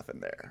good stuff in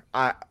there.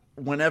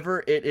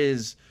 Whenever it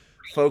is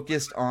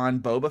focused on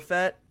Boba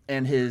Fett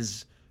and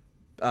his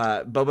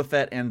Boba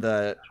Fett and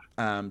the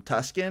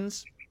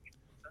Tuskens,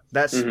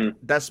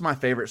 that's my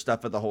favorite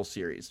stuff of the whole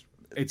series.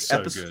 It's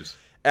so good.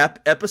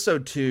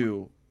 Episode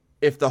 2,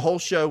 if the whole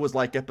show was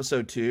like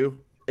episode 2,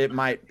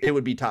 it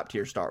would be top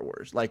tier Star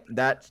Wars. Like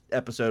that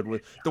episode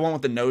with the one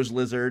with the nose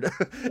lizard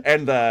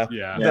and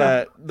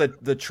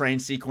the train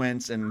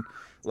sequence, and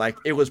like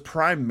it was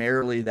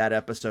primarily that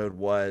episode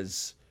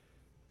was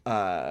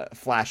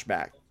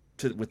flashback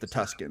with the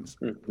Tuskens.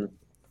 Mm-hmm.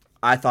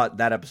 I thought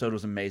that episode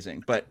was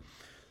amazing, but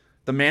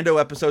the Mando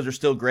episodes are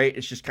still great.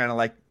 It's just kind of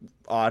like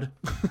odd,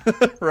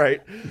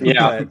 right?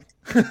 Yeah.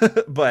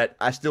 But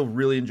I still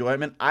really enjoy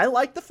them, and I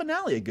like the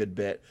finale a good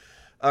bit.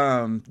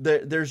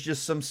 There's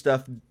just some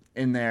stuff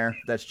in there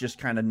that's just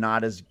kind of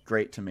not as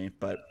great to me,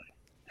 but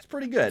it's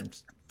pretty good.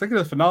 Thinking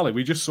of the finale,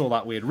 we just saw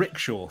that weird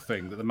rickshaw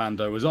thing that the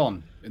Mando was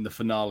on in the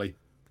finale.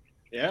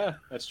 Yeah,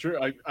 that's true.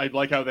 I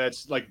like how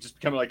that's like just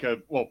becoming like a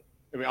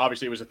I mean,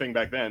 obviously it was a thing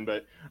back then,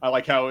 but I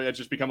like how it's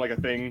just become like a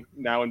thing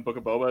now in Book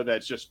of Boba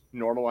that's just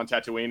normal on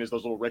Tatooine is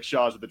those little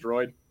rickshaws with the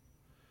droid.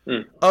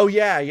 Oh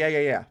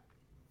yeah.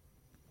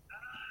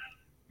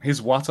 His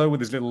Watto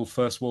with his little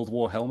First World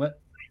War helmet.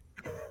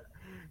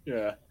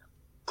 Yeah.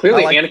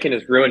 Clearly, Anakin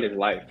has ruined his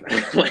life.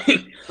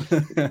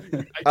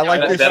 I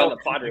like this. On the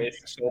pod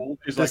race.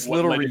 This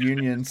little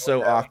reunion,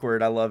 so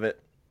awkward. I love it.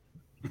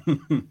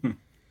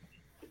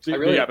 See,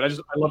 yeah, but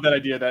I love that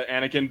idea that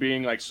Anakin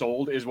being like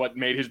sold is what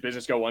made his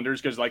business go wonders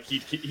because like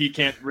he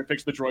can't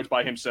fix the droids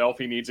by himself.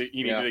 He needed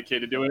a kid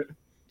to do it.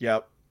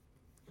 Yep.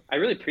 I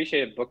really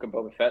appreciated Book of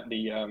Boba Fett,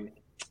 the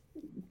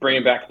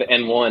bringing back the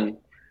N1.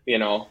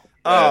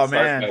 Oh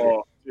man, that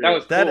cool.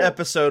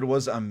 episode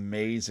was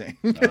amazing.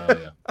 Oh,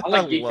 yeah. I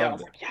was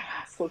like,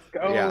 yes, let's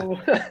go.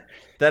 Yeah.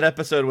 That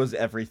episode was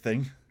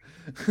everything.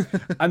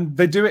 And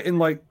they do it in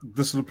like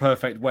the sort of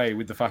perfect way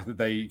with the fact that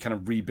they kind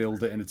of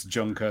rebuild it in its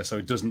junker, so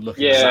it doesn't look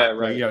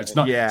exactly. Right. It's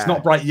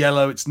not bright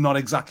yellow. It's not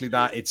exactly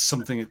that. It's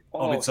something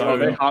on its own.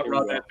 They hot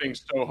rod that thing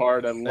so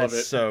hard. I love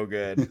it. So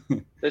good.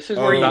 This is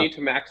where you need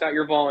to max out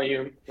your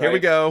volume. Right? Here we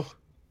go.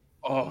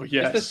 Oh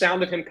yes. Just the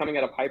sound of him coming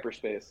out of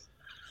hyperspace.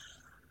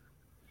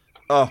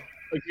 Oh,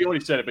 like you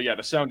already said it, but yeah,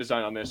 the sound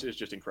design on this is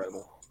just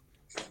incredible.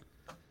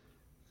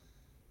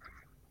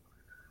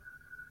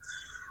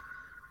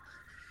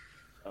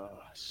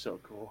 So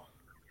cool.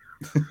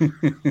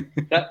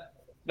 that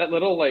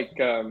little like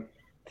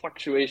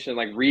fluctuation,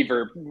 like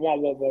reverb, wah,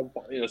 wah, wah,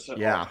 wah,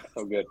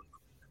 so good.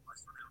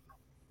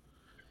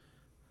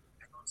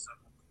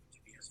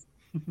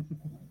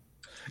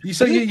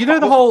 You know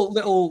the whole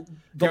little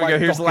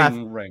here's the laugh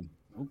ring.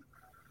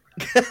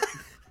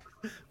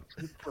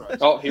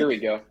 Oh, here we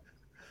go.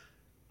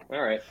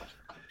 All right.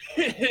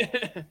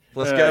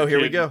 Let's go. Here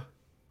we go.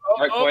 All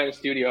right, quiet in the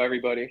studio,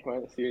 everybody. Quiet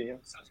in the studio.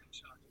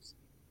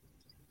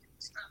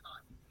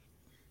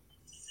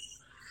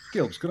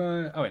 Gilbs, could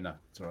I? Oh wait, no,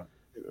 it's all right.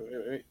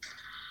 Wait.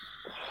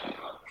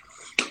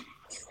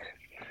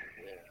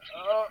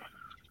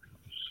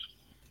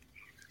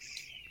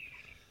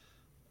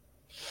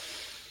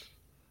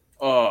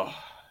 Oh,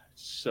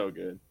 so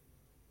good.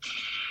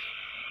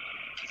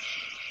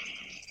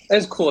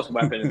 That's the coolest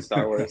weapon in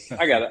Star Wars.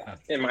 I got it,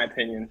 in my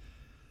opinion.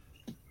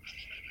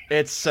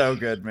 It's so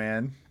good,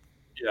 man.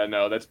 Yeah,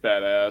 no, that's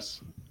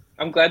badass.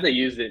 I'm glad they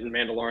used it in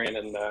Mandalorian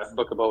and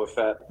Book of Boba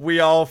Fett. We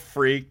all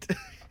freaked.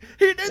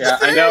 He did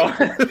I know.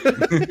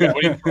 Yeah,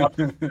 when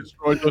he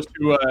destroyed those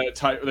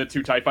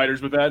two TIE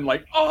fighters with that, and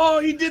like, oh,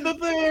 he did the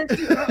thing.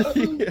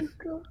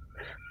 Yeah.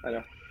 I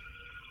know.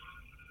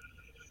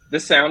 The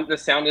sound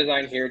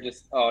design here,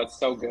 it's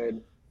so good.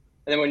 And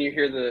then when you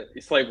hear the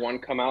Slave One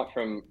come out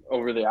from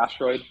over the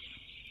asteroid,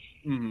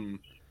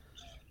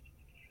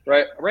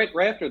 right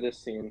after this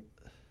scene,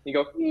 you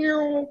go,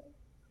 Ew.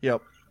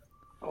 Yep.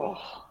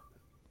 Oh.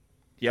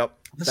 Yep.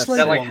 That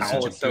like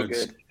howl is so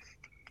good.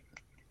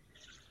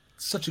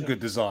 Such a good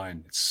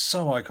design. It's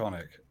so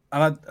iconic.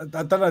 And I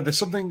don't know, there's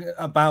something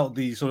about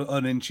the sort of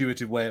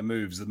unintuitive way it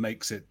moves that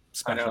makes it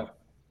special.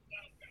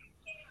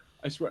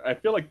 I swear, I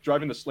feel like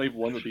driving the Slave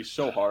One would be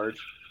so hard.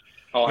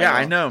 Oh, yeah,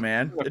 I know,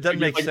 man. It doesn't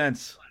make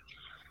sense.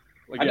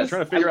 Like,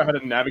 trying to figure out how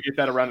to navigate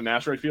that around an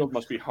asteroid field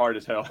must be hard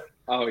as hell.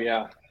 Oh,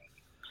 yeah.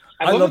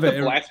 I love it.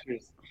 The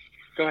blasters.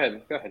 Go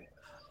ahead.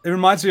 It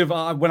reminds me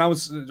of when I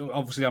was,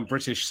 obviously I'm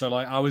British, so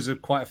like I was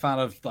quite a fan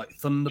of like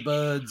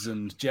Thunderbirds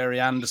and Jerry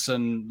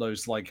Anderson,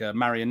 those like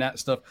marionette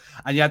stuff.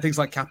 And you had things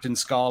like Captain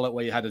Scarlet,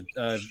 where you had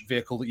a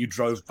vehicle that you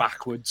drove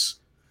backwards,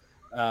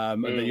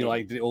 and then you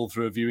like did it all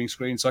through a viewing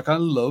screen. So I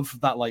kind of love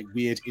that like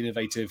weird,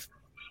 innovative,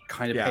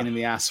 kind of pain in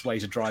the ass way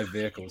to drive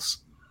vehicles.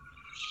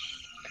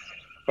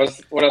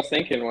 What I was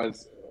thinking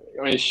was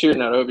when he's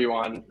shooting at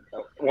Obi-Wan,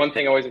 one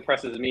thing always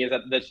impresses me is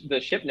that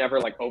the ship never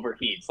like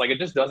overheats. Like it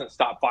just doesn't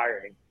stop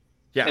firing.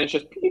 Yeah, and it's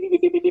just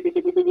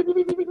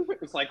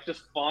it's like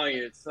just fine.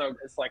 It's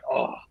like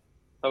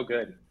so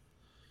good.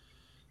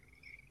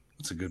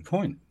 That's a good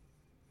point.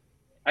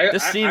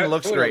 This scene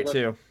looks great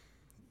too.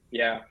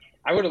 Yeah,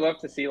 I would have loved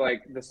to see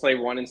like the Slave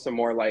One in some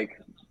more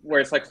like where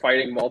it's like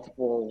fighting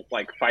multiple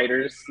like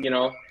fighters.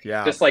 Yeah,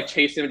 just like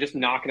chasing them, just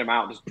knocking them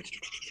out, just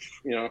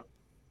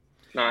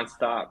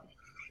nonstop.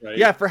 Right?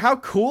 Yeah, for how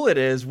cool it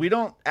is, we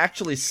don't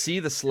actually see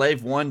the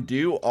Slave One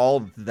do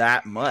all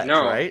that much,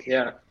 right?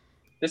 Yeah.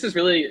 This is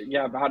really,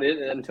 about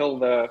it until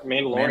the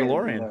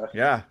Mandalorian.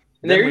 Yeah.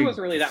 And there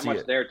wasn't really that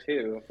much there,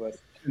 too. But...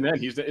 And then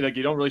he's like,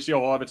 you don't really see a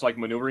whole lot of its like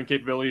maneuvering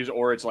capabilities,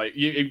 or it's like,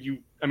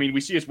 I mean,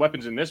 we see its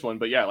weapons in this one,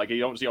 but yeah, like you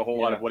don't see a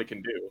whole lot of what it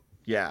can do.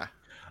 Yeah.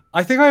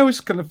 I think I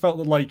always kind of felt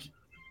that like,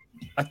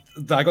 I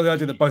got the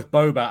idea that both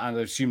Boba and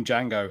I assume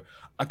Jango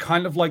are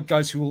kind of like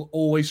guys who will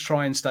always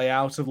try and stay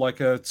out of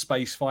like a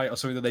space fight or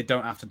something that they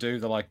don't have to do.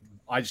 They're like,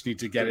 I just need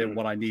to get in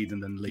what I need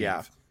and then leave.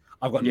 Yeah.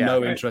 I've got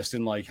no interest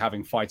in like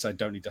having fights I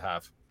don't need to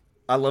have.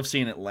 I love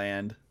seeing it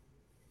land.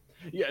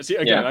 Yeah, see,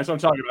 again, that's what I'm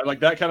talking about. Like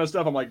that kind of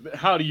stuff. I'm like,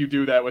 how do you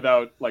do that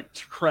without like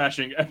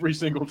crashing every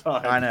single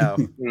time? I know.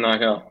 I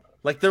know.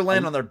 Like they're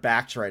laying on their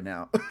backs right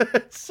now.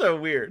 It's so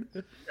weird.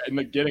 And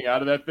like getting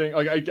out of that thing,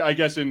 like I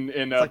guess in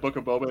Book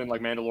of Boba and like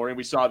Mandalorian,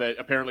 we saw that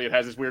apparently it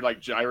has this weird like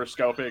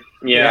gyroscopic.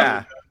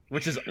 Yeah,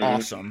 which is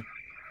awesome.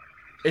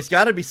 It's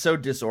got to be so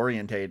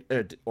orienting.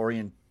 Yeah,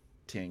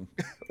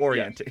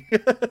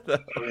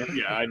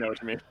 I know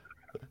what you mean.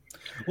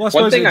 Well, I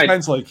suppose it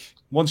depends. Like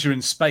once you're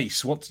in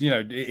space,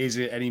 is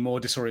it any more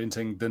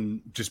disorienting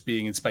than just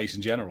being in space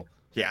in general?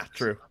 Yeah,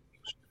 true.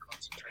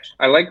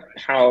 I like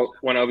how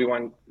when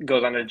Obi-Wan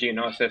goes under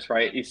Geonosis,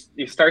 right?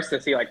 He starts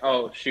to see like,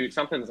 oh shoot,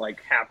 something's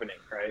like happening,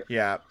 right?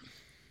 Yeah.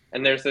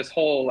 And there's this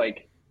whole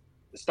like,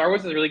 Star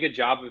Wars does a really good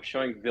job of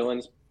showing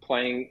villains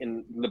playing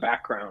in the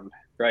background,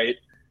 right?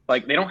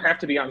 Like they don't have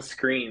to be on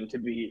screen to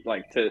be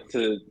like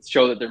to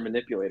show that they're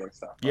manipulating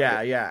stuff. Right?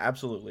 Yeah, yeah,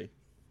 absolutely.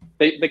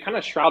 They kind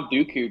of shroud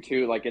Dooku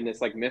too, like in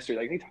this like mystery.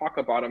 Like they talk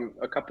about him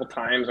a couple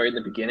times right in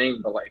the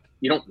beginning, but like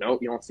you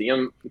don't see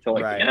him until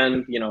like the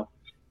end,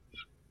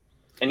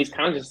 And he's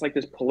kind of just like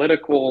this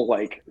political,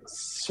 like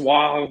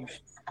suave,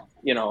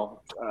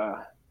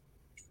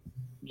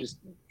 just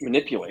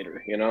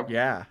manipulator,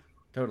 Yeah,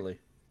 totally.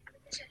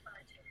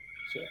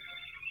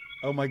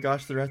 Oh my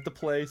gosh, they're at the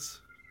place.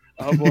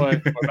 Oh boy.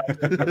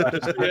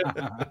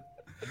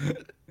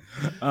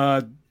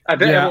 I bet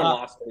everyone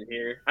lost it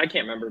here. I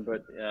can't remember,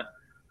 but yeah.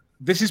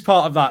 This is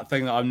part of that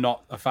thing that I'm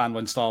not a fan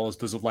when Star Wars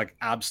does of like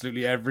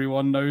absolutely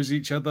everyone knows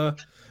each other.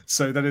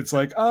 So then it's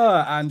like,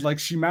 and like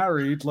she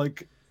married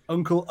like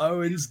Uncle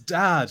Owen's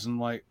dad. And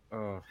like, oh,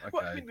 okay.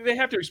 Well, I mean, they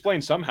have to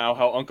explain somehow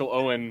how Uncle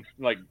Owen,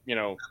 like,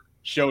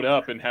 showed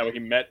up and how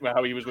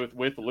he was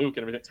with Luke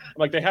and everything.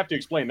 Like, they have to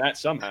explain that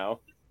somehow.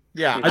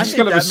 Yeah, I just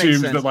kind of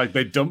assumed that like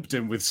they dumped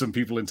him with some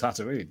people in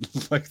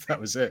Tatooine. Like that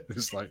was it. It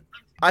was like,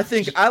 I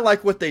think I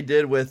like what they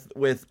did with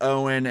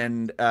Owen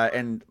and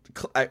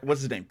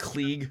what's his name,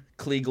 Klieg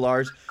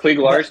Lars. Klieg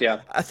Lars, yeah.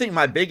 I think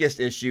my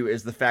biggest issue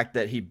is the fact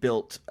that he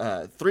built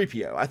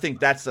 3PO. I think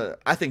that's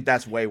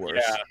way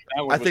worse. Yeah,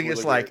 I think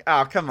it's really like,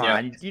 oh come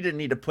on, you didn't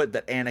need to put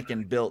that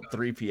Anakin built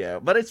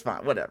 3PO, but it's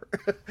fine, whatever.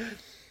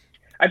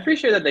 I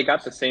appreciate that they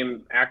got the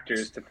same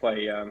actors to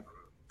play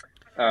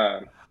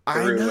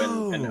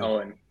Beru and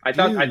Owen. I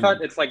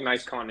thought it's like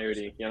nice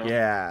continuity,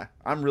 Yeah,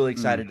 I'm really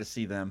excited to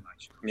see them.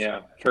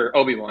 Yeah, for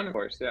Obi-Wan, of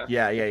course.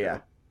 Yeah. Yeah.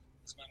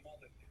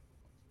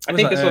 I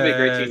think this will be a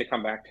great team to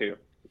come back to.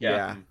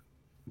 Yeah.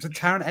 Is it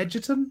Taron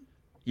Egerton?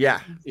 Yeah.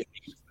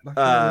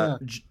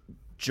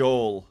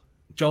 Joel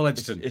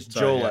Edgerton. It's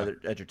Joel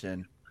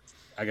Edgerton.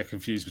 I get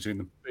confused between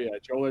them. But yeah,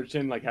 Joel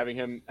Edgerton, like having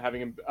him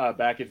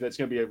back, if that's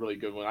going to be a really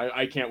good one.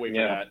 I can't wait for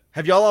that.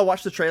 Have y'all all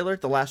watched the trailer,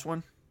 the last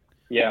one?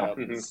 Yeah.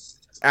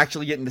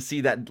 Actually getting to see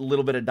that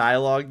little bit of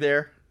dialogue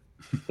there.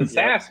 The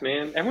sass,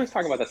 man. Everyone's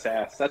talking about the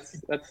sass. That's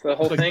the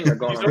whole thing they're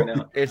going on right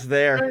now. It's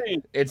there.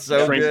 It's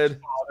so good.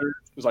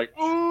 It's like,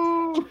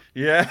 ooh.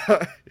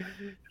 Yeah.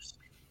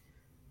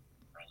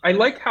 I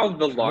like how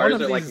the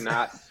Lars are like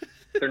not.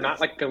 They're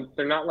not like complete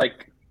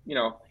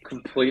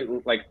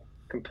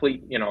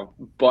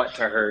butt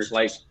to her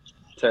like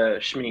to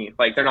Shmi.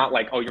 Like they're not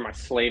like, oh, you're my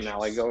slave now.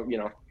 Like go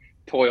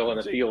toil in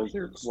the fields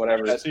or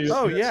whatever.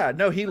 Oh yeah,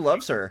 no, he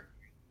loves her.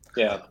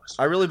 Yeah,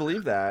 I really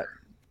believe that.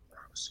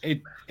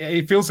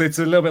 It feels it's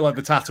a little bit like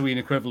the Tatooine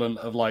equivalent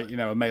of like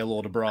a mail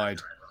order bride.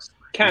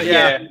 Kind of,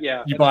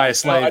 yeah. You buy a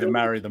slave and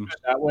marry them.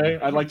 That way,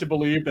 I'd like to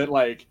believe that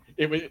like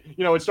it was.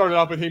 It started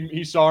off with him.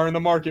 He saw her in the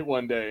market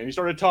one day, and he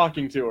started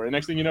talking to her. And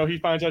next thing you know, he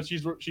finds out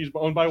she's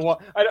owned by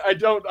what? I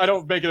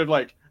don't make it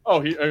like,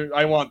 oh,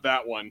 I want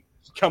that one.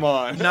 Come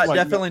on. No, like,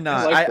 definitely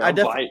not.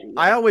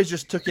 I always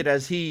just took it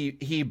as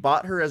he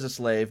bought her as a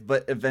slave,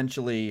 but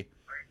eventually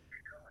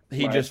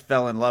he just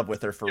fell in love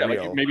with her for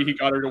real. Like maybe he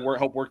got her to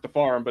help work the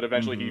farm, but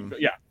eventually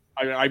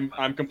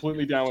I'm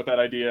completely down with that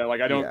idea.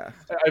 Like I don't. Yeah.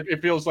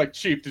 It feels like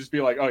cheap to just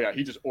be like, oh yeah,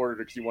 he just ordered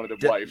her because he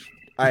wanted a wife.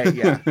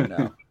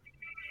 No.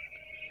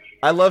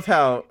 I love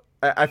how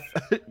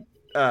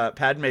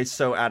Padme's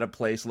so out of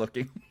place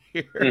looking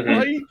here.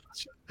 Right?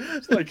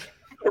 It's like.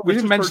 We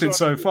didn't mention it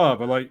so far,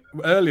 but like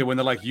earlier when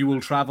they're like, "You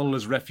will travel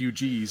as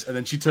refugees," and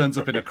then she turns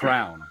up in a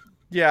crown.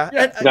 Yeah.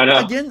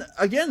 And,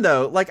 again,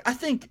 though, like I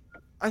think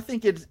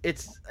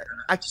it's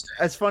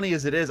as funny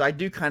as it is. I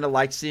do kind of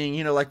like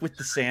seeing, like with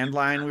the sand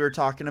line we were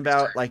talking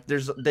about. Like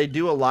they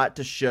do a lot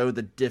to show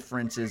the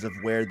differences of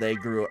where they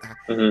grew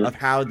up, of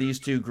how these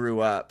two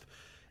grew up.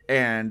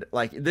 And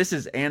like this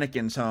is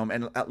Anakin's home,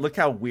 and look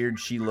how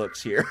weird she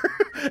looks here.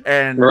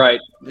 And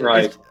right.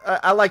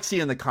 I like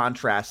seeing the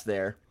contrast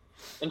there.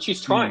 And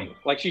she's trying,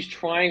 she's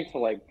trying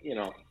to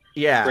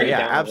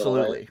Yeah,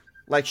 absolutely.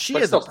 Like she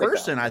as a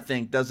person, I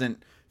think,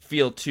 doesn't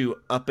feel too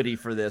uppity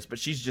for this, but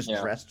she's just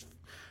dressed.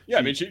 Yeah,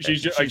 I mean,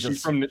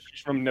 she's from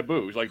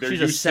Naboo. Like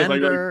she's a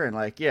senator, and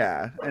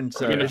and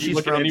so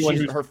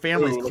her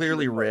family's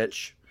clearly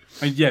rich.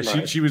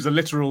 And she was a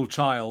literal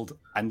child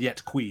and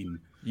yet queen.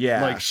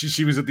 Yeah, like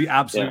she was at the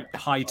absolute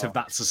height of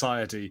that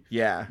society.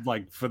 Yeah,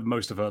 like for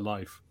most of her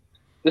life.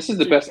 This is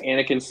the best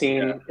Anakin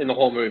scene in the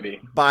whole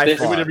movie. By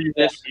far.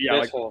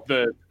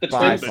 The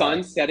twin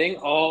sun setting.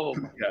 Oh,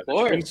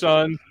 Lord. Twin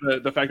sun.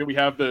 The fact that we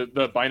have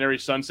the binary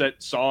sunset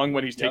song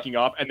when he's taking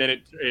off, and then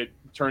it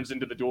turns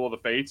into the Duel of the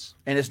Fates.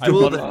 And it's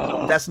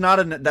that's not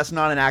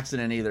an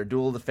accident either.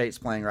 Duel of the Fates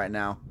playing right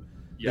now.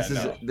 Yeah,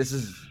 this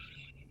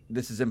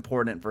is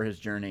important for his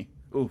journey.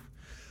 Ooh.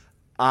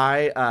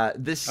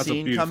 This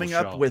scene coming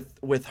up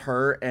with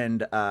her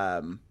and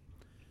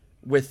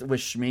with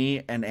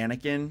Shmi and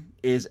Anakin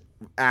is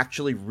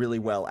actually really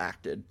well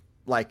acted,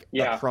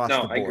 across the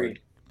board. I agree.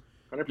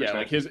 100%. Yeah,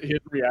 like his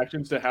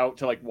reactions to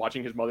like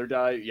watching his mother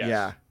die. Yes.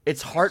 Yeah,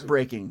 it's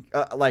heartbreaking.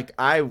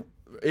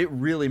 It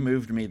really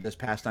moved me this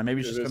past time.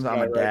 Maybe it's just because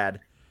I'm a dad.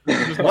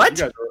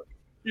 What?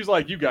 He's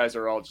like, you guys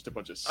are all just a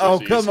bunch of sissies. Oh,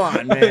 come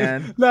on,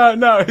 man.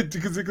 no,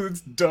 because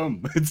it's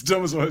dumb. It's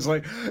dumb as well. It's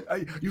like,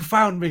 you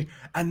found me,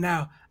 and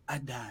now I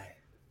die.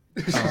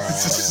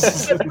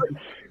 That's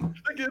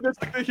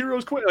like the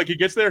hero's quit. Like he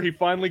gets there, he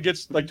finally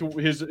gets like to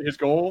his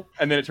goal,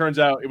 and then it turns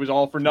out it was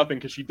all for nothing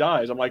because she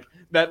dies. I'm like,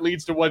 that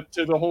leads to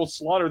the whole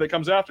slaughter that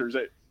comes after. Is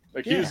that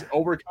like he's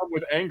overcome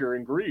with anger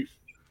and grief?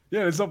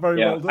 Yeah, it's not very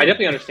well done. I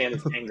definitely understand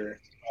his anger.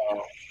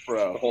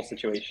 Bro, the whole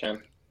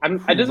situation.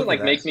 It doesn't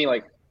like make me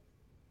like.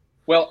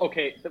 Well,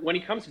 okay, when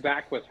he comes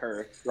back with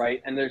her,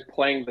 right, and they're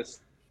playing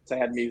this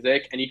sad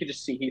music, and you can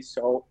just see he's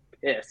so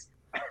pissed.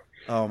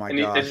 Oh my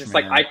gosh! It's just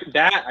man. like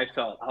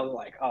I was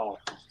like, oh,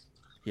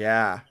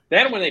 yeah.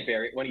 Then when he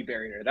buried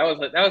her, that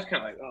was kind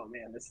of like, oh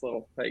man, this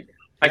little like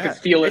I could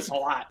feel it a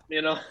lot,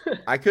 you know.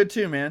 I could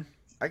too, man.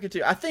 I could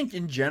too. I think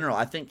in general,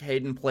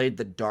 Hayden played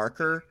the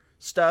darker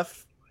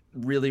stuff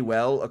really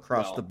well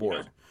across the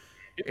board. Yeah.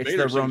 It's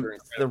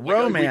the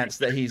romance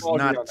that he's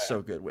not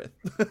so good with.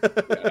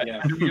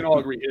 Yeah, we can all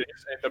agree.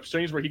 The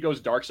scenes where he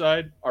goes dark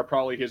side are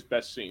probably his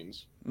best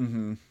scenes.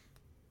 Mm-hmm.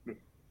 And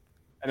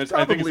it's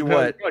probably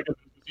like the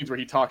scenes where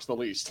he talks the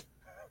least.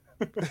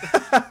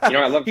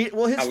 I love. His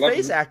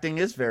face acting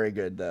is very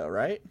good, though,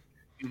 right?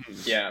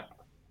 Mm-hmm. Yeah,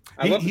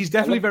 he's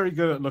definitely very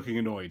good at looking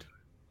annoyed.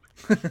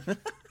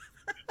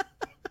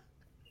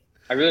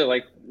 I really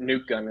like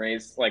Nuke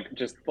Gunray's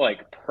just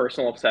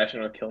personal obsession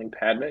with killing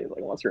Padme. He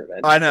wants her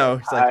revenge. I know.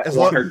 He's like, as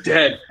long her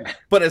dead.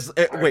 But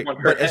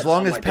as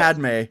long as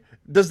Padme,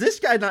 does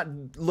this guy not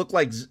look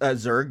like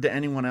Zurg to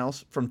anyone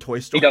else from Toy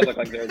Story? He does look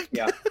like Zurg.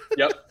 Yeah.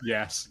 Yep.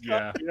 Yes.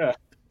 Yeah. Yeah.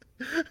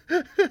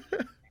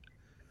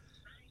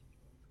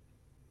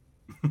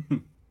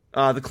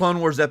 The Clone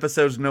Wars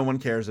episodes no one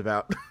cares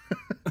about.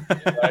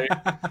 Right?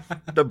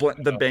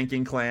 The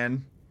banking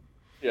clan.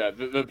 Yeah,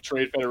 the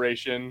Trade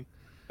Federation.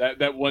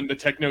 That one, the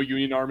Techno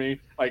Union Army,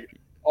 like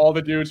all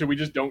the dudes who we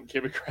just don't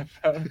give a crap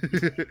about.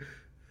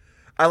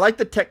 I like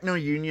the Techno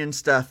Union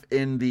stuff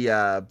in the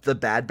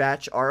Bad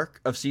Batch arc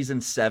of season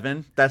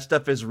 7. That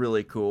stuff is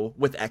really cool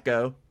with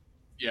Echo.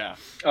 Yeah.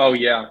 Oh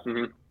yeah.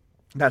 Mm-hmm.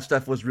 That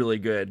stuff was really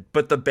good.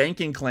 But the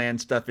banking clan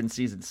stuff in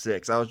season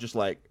 6, I was just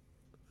like,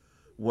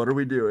 what are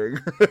we doing?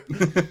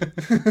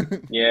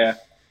 Yeah.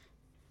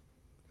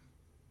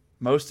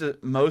 Most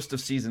of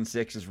season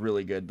 6 is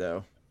really good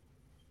though.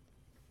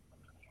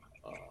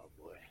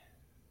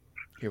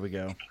 Here we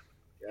go.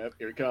 Yep,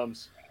 here it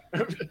comes.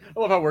 I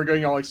love how we're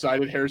getting all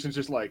excited. Harrison's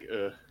just like,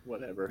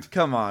 whatever.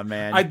 Come on,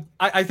 man.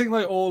 I think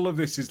like all of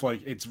this is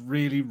like it's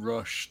really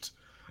rushed.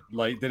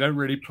 Like they don't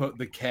really put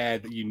the care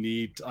that you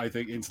need, I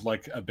think, into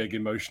like a big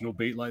emotional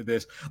beat like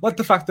this. Like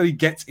the fact that he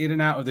gets in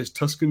and out of this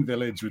Tusken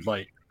village with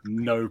like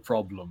no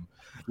problem.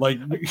 Like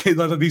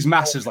these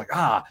masses, like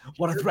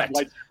what a threat.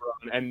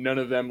 And none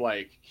of them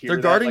like they're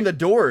guarding the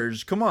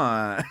doors. Come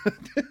on.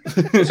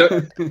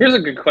 So here's a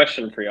good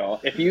question for y'all.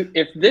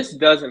 If this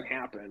doesn't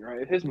happen,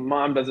 right? If his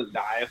mom doesn't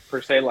die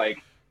per se,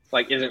 like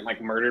isn't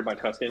like murdered by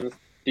Tuskens,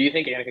 do you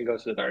think Anakin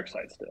goes to the dark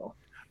side still?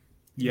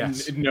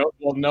 Yes. No.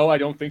 Well, no, I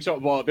don't think so.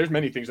 Well, there's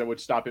many things that would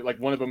stop it. Like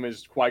one of them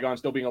is Qui-Gon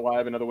still being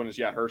alive. Another one is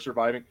her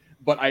surviving.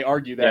 But I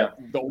argue that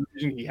the only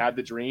reason he had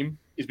the dream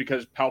is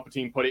because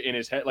Palpatine put it in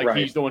his head. Like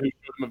he's the one who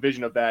showed him a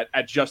vision of that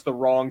at just the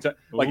wrong time.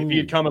 Like if he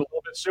had come a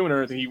little bit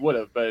sooner, then he would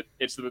have. But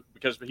it's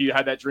because he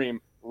had that dream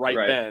right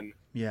then.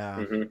 Yeah.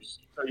 Mm-hmm.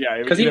 So yeah,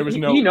 because he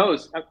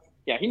knows.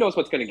 Yeah, he knows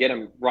what's going to get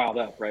him riled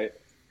up, right?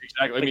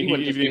 Exactly. Like, I mean, he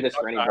wouldn't just do this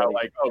for anybody.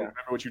 Remember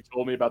what you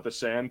told me about the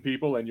Sand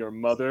people and your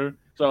mother?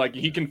 So, like,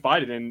 he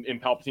confided in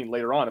Palpatine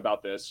later on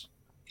about this.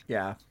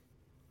 Yeah.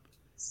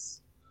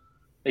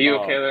 Are you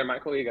okay there,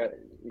 Michael? You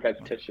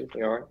got tissue?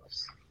 You all right?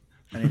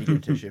 I need to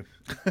get tissue.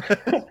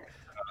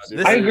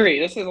 I agree.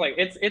 This is like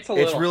it's a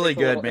little. It's really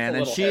good, man,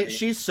 and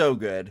she's so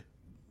good.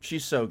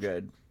 She's so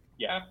good.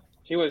 Yeah,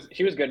 she was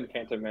good in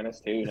Phantom Menace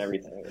too, and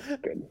everything. It was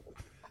good.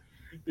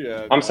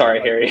 Yeah, I'm sorry,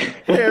 Harry.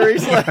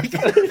 Harry's like, he's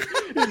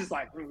just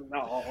like,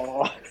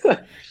 no.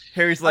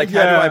 Harry's like,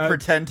 how do I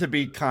pretend to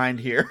be kind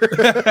here?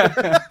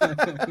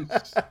 And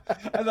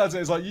that's it.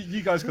 It's like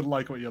you guys can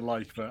like what you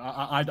like, but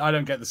I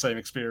don't get the same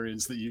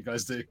experience that you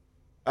guys do.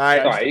 I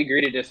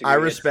agree to disagree. I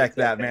respect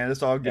that, man.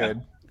 It's all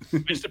good. I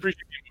just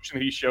appreciate the emotion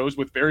that he shows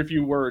with very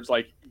few words.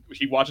 Like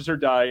he watches her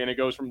die, and it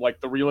goes from like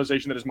the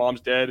realization that his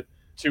mom's dead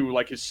to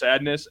like his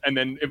sadness, and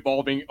then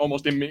evolving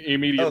almost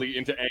immediately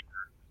into anger.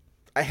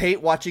 I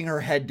hate watching her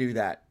head do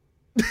that.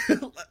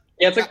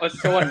 Yeah,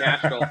 it's so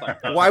unnatural.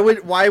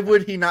 Why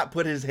would he not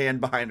put his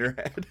hand behind her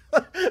head?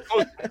 I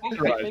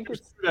think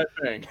it's that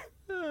thing.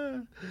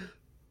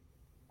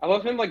 I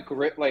love him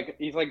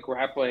he's like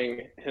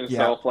grappling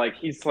himself,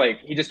 he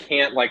just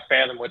can't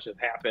fathom what just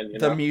happened.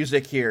 The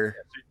music here,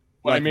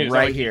 what I mean is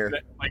right here,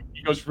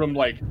 he goes from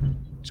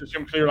just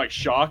some clear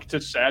shock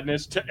to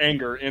sadness to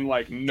anger in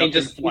nothing. He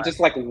just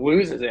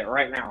loses it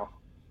right now.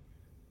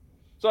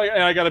 So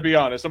I got to be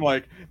honest. I'm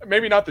like,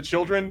 maybe not the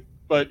children,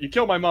 but you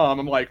kill my mom.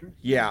 I'm like,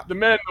 yeah, the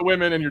men, the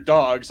women, and your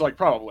dogs.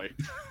 Probably.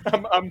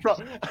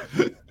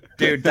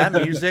 Dude,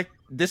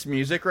 this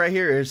music right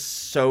here is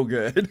so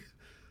good.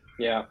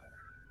 Yeah.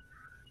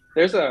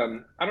 There's I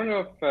don't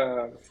know if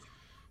I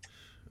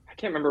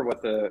can't remember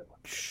what the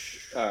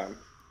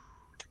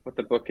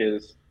book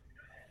is,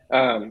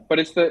 but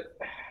it's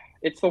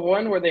the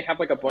one where they have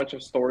a bunch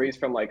of stories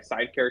from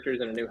side characters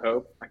in A New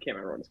Hope. I can't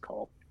remember what it's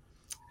called.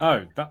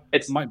 Oh,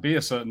 it might be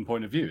a certain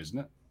point of view, isn't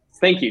it?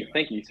 Thank you.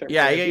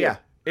 Yeah.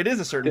 It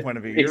is a certain point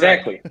of view.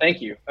 Exactly. Right.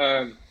 Thank you.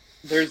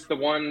 There's the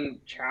one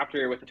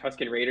chapter with the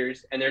Tusken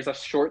Raiders, and there's a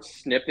short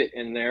snippet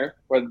in there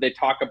where they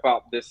talk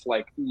about this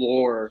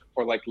lore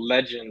or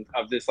legend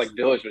of this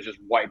village was just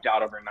wiped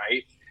out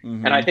overnight.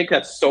 Mm-hmm. And I think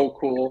that's so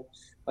cool.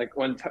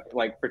 When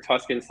for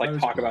Tuskens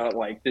talk about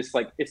it this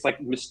it's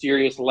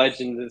mysterious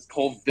legend, this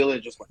whole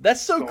village just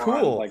that's so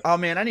cool. Oh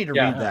man, I need to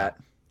read that.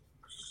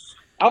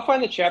 I'll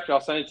find the chapter.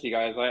 I'll send it to you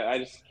guys.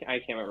 I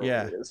can't remember what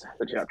it is.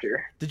 The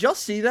chapter. Did y'all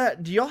see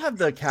that? Do y'all have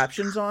the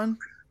captions on?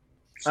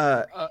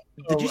 Did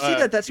you see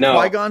that? That's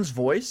Qui-Gon's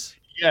voice.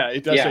 Yeah,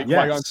 it does say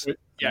Qui-Gon's voice.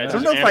 Yeah, I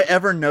don't know if I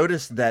ever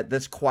noticed that.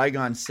 That's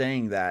Qui-Gon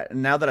saying that.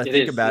 And now that I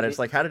think about it, it's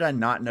how did I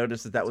not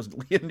notice that was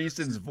Liam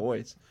Neeson's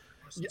voice?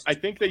 I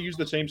think they used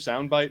the same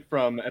soundbite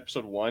from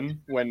episode 1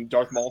 when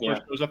Darth Maul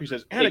first goes up. He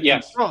says,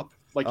 "Anakin, drop!"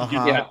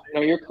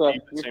 No, you're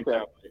correct. You're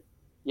correct.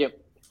 Yep.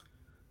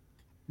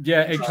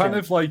 Yeah, it kind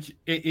of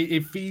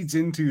it feeds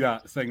into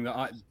that thing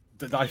that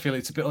I feel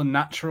it's a bit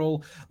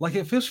unnatural.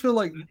 It feels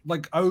like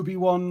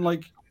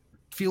Obi-Wan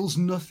feels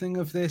nothing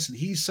of this, and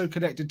he's so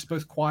connected to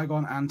both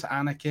Qui-Gon and to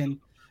Anakin.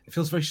 It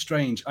feels very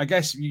strange. I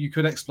guess you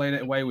could explain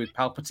it away with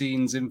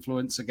Palpatine's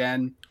influence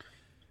again.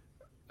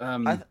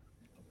 I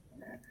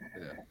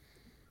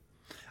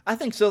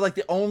think so.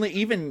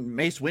 Even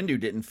Mace Windu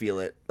didn't feel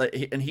it,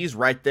 and he's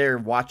right there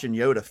watching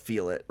Yoda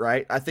feel it.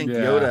 Right? I think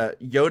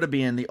Yoda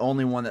being the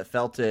only one that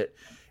felt it,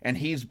 and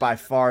he's by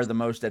far the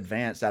most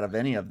advanced out of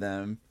any of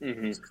them.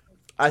 Mm-hmm.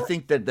 I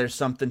think that there's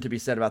something to be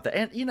said about that.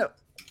 And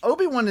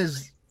Obi-Wan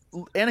is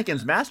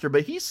Anakin's master,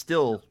 but he's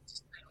still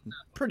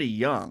pretty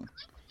young,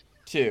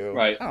 too.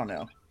 Right? I don't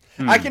know.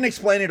 I can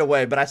explain it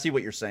away, but I see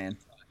what you're saying.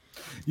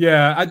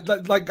 Yeah, I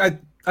think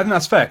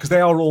that's fair because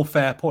they are all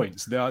fair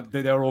points. They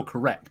are all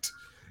correct.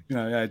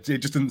 It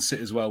just doesn't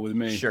sit as well with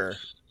me. Sure.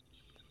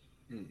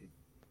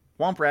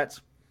 Womp rats.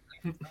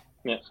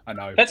 Yeah, I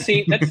know. That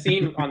scene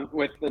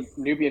with the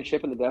Nubian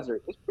ship in the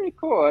desert is pretty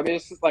cool. I mean,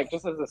 it's just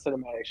just as a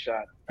cinematic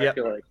shot. I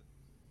feel like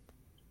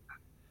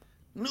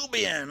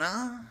Nubian,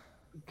 huh?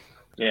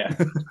 Yeah.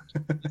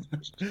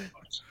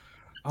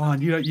 Oh,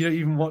 and you don't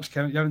even watch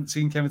Kevin. You haven't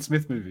seen Kevin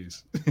Smith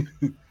movies.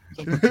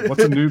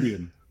 What's a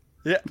Nubian?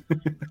 Yeah.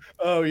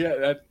 Oh yeah,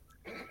 that.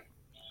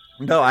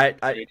 No, I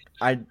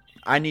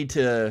need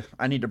to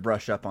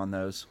brush up on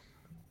those.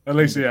 At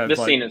least, yeah.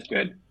 This scene is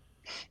good.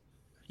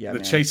 Yeah, the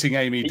Chasing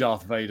Amy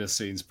Darth Vader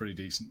scene's pretty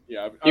decent.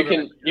 Yeah, you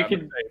can.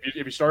 If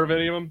you start with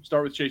any of them,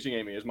 start with Chasing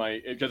Amy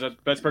because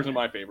that's personally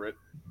my favorite.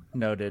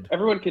 Noted.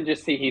 Everyone can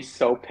just see he's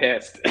so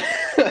pissed.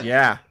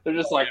 Yeah. They're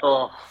just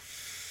oh.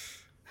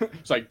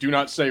 It's do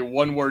not say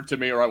one word to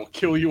me or I will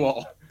kill you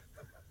all.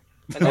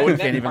 And Owen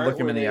can't even look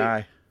him in the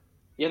eye.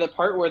 Yeah, the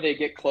part where they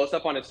get close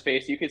up on his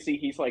face, you can see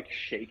he's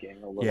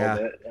shaking a little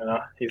bit.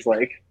 He's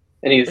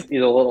and he's a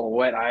little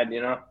wet-eyed.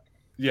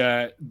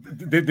 Yeah,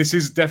 this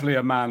is definitely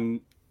a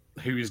man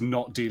who is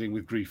not dealing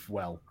with grief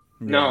well.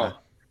 No.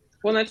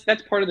 Well,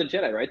 that's part of the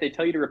Jedi, right? They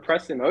tell you to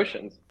repress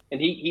emotions,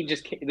 and he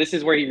just can't. This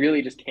is where he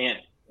really just can't.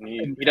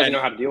 He doesn't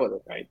know how to deal with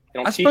it, right?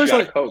 They don't teach you how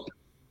to cope.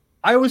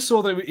 I always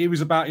saw that it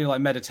was about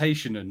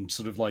meditation and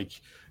sort of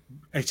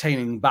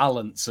attaining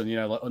balance and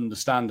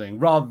understanding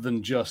rather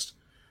than just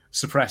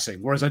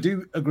suppressing. Whereas I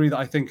do agree that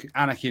I think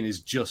Anakin is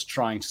just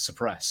trying to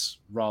suppress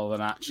rather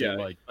than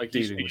actually dealing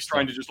he's with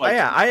trying to just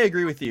yeah, I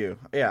agree with you.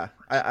 Yeah,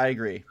 I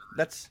agree.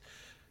 This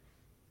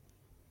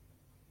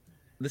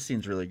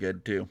scene's really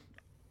good too.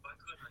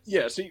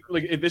 Yeah, see,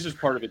 this is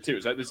part of it too.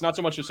 Is that it's not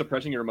so much as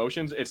suppressing your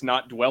emotions; it's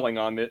not dwelling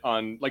on it.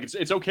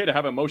 It's okay to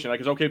have emotion.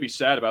 It's okay to be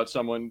sad about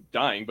someone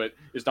dying, but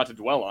it's not to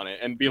dwell on it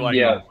and be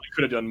I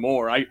could have done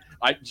more.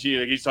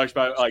 He talks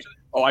about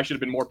I should have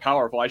been more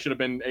powerful. I should have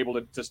been able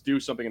to just do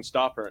something and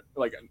stop her.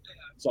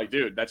 It's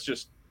dude, that's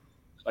just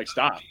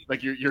stop.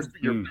 You're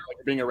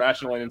being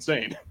irrational and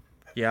insane.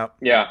 Yeah.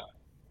 Yeah.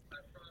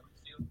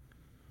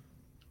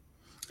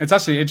 It's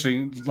actually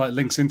interesting,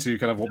 links into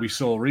kind of what we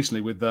saw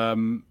recently with the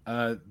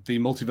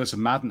Multiverse of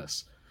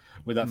Madness,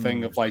 with that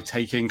thing of like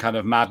taking kind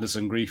of madness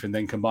and grief and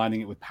then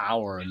combining it with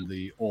power and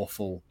the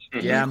awful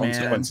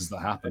consequences that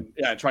happen.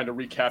 Yeah, and trying to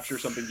recapture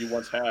something you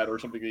once had or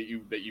something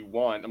that you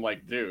want. I'm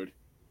like, dude,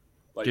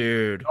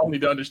 you all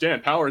need to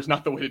understand, power is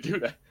not the way to do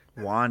that.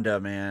 Wanda,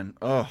 man,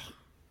 oh,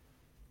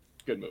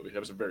 good movie. That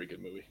was a very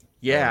good movie.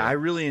 Yeah, I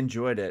really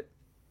enjoyed it.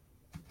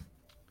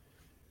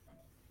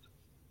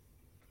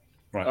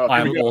 Right,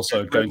 I'm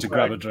also going to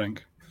grab a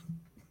drink.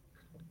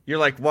 You're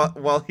like, what?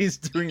 While he's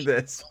doing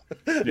this.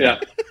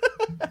 Yeah.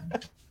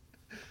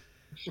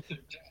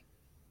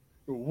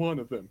 One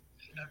of them.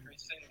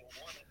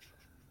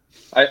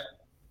 I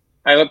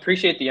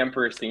appreciate the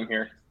Emperor's theme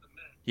here.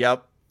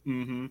 Yep.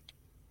 Mm-hmm.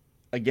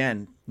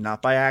 Again,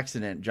 not by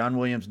accident. John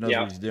Williams knows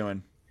what he's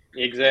doing.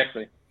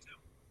 Exactly.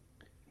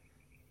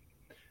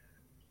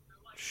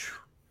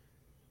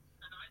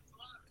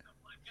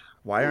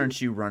 Why aren't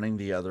you running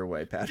the other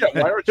way, Patrick?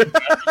 Yeah, why aren't you?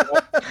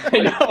 I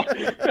know.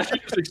 She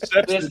just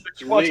accepts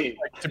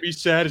to be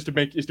sad is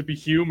to be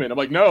human. I'm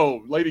like,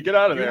 no, lady, get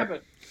out of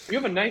there. You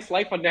have a nice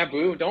life on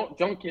Naboo.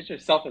 Don't get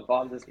yourself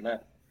involved in this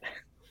mess.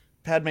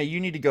 Padme, you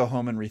need to go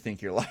home and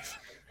rethink your life.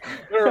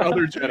 There are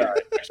other Jedi.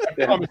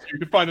 I promise you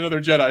can find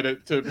another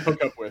Jedi to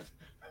hook up with.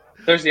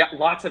 There's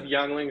lots of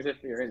younglings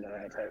if you're into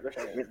that type of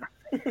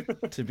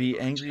thing. To be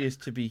angry is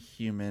to be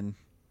human.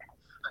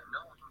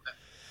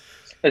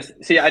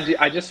 See,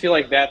 I just feel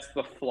like that's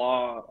the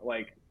flaw,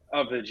 like,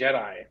 of the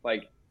Jedi.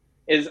 Like,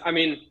 it's not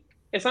in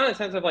a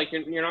sense of like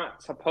you're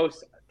not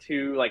supposed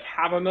to like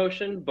have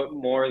emotion, but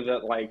more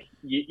that like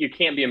you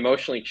can't be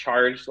emotionally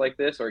charged like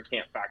this, or it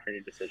can't factor in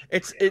your decision.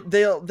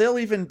 They'll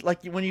even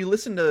like when you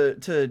listen to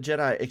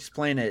Jedi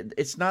explain it,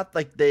 it's not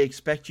like they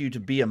expect you to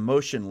be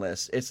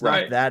emotionless. It's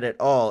not that at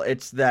all.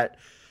 It's that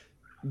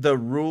the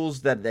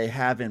rules that they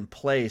have in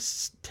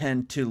place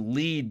tend to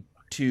lead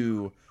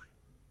to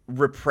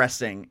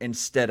repressing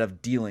instead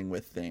of dealing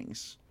with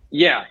things.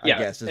 Yeah, I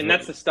guess, and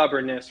that's the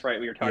stubbornness, right?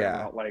 We were talking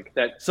about like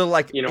that. So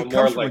like, it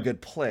comes from a good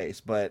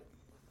place, but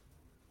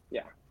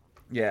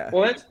yeah.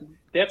 Well,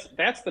 that's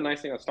the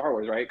nice thing of Star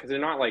Wars, right? Because they're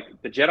not like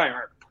the Jedi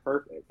aren't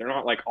perfect. They're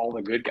not like all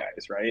the good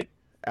guys, right?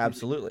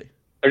 Absolutely.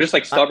 They're just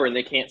like stubborn.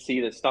 They can't see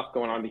the stuff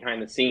going on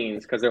behind the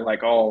scenes because they're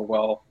like, oh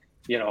well,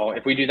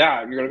 if we do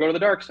that, you're gonna go to the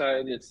dark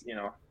side. It's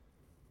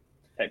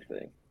type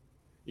thing.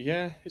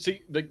 Yeah,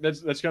 see,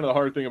 that's kind of the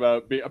hard thing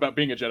about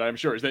being a Jedi. I'm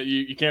sure is that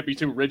you can't be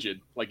too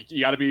rigid. Like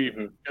you got to be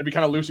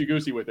kind of loosey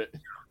goosey with it.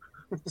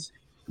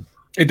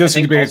 It does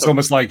seem to be. It's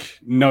almost like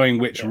knowing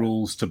which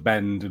rules to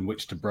bend and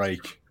which to break.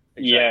 Exactly.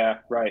 Yeah,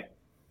 right.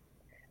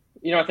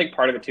 I think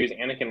part of it too is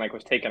Anakin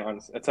was taken on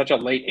at such a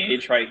late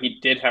age, right? He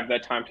did have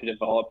that time to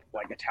develop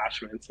like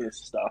attachments and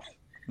stuff.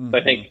 Mm-hmm. So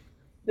I think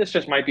this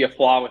just might be a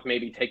flaw with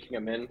maybe taking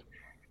him in.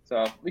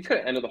 So we could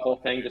have ended the whole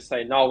thing just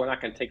say, no, we're not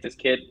going to take this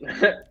kid.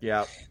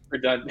 Yeah, we're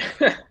done.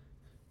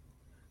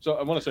 So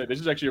I want to say this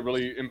is actually a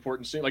really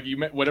important scene. Like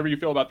whatever you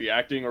feel about the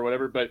acting or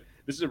whatever, but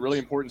this is a really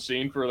important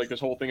scene for like this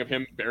whole thing of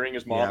him burying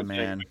his mom and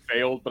saying he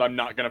failed, but I'm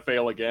not going to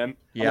fail again.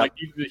 Yeah, like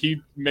he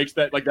makes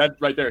that like that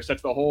right there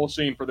sets the whole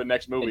scene for the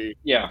next movie.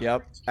 Yeah.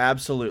 Yep.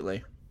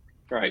 Absolutely.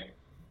 Right.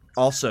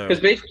 Also,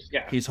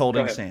 he's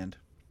holding sand.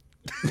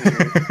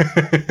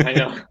 I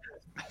know.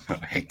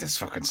 I hate this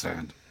fucking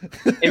sand.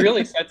 It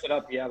really sets it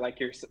up,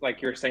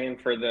 like you're saying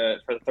for the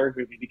third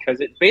movie,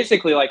 because it's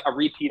basically like a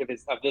repeat of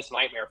this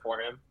nightmare for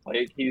him.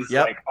 Like he's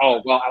like,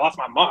 oh well, I lost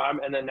my mom,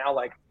 and then now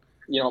like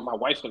my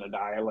wife's gonna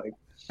die. Like,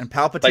 and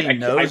Palpatine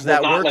knows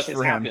that works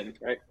for him,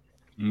 right?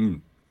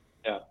 Mm.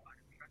 Yeah.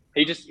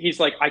 He's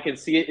like, I can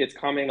see it. It's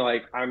coming.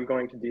 Like I'm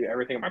going to do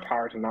everything in my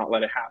power to not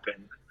let it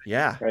happen.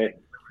 Yeah. Right.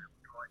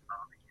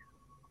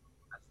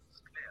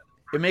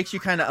 It makes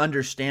you kind of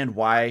understand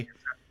why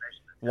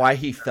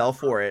he fell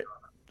for it,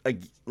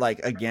 like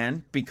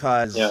again,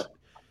 because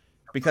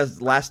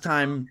last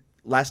time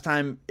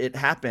it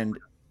happened,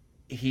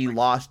 he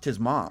lost his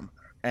mom,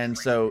 and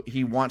so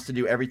he wants to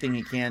do everything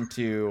he can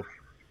to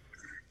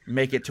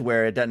make it to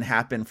where it doesn't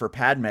happen for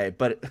Padme.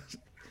 But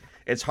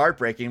it's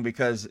heartbreaking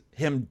because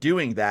him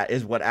doing that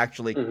is what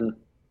actually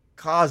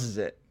causes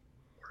it.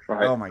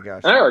 Right. Oh my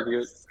gosh! I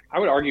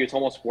would argue it's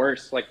almost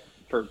worse, like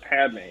for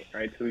Padme,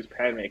 right? To lose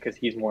Padme because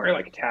he's more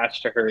like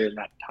attached to her in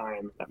that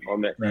time, that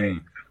moment, right?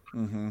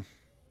 Mm-hmm.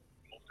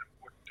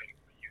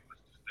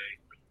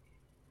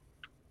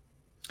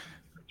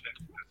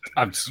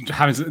 I'm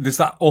having there's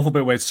that awful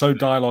bit where it's so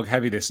dialogue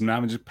heavy. And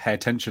I'm just pay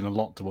attention a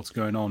lot to what's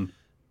going on.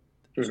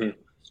 Mm-hmm.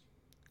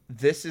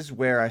 This is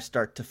where I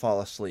start to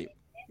fall asleep.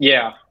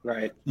 Yeah,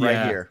 right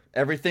here.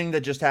 Everything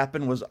that just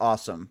happened was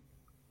awesome.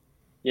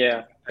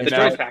 Yeah, and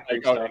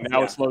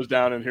now it slows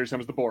down, and here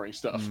comes the boring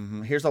stuff.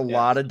 Mm-hmm. Here's a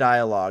lot of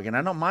dialogue, and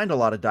I don't mind a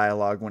lot of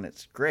dialogue when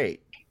it's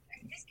great.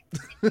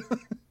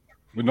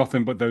 With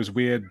nothing but those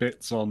weird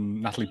bits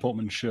on Natalie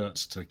Portman's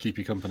shirts to keep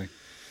you company.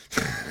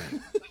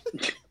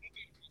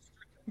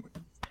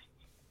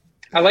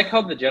 I like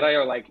how the Jedi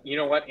are like, you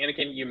know what,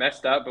 Anakin, you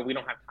messed up, but we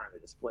don't have time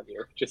to split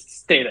here. Just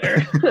stay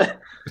there.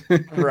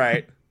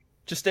 Right.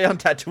 Just stay on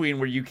Tatooine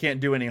where you can't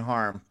do any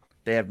harm.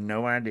 They have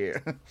no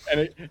idea.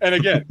 And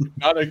again,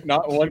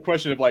 not one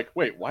question of like,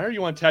 wait, why are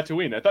you on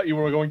Tatooine? I thought you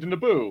were going to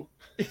Naboo.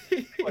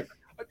 Like,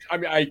 I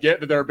mean, I get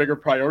that there are bigger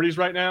priorities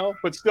right now,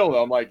 but still,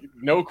 though, I'm like,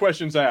 no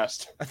questions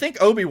asked. I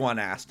think Obi-Wan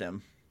asked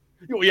him.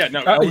 Oh, yeah,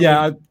 no.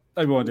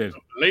 Everyone did.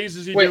 What the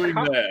blazes he doing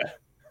there?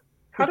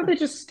 How did they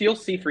just steal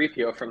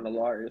C-3PO from the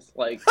Lars?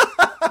 Like,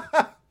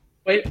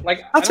 wait,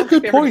 like that's a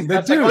good point.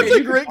 They do. That's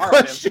a great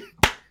question.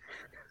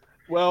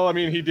 Well, I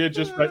mean, he did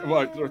just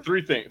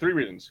three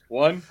reasons.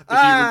 One,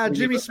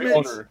 Jimmy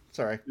Smits.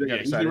 Sorry,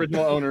 he's the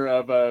original owner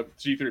of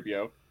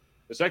C-3PO.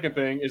 The second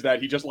thing is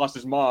that he just lost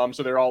his mom,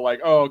 so they're all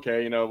like, "Oh,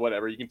 okay,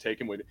 whatever, you can take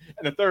him with you."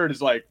 And the third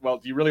is like, "Well,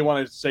 do you really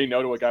want to say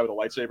no to a guy with a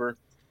lightsaber?"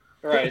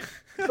 Right.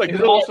 Like,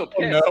 he's also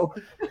pissed. No.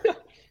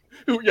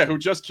 who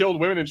just killed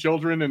women and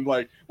children and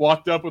like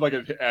walked up with like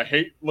a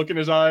hate look in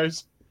his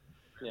eyes.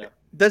 Yeah.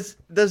 Does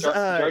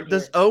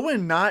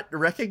Owen not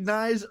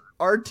recognize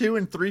R2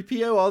 and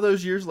 3PO all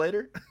those years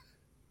later?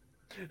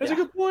 That's a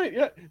good point.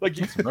 Yeah, like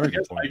I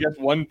guess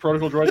one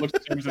protocol droid looks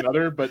the same as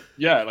another, but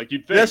yeah, like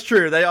you'd think. That's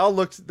true. They all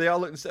look.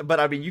 But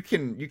I mean, you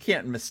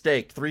can't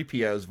mistake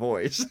 3PO's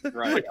voice.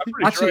 Right. Like, I'm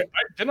pretty sure.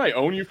 Didn't I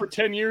own you for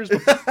 10 years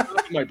before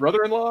my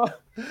brother-in-law?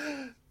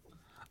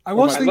 I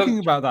was thinking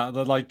about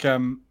that. Like,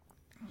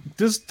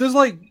 does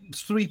like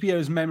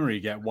 3PO's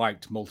memory get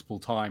wiped multiple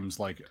times,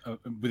 like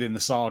within the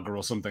saga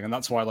or something, and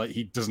that's why like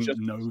he doesn't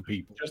know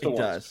people. Just it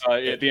does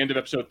at the end of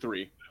episode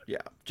 3. Yeah,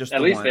 just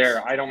at least once.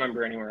 There. I don't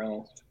remember anywhere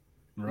else.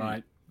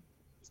 Right.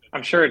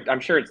 I'm sure it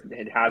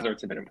has or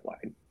it's been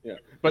implied. Yeah,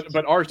 but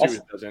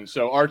R2 doesn't.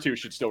 So R2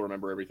 should still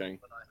remember everything.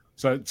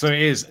 So it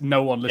is.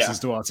 No one listens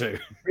to R2.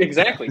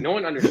 Exactly. No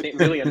one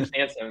really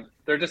understands him.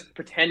 They're just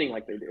pretending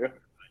like they do.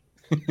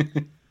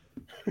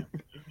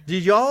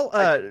 Did y'all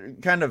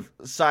kind of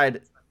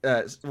side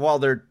while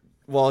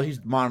he's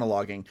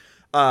monologuing?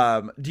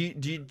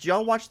 Did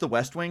y'all watch The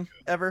West Wing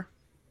ever?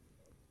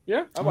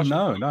 Yeah, I watched.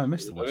 I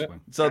missed The West Wing.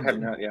 So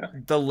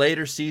the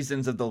later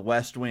seasons of The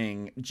West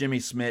Wing, Jimmy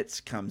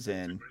Smits comes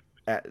in.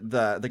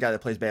 The guy that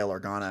plays Bail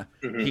Organa,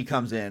 he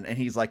comes in and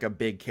he's like a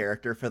big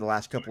character for the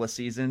last couple of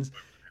seasons.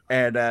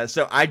 And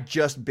so I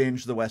just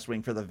binged The West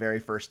Wing for the very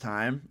first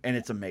time, and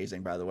it's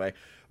amazing, by the way.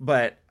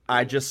 But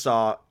I just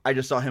saw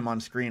him on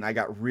screen. I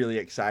got really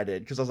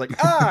excited because I was like,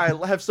 I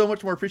have so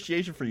much more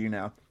appreciation for you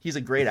now. He's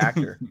a great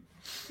actor.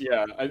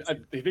 Yeah, I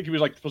think he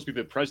was like supposed to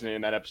be the president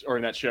in that episode or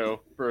in that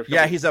show.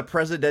 He's a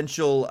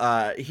presidential.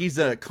 He's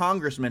a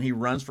congressman. He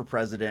runs for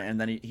president,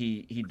 and then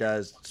he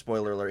does.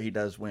 Spoiler alert: he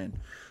does win.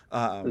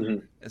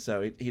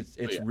 So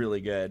it's really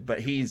good.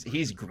 But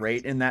he's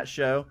great in that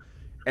show,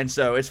 and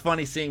so it's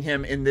funny seeing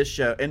him in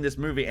this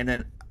movie, and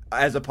then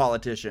as a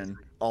politician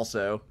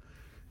also.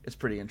 It's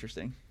pretty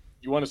interesting.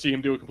 You want to see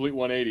him do a complete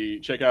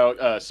 180? Check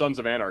out Sons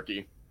of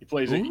Anarchy. He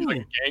plays it.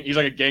 He's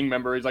like a gang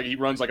member. He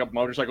runs like a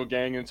motorcycle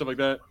gang and stuff like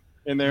that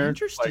in there.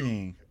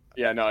 Interesting.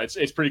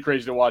 It's pretty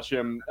crazy to watch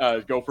him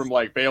go from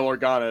like Bail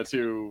Organa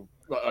to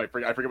I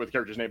forget what the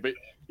character's name, but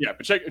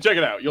check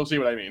it out. You'll see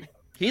what I mean.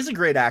 He's a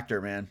great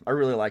actor, man. I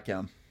really like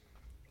him.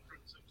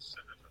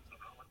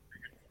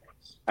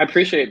 I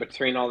appreciate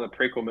between all the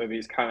prequel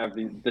movies, kind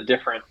of the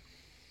different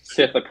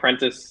Sith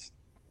apprentice,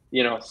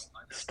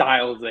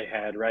 styles they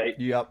had, right?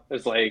 Yep. It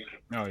was like,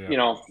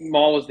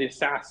 Maul was the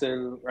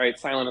assassin, right?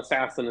 Silent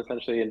assassin,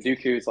 essentially, and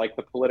Dooku's like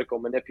the political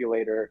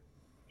manipulator,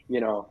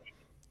 Yeah,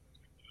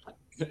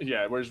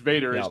 whereas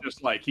Vader is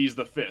just like, he's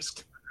the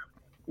fist.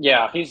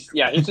 Yeah, he's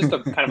just a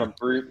kind of a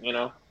brute,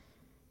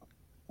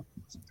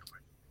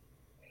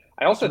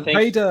 I also think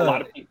Vader, a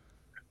lot of people...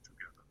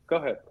 Go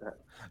ahead.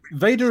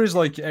 Vader is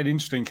like an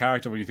interesting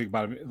character when you think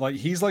about him. Like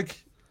he's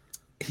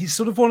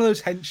sort of one of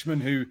those henchmen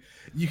who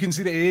you can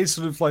see that it is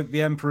sort of like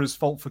the Emperor's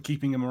fault for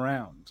keeping him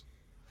around.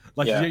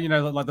 Like,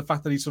 like the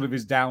fact that he sort of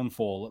his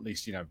downfall, at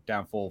least,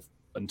 downfall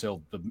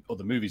until the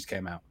other movies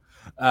came out.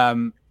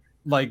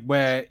 Like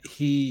where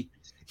he's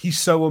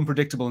so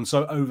unpredictable and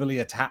so overly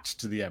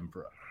attached to the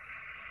Emperor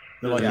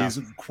that he's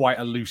quite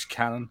a loose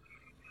cannon.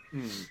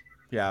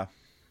 Yeah.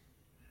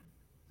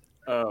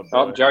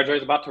 Jar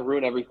Jar's about to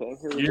ruin everything.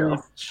 Here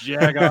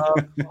we go.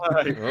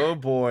 Oh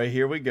boy,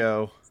 here we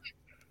go.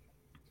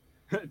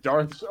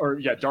 Darth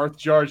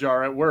Jar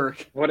Jar at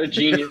work. What a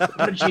genius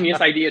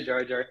idea,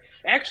 Jar Jar.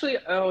 Actually,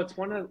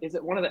 is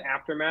it one of the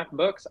Aftermath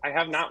books? I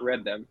have not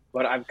read them,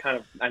 but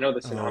I know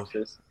the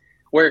synopsis.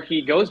 Where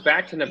he goes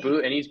back to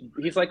Naboo and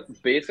he's like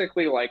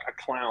basically like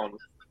a clown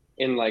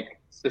in like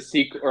the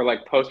sequel or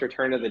like post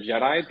Return of the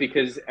Jedi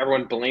because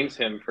everyone blames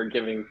him for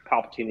giving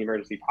Palpatine the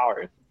emergency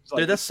powers.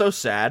 Dude, that's so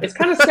sad. It's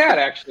kind of sad,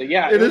 actually.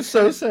 Yeah, it is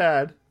so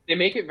sad. They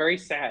make it very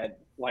sad.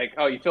 Like,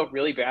 you feel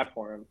really bad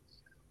for him,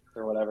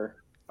 or whatever.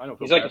 I don't.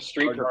 He's like a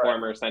street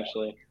performer,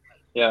 essentially.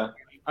 Yeah.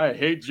 I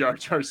hate Jar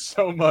Jar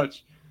so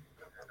much.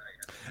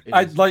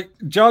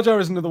 Jar Jar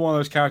is another one of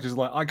those characters.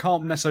 Like, I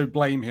can't necessarily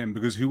blame him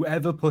because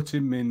whoever put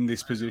him in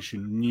this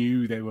position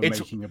knew they were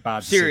making a bad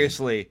decision.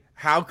 Seriously,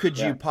 how could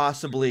you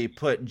possibly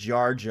put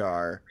Jar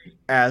Jar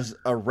as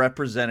a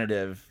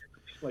representative?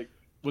 Like,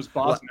 was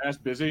Boss Nass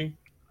busy?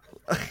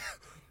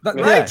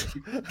 Right.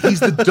 Yeah. He's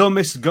the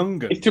dumbest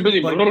Gungan. He's too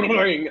busy back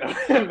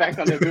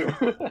on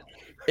Naboo.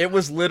 It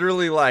was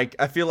literally like,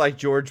 I feel like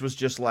George was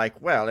just like,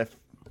 well, if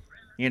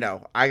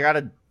I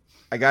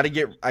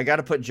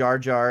gotta put Jar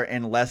Jar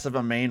in less of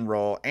a main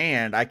role,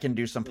 and I can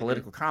do some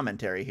political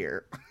commentary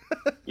here.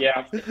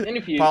 Yeah, and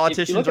if you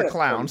politicians are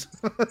clowns.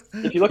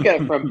 If you look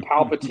at it from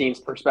Palpatine's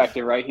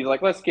perspective, right? He's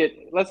like, let's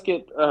get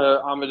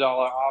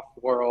Amidala off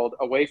world,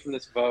 away from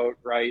this vote,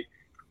 right?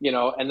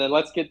 And then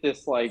let's get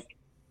this like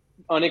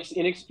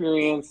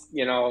inexperienced,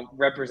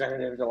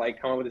 representative to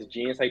like come up with this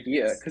genius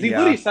idea. Because he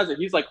literally says it.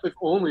 He's like, if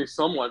only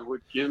someone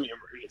would give me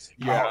emergency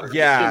powers.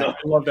 I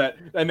love that.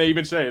 And they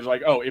even say it's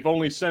like, oh, if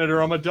only Senator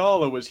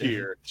Amidala was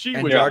here,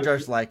 and Jar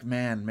Jar's like,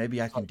 man, maybe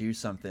I can do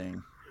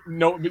something.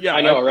 No, but yeah,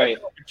 I know, right?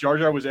 If Jar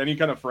Jar was any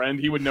kind of friend,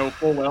 he would know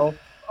full well.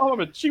 Oh,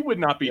 but she would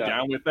not be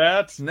down with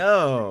that.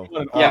 No.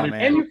 Yeah,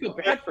 and you feel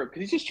bad for him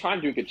because he's just trying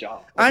to do a good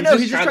job. Like, I know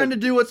he's just trying to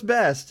do what's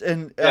best,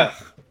 and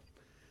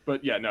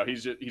But yeah, no,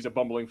 he's a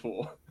bumbling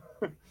fool.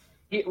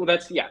 He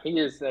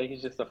is.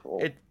 He's just a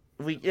fool.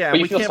 We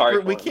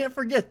can't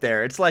forget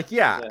there. It's like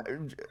a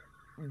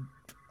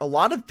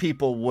lot of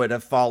people would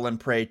have fallen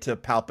prey to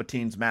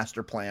Palpatine's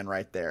master plan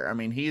right there. I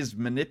mean, he's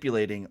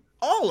manipulating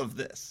all of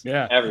this.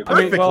 Yeah,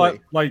 perfectly. I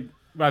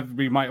mean,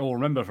 we might all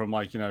remember from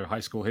high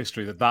school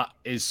history that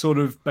is sort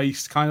of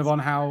based kind of on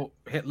how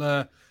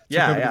Hitler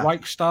took over the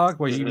Reichstag,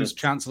 where he was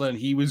chancellor and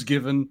he was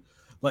given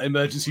like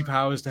emergency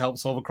powers to help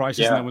solve a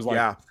crisis, and then was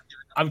like,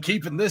 "I'm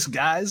keeping this,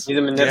 guys." He's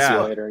a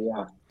manipulator.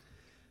 Yeah.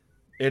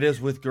 It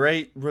is with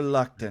great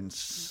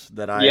reluctance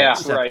that I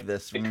accept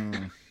this.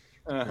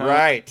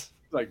 Right.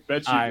 Like,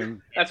 bet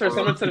you. That's where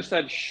someone should have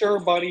said, "Sure,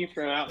 buddy,"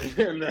 from out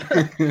there.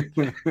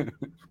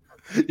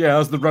 Yeah,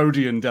 as the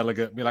Rhodian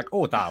delegate, be like,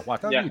 "Oh,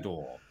 what are you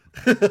doing?"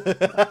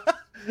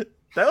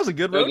 That was a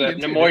good Rhodian.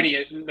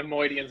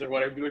 Nemoidians or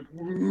whatever. Be like,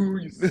 "Woo,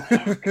 you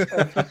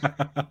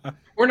suck."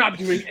 We're not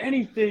doing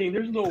anything.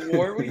 There's no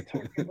war. What are you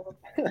talking about?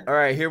 All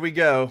right, here we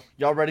go.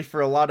 Y'all ready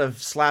for a lot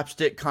of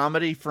slapstick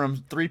comedy from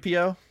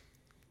 3PO?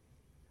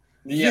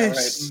 Yeah,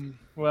 yes. Right.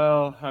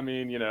 Well, I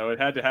mean, it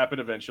had to happen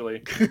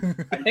eventually.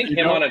 I think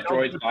him on a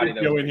droid's body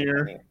though. In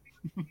here.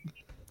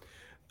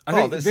 I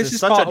think this is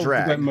such part a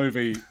drag. Of the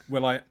movie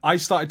where I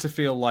started to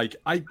feel like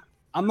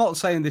I'm not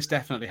saying this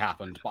definitely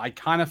happened, but I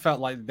kind of felt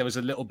like there was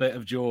a little bit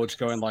of George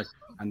going like,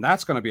 and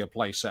that's going to be a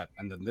play set,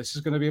 and then this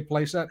is going to be a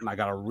play set, and I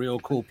got a real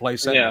cool play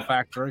set in the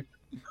factory.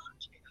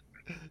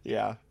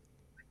 Yeah.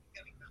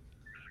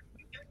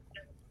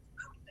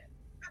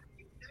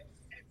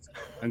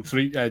 And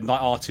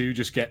R2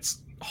 just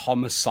gets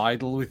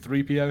homicidal with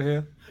 3PO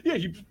here. Yeah,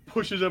 he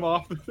pushes him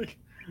off the thing.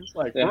 It's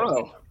like,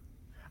 bro.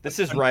 This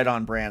is right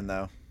on brand,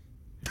 though.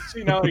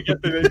 See, now they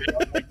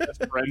aren't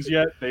best friends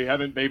yet. They've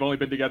only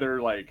been together,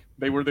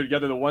 they were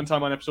together the one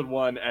time on episode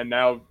 1, and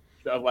now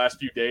the last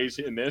few days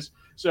in this.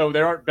 So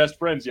they aren't best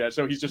friends yet.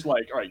 So he's just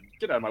like, all right,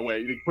 get out of my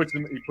way. He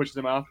pushes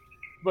him off.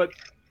 But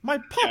my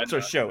pups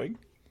are showing.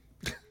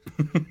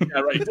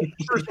 Yeah, right. The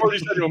first word he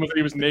said to him was that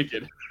he was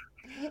naked.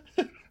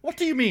 What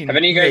do you mean,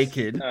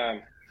 naked?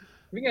 Have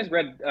you guys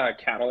read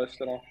Catalyst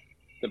at all?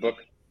 The book?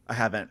 I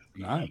haven't.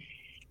 No.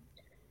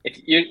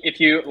 If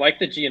you like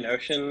the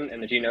Geonosian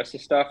and the Geonosis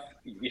stuff,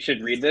 you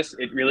should read this.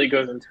 It really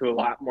goes into a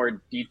lot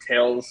more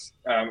details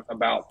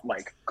about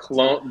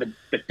the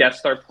Death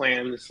Star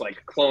plans,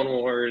 like Clone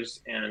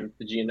Wars and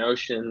the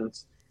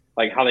Geonosians,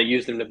 like how they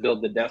used them to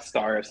build the Death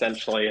Star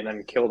essentially, and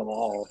then kill them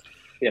all.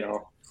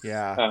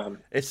 Yeah.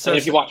 It's so.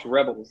 If you watch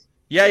Rebels.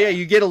 Yeah,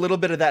 you get a little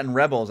bit of that in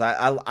Rebels.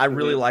 I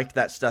really liked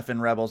that stuff in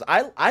Rebels.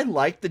 I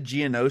like the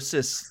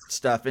Geonosis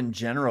stuff in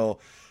general.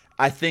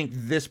 I think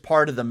this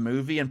part of the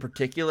movie in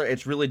particular,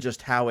 it's really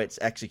just how it's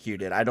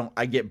executed.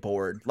 I get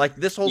bored. Like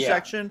this whole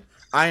section,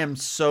 I am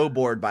so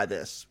bored by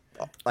this.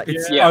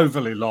 It's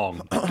overly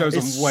long. It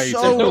goes on way too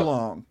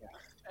long.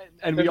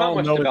 And we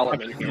all know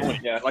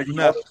it's like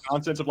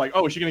nonsense of like,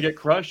 oh, is she gonna get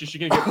crushed? Is she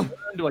gonna get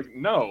burned? Like,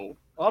 no.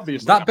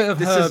 Obviously, that bit of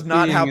this is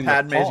not how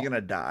Padme is going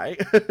to die.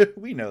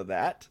 We know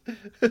that.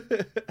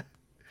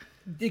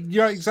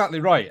 You're exactly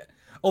right.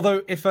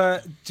 Although,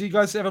 do you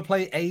guys ever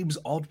play Abe's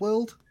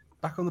Oddworld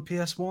back on the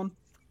PS1?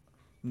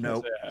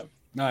 Nope.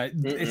 No.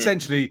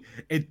 Essentially,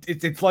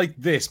 it's like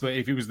this, but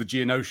if it was the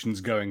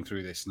Geonosians going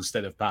through this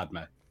instead of Padme.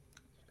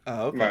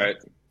 Oh, okay. Right.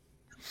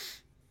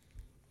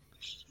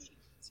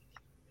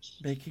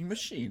 Making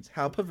machines.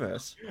 How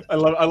perverse. I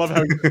love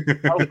how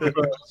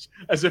perverse.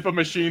 As if a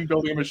machine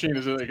building a machine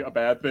is a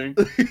bad thing.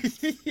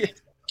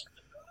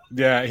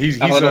 Yeah, he's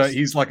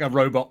like a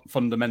robot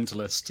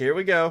fundamentalist. Here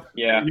we go.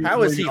 Yeah.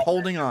 How is he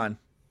holding on?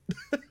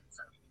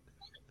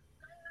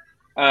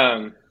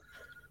 A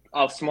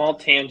small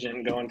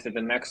tangent going to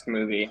the next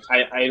movie.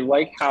 I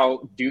like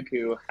how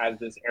Dooku has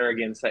this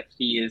arrogance that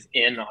he is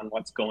in on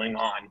what's going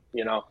on,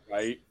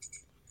 Right.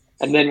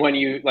 And then when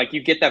you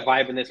get that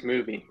vibe in this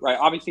movie, right?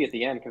 Obviously at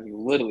the end, because he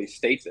literally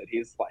states it,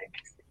 he's like,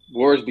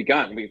 "War's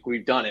begun.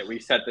 We've done it. We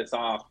set this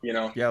off."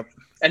 Yep.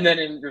 And then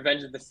in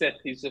Revenge of the Sith,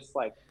 he's just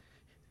like,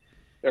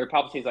 or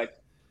Palpatine's like,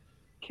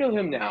 kill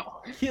him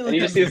now. And you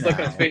just see this look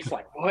on his face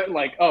like, what?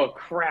 Like, oh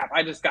crap,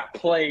 I just got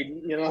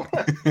played, you know?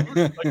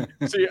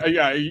 See,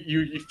 yeah,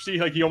 you see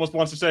like he almost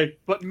wants to say,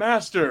 but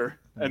master,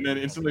 and then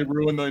instantly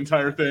ruin the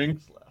entire thing.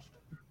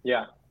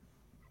 Yeah.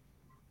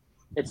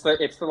 It's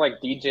the like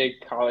DJ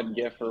Khaled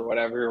gif or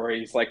whatever where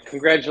he's like,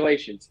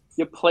 congratulations,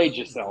 you played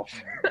yourself.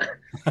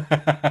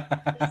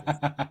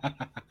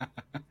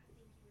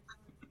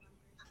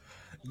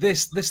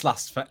 This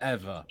lasts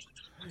forever.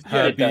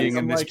 Her being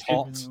in this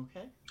pot.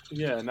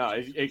 Yeah, no,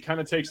 it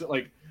kind of takes it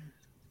like,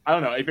 I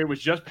don't know, if it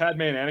was just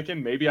Padme and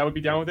Anakin, maybe I would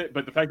be down with it,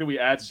 but the fact that we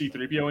add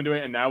C-3PO into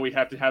it and now we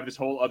have to have this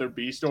whole other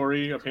B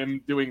story of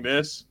him doing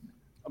this,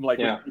 I'm like,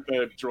 with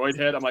the droid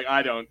head, I'm like,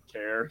 I don't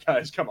care,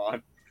 guys, come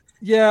on.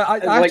 Yeah, I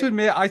have to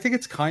admit, I think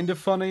it's kind of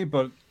funny,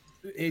 but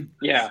it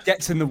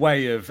gets in the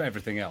way of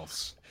everything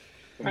else.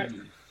 Right.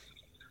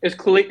 It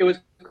was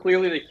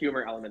clearly the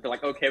humor element. They're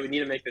like, okay, we need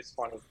to make this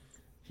funny.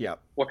 Yeah.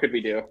 What could we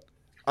do?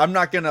 I'm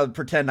not going to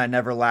pretend I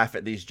never laugh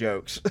at these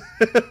jokes,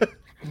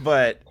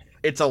 but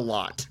it's a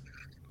lot.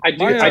 I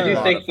do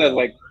think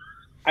the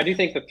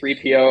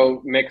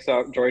 3PO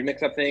droid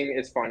mix-up thing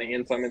is funny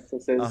in some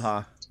instances.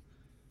 Uh-huh.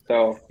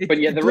 So, but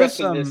yeah, the rest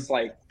of this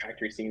like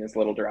factory scene is a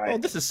little dry. Oh,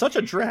 this is such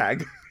a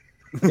drag.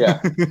 Yeah.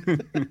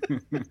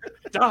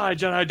 Die,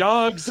 Jedi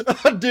dogs.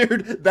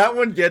 Dude, that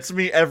one gets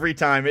me every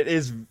time. It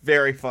is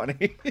very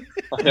funny.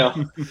 I know.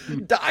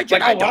 Die,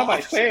 Jedi dogs. What am I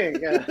saying?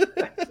 Yeah.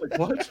 Like,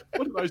 what?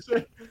 What did I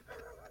say?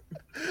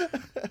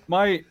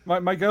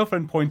 My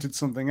girlfriend pointed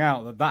something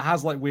out that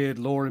has like weird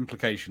lore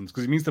implications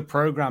because it means the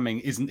programming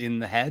isn't in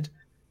the head.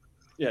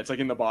 Yeah, it's like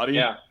in the body.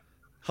 Yeah.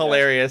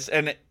 Hilarious.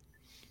 And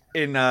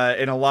in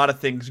a lot of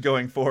things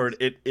going forward,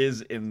 it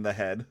is in the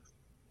head.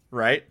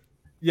 Right?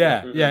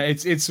 Yeah,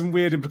 it's some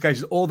weird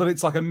implications, or that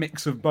it's like a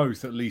mix of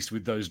both, at least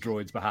with those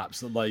droids, perhaps.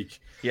 That like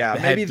the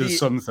head does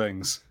some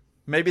things.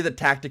 Maybe the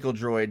tactical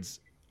droids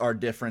are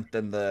different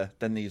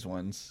than these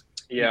ones.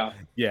 Yeah.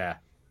 Yeah.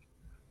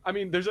 I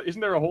mean, isn't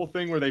there a whole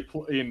thing where they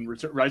in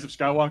Rise of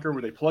Skywalker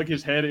where they plug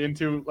his head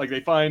into like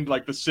they find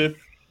like the Sith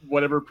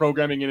whatever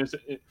programming in his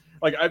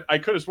like I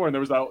could have sworn there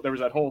was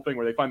that whole thing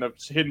where they find the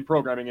hidden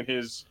programming in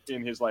his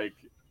like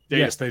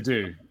data. Yes, they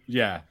do.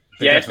 Yeah.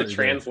 Yeah, it's to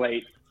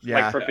translate. Yeah.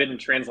 Like forbidden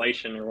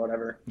translation or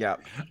whatever. Yeah.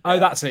 Oh,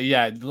 that's it.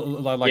 Yeah.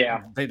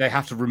 Like they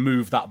have to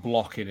remove that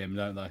block in him,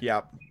 don't they?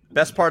 Yeah.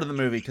 Best part of the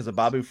movie because of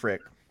Babu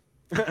Frick.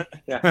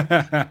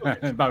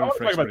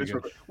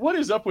 What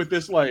is up with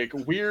this like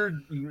weird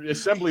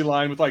assembly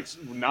line with like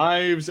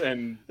knives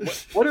and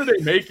what are they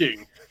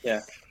making?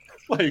 Yeah.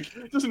 Like,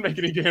 it doesn't make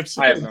any damn sense.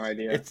 I have no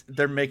idea.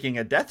 They're making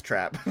a death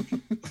trap.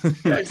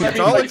 That's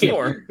all it's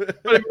for.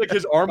 Like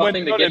his arm went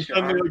down and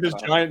suddenly like this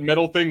giant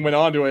metal thing went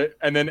onto it,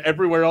 and then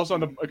everywhere else on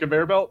the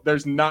conveyor belt,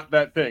 there's not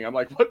that thing. I'm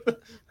like, what the?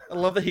 I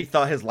love that he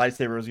thought his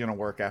lightsaber was going to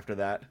work after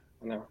that.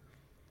 No.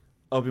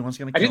 Obi-Wan's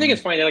going to I do think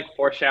it's funny, they like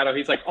foreshadow.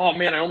 He's like, oh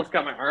man, I almost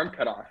got my arm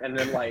cut off. And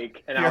then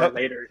like an hour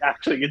later,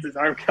 actually gets his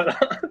arm cut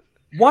off.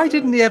 Why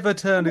didn't he ever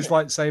turn his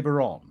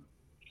lightsaber on?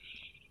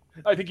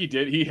 I think he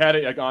did. He had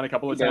it on a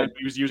couple of times.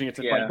 He was using it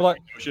to fight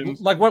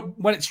motions. Like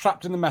when it's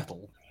trapped in the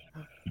metal.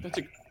 That's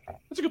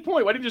a good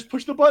point. Why didn't he just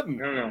push the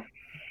button? I don't know.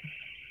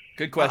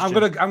 Good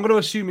question. I'm gonna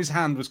assume his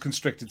hand was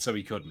constricted so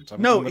he couldn't. He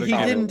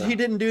didn't. He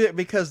didn't do it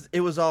because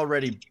it was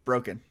already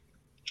broken.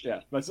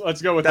 Yeah, let's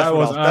go with that.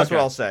 That's what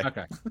I'll say.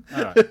 Okay.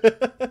 All right.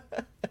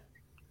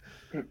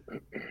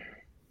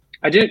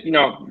 I do,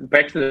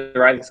 back to the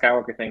Rise of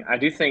Skywalker thing. I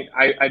do think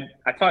I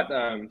thought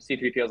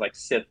C-3PO's like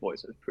Sith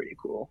voice was pretty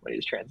cool when he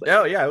was translating.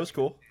 Oh yeah, it was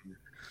cool.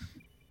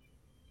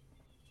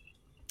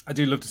 I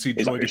do love to see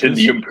droids in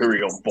the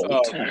Imperial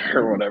Bolt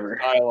or whatever.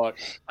 Dialogue.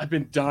 I've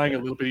been dying a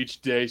little bit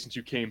each day since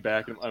you came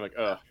back, and I'm like,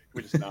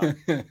 we just not.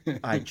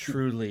 I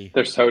truly.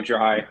 They're so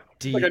dry.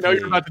 Like I know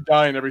you're about to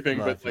die and everything,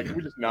 but like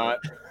we just not.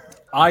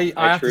 I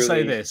have to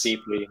say this.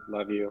 Deeply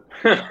love you.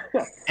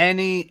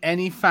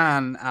 Any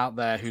fan out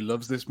there who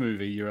loves this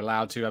movie, you're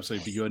allowed to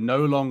absolutely. But you are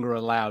no longer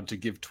allowed to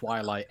give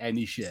Twilight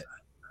any shit.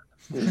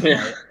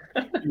 Yeah.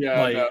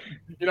 Yeah. Like, no.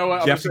 You know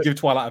what? You have to give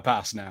Twilight a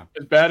pass now.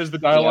 As bad as the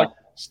dialogue,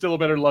 still a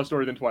better love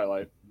story than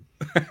Twilight.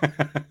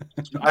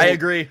 I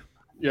agree.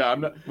 Yeah,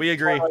 I'm not. We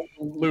agree. Twilight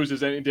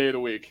loses any day of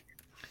the week.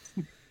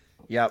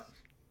 Yep.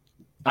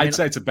 I'd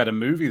say it's a better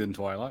movie than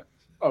Twilight.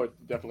 Oh,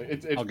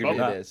 definitely. I'll give you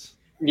that. It is.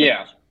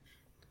 Yeah.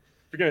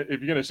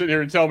 If you're gonna sit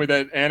here and tell me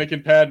that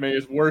Anakin Padme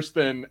is worse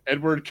than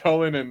Edward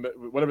Cullen and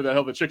whatever the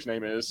hell the chick's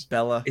name is,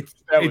 Bella, it's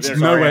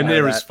nowhere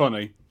near as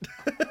funny.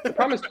 The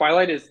problem is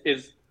Twilight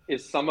is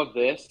some of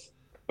this,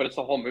 but it's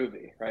the whole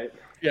movie, right?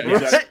 Yeah,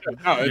 exactly.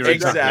 No,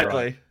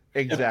 exactly.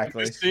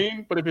 Exactly. It's a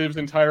scene, but if it was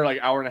an entire like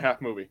hour and a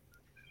half movie,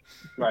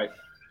 right?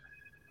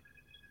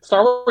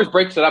 Star Wars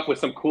breaks it up with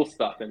some cool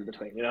stuff in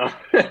between, Yeah.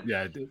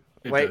 It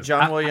Wait, does.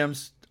 John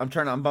Williams. I'm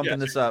bumping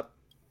this up.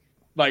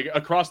 Like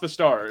Across the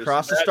Stars.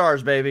 Across the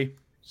Stars, baby.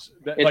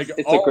 It's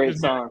a great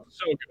song.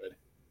 So good.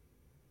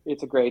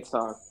 It's a great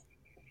song.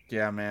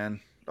 Yeah, man.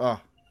 Oh,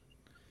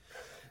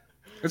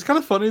 it's kind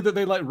of funny that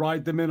they like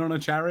ride them in on a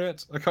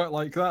chariot. I quite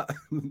like that.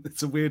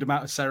 It's a weird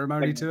amount of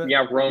ceremony to it.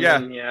 Yeah,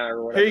 Roman. Yeah,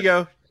 or whatever. Here you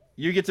go.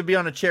 You get to be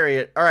on a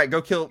chariot. All right,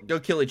 go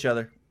kill each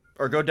other,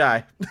 or go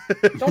die.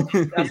 Don't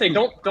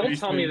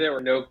tell me there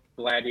were no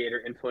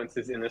gladiator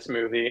influences in this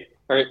movie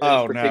or in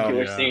this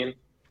particular scene.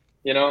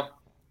 You know,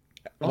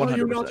 100%. Are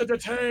you not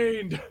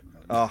detained?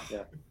 Oh,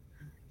 yeah.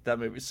 That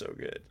movie's so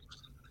good.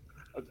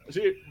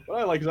 See, what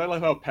I like is I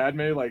love how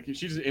Padme, like,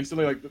 she's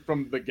instantly, like,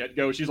 from the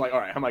get-go, she's like, all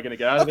right, how am I going to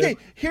get out of this?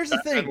 Okay, here's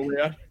the thing.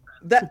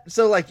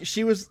 So, like,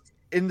 she was,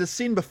 in the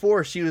scene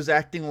before, she was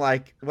acting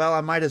like, well,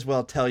 I might as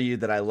well tell you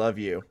that I love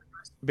you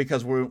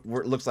because it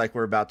looks like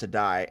we're about to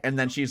die. And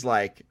then she's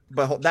like,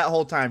 but that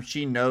whole time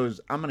she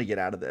knows I'm going to get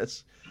out of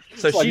this.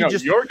 So it's she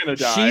like, you're going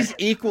to die. She's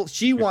equal.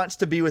 She wants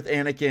to be with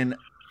Anakin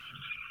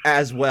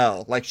as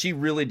well. Like, she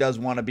really does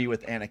want to be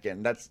with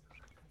Anakin.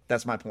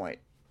 That's my point.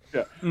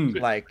 Yeah.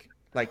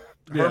 Like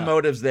her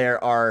motives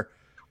there are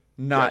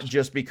not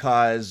just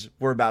because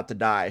we're about to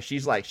die.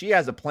 She's like, she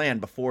has a plan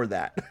before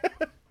that.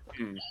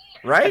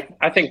 Right?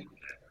 I think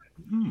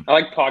I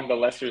like Pog the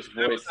Lesser's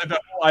voice. The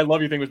whole I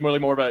love you thing was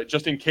more about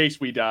just in case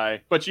we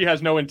die, but she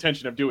has no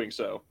intention of doing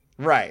so.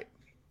 Right.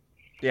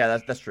 Yeah,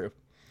 that's true.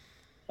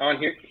 Oh, and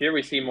here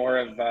we see more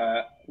of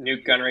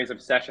Newt Gunray's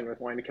obsession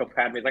with wanting to kill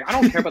Padme. He's like, I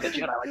don't care about the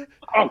Jedi. Like,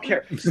 I don't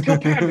care. Just kill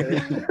Padme.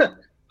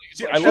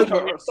 See, I love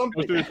how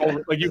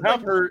like you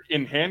have her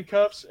in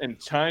handcuffs and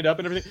tied up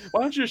and everything.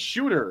 Why don't you just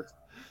shoot her?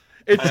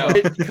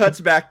 It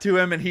cuts back to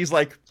him and he's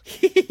like,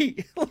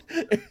 he's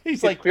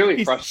like clearly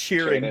he's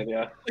cheering.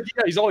 Yeah,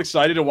 he's all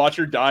excited to watch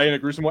her die in a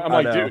gruesome way. I'm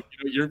like,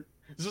 dude,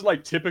 this is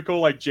like typical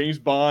like James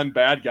Bond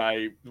bad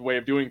guy way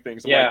of doing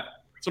things. I'm like,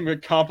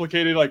 some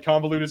complicated like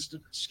convoluted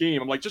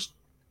scheme. I'm like, just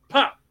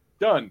pop,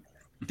 done.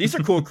 These are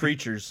cool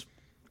creatures.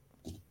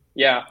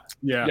 Yeah.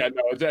 No,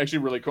 it's actually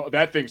really cool.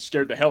 That thing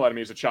scared the hell out of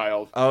me as a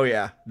child. Oh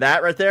yeah,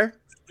 that right there.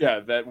 Yeah,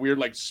 that weird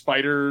like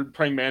spider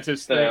praying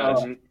mantis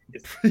thing.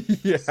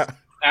 Yeah,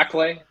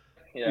 Acklay.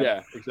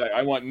 Yeah, exactly.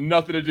 I want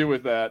nothing to do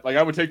with that. Like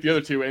I would take the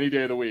other two any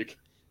day of the week.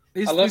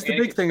 Is the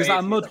big thing? Is that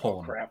a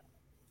mudhorn?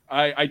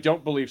 I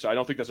don't believe so. I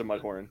don't think that's a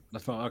mudhorn.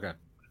 That's not okay.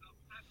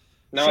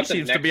 No, it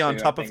seems to be on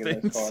top of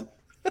things.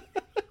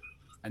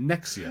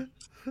 Annexia.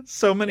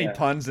 So many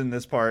puns in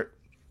this part.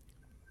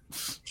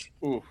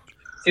 Ooh.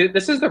 See,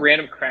 this is the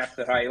random crap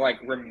that I like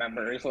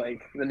remember is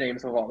like the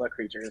names of all the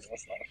creatures and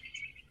stuff.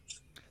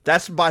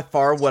 That's by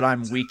far what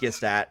I'm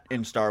weakest at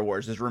in Star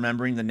Wars is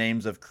remembering the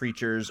names of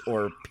creatures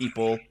or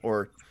people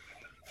or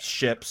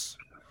ships.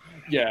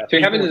 Yeah, so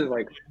you're having to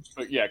like,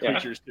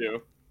 creatures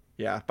too.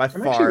 Yeah, by I'm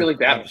far. actually really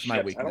bad at my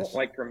ships. weakness. I don't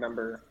like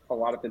remember a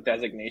lot of the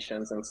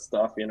designations and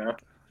stuff. You know.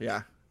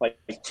 Yeah. Like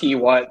T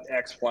what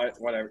X what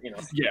whatever you know.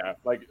 Yeah,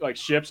 like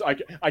ships.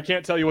 I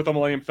can't tell you what the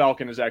Millennium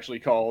Falcon is actually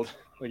called.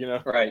 Like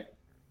Right.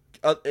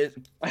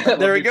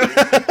 There we go.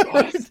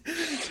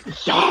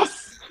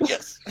 Yes.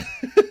 Yes.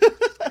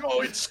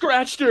 Oh, it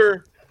scratched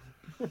her.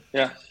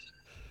 Yeah.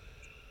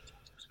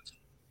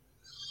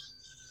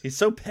 He's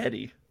so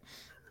petty.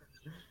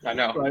 I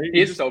know. Right?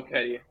 He's so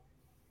petty.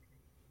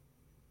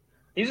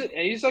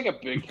 He's like a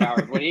big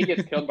coward. When he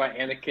gets killed by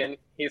Anakin,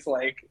 he's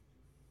like,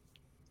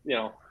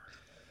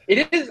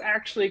 it is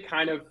actually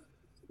kind of,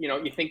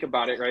 you think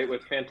about it, right,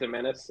 with Phantom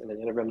Menace and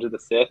then Revenge of the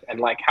Sith, and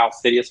like how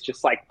Sidious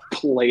just like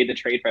played the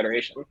Trade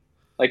Federation.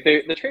 Like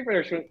the Trade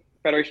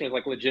Federation was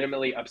like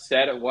legitimately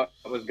upset at what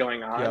was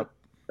going on,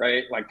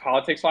 right? Like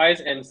politics wise,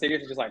 and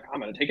Sidious is just like, I'm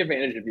gonna take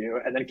advantage of you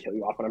and then kill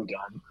you off when I'm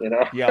done.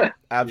 Yeah,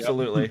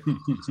 absolutely.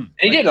 And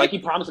he did. Like he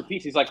promised a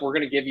peace. He's like, we're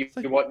gonna give you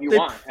what you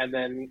want, and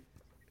then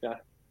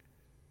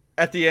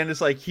at the end,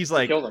 it's like he's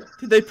like,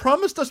 they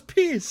promised us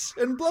peace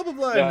and blah blah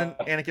blah, and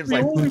then Anakin's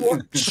like,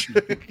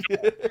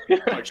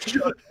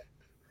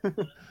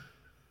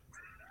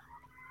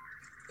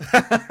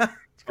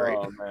 it's great.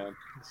 Oh man.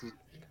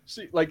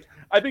 See, like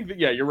I think that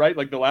you're right.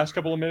 Like the last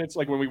couple of minutes,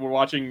 like when we were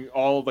watching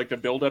all like the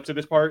build up to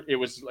this part, it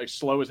was like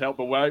slow as hell.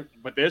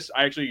 But this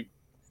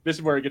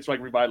is where it gets like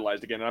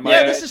revitalized again. And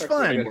this is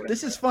fun.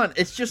 This is fun.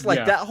 It's just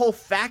like that whole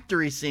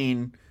factory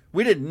scene.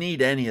 We didn't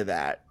need any of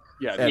that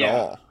at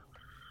all.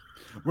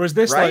 Whereas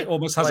this like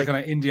almost has like an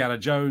Indiana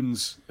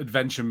Jones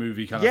adventure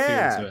movie kind of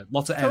feel to it.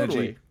 Lots of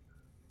energy.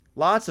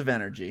 Lots of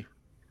energy.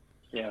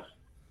 Yeah.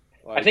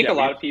 I think a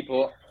lot of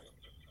people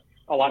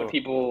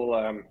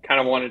kind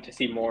of wanted to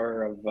see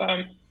more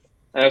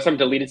of some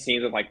deleted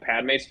scenes of like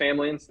Padme's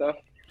family and stuff.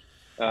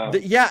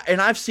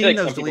 And I've seen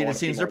those deleted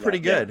scenes. They're pretty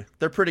good. Yeah.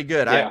 They're pretty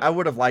good. Yeah. I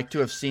would have liked to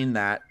have seen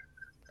that.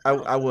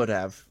 I would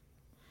have.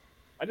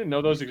 I didn't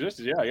know those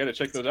existed. Yeah, I got to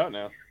check those out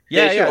now.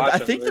 Yeah. I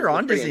think they're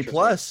on Disney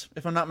Plus,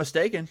 if I'm not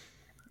mistaken.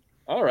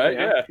 All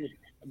right.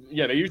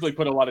 Yeah. They usually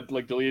put a lot of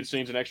like deleted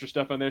scenes and extra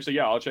stuff on there. So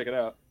I'll check it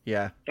out.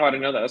 Yeah. Oh, I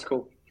didn't know that. That's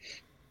cool.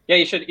 Yeah,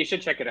 you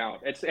should check it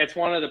out. It's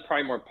one of the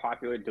probably more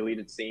popular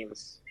deleted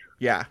scenes.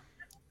 Yeah.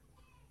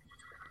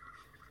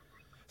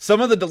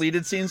 Some of the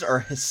deleted scenes are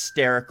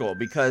hysterical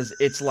because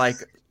it's like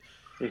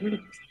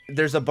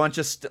there's a bunch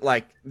of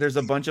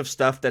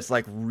stuff that's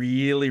like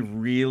really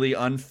really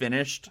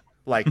unfinished,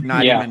 like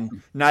not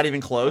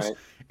even close, right.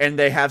 And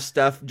they have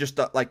stuff just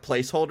like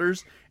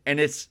placeholders, and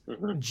it's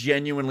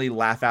genuinely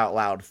laugh out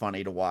loud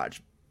funny to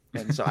watch.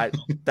 And so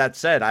that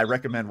said, I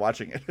recommend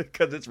watching it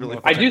because it's really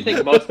fun. I do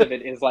think most of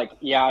it is like,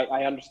 yeah,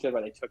 I understood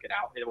why they took it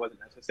out. It wasn't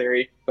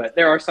necessary, but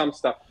there's some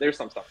stuff in it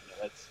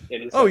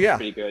it is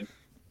pretty good.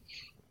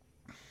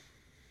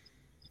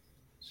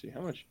 Let's see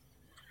how much.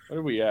 What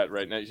are we at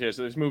right now? Yeah,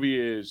 so this movie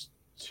is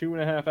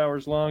 2.5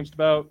 hours long. Just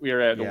about. We are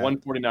at the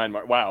 149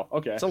 mark. Wow.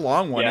 Okay. It's a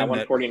long one. Yeah,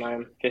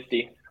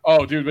 149.50.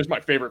 Oh, dude, this is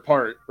my favorite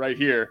part right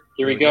here.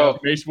 Here we go.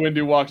 Mace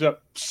Windu walks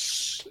up.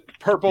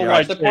 Purple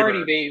lightsaber. The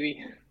party,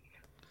 baby.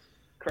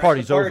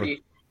 Party's over.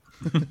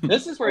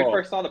 This is where he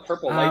first saw the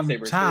purple lightsaber.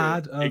 I'm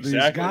tired of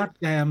these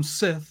goddamn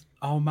Sith.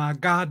 Oh my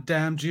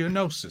goddamn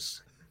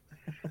Geonosis.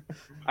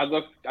 I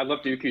love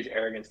Dooku's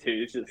arrogance too.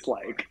 He's just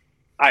like,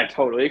 I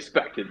totally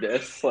expected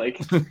this. Like,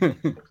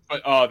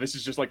 but this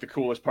is just like the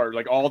coolest part.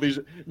 Like all these,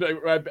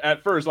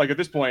 at first, like at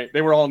this point,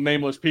 they were all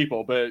nameless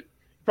people, but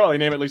probably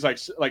name at least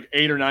like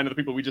 8 or 9 of the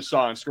people we just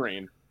saw on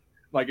screen,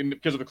 like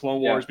because of the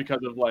Clone Wars, because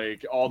of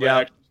like all the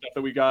extra stuff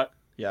that we got.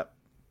 Yep.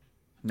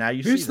 Now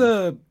you Who's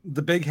see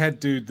the big head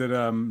dude that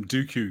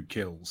Dooku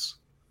kills,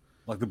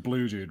 like the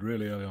blue dude,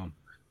 really early on?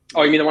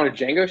 Oh, you mean the one with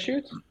Jango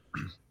shoots?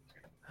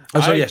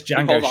 Oh, so yes,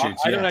 Jango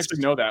shoots. I don't actually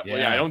know that.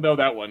 Yeah, I don't know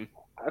that one.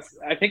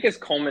 I think it's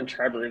Coleman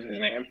Trevor is his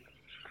name.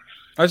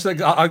 I just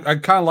think I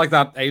kind of like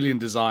that alien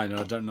design, and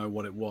I don't know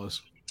what it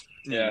was.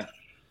 Yeah.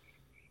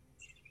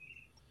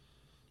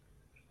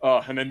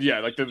 Oh, and then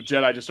like the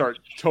Jedi just start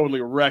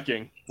totally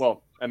wrecking.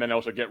 Well, and then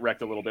also get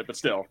wrecked a little bit, but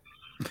still.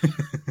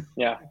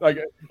 Yeah. Like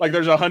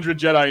there's 100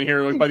 Jedi in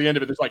here. Like by the end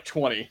of it, there's like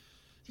 20.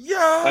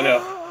 Yeah. I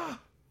know.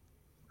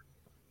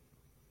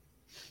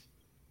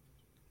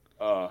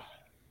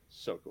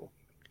 So cool.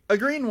 A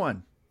green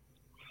one.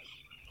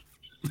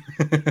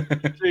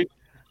 See,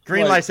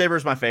 green lightsaber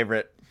is my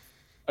favorite.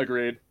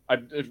 Agreed.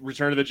 I've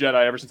Return of the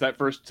Jedi ever since that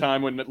first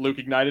time when Luke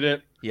ignited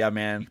it. Yeah,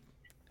 man.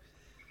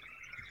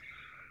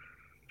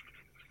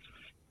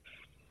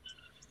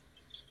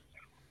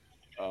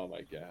 Oh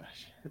my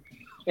gosh.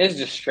 It's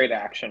just straight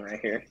action right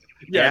here.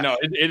 Yeah. No,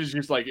 it is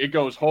just like it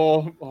goes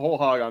whole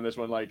hog on this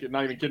one. Like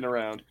not even kidding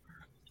around.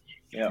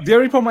 Yeah. The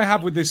only problem I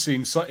have with this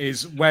scene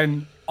is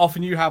when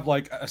often you have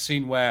like a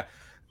scene where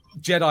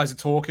Jedis are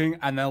talking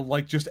and they'll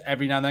like just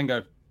every now and then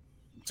go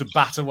to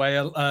bat away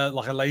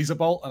like a laser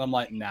bolt, and I'm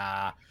like,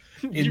 nah.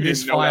 In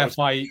this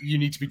firefight, you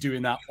need to be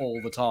doing that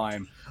all the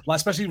time. Like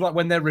especially like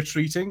when they're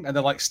retreating and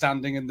they're like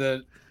standing in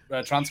the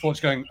transports,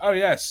 going, "Oh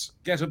yes,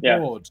 get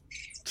aboard."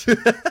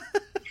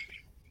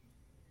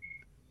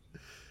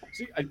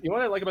 See, you know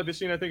what I like about this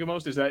scene? I think the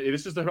most is that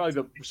this is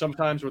probably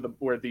sometimes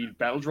where the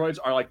battle droids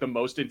are like the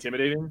most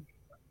intimidating.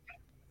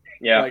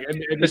 Yeah, like,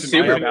 the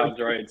super battle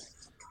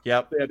droids.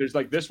 Yep. Yeah, there's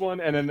like this one,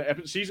 and then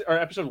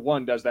episode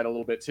 1 does that a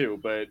little bit too.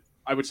 But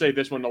I would say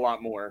this one a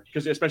lot more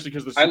especially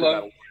because the super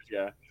battle droids.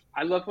 Yeah,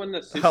 I love when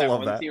the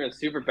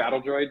super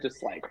battle droid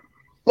just like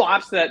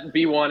bops that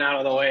B1 out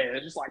of the way, and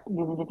it's just like,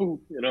 you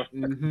know.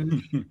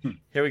 Mm-hmm.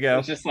 Here we go.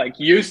 It's just like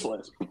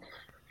useless.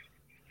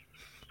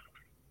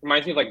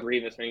 Reminds me of like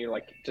Grievous when you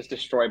like just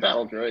destroy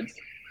battle droids.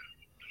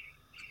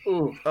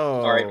 Ooh.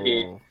 Oh.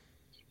 R.I.P.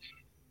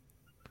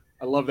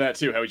 I love that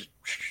too. How he just.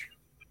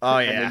 Oh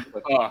yeah.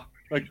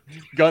 Like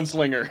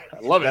gunslinger. I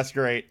love it. That's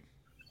great.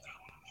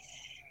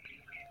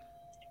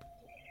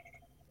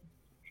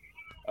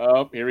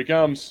 Oh, here he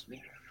comes.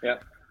 Yeah.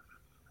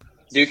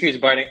 Dooku's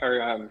biting,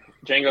 or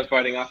Jango's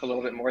biting off a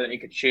little bit more than he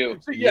could chew.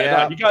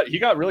 Yeah. No, he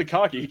got really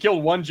cocky. He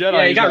killed one Jedi.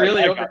 Yeah, he got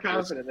really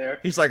overconfident there.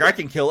 He's like, I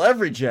can kill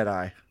every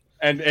Jedi.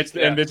 And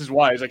and this is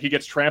why it's like he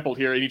gets trampled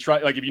here, and he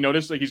if you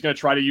notice, like he's gonna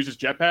try to use his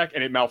jetpack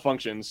and it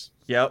malfunctions.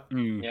 Yep.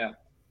 Yeah.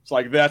 It's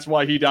like that's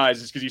why he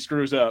dies, is because he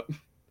screws up.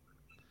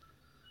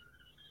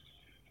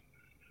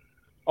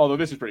 Although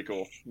this is pretty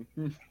cool.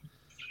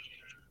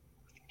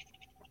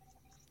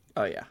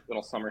 Oh yeah.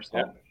 Little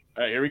somersault. All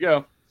right, here we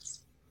go.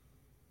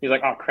 He's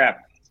like, oh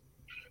crap.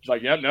 He's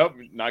like, yep, nope,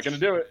 not gonna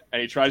do it.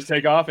 And he tries to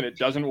take off, and it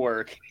doesn't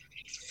work.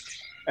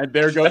 And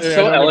there goes. That's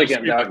so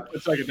elegant, Doug.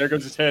 It's like there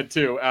goes his head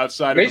too,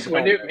 outside Mace of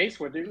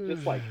Windu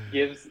just like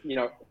gives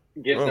no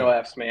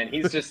F's, man.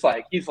 He's just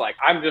like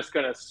I'm just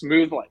gonna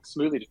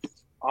smoothly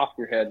off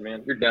your head,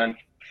 man. You're done.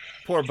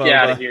 Poor Boba. Get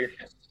out of here.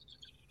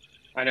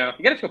 I know.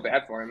 You gotta feel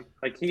bad for him.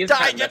 Like he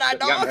got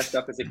messed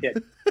up as a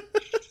kid.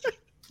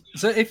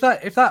 So if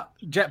that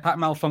jetpack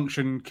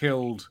malfunction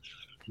killed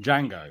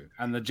Jango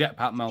and the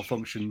jetpack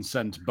malfunction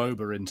sent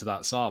Boba into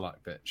that Sarlacc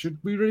bit, should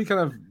we really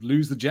kind of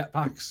lose the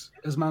jetpacks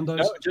as Mandos?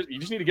 No, you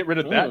just need to get rid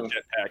of that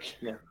jetpack.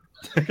 Yeah.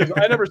 Because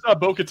I never saw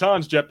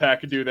Bo-Katan's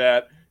jetpack do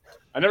that.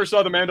 I never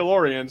saw the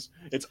Mandalorians.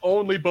 It's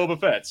only Boba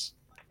Fett's.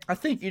 I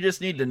think you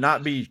just need to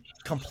not be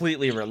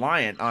completely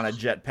reliant on a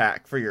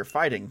jetpack for your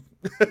fighting.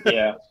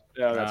 Yeah.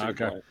 Yeah, that's a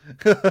good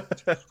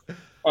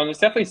point. This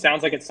definitely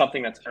sounds like it's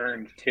something that's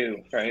earned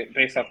too, right?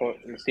 Based off what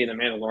you see in The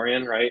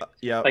Mandalorian, right?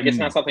 Yeah. Like it's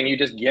not something you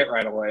just get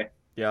right away.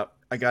 Yep.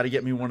 I got to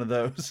get me one of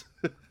those.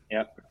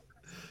 Yep.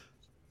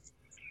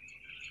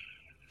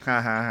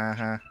 Ha ha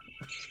ha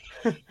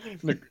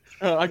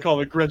ha. I call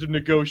it aggressive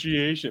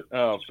negotiation.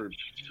 Oh,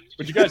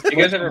 but you guys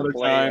ever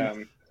play?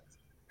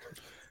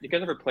 You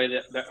guys ever play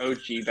the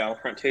OG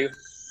Battlefront 2?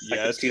 Like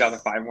Yes. the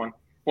 2005 one.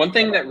 One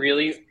thing that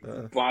really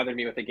bothered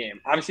me with the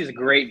game, obviously it's a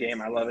great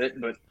game, I love it,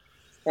 but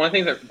one of the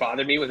things that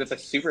bothered me was that the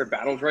super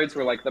battle droids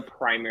were like the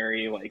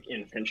primary like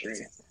infantry.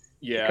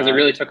 Yeah, because it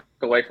really took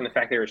away from the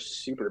fact they were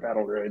super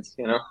battle droids,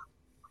 you know.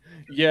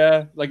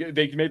 Yeah, like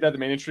they made that the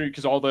main infantry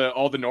because all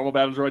the normal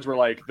battle droids were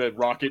like the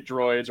rocket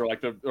droids or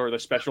like the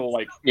special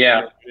like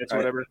units or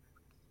whatever,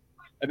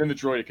 and then the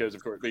droidicas,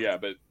 of course.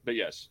 But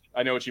yes,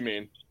 I know what you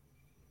mean.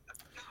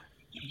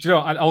 Do you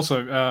know, and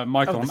also,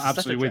 Michael, I'm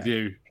absolutely with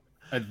you.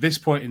 At this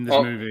point in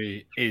this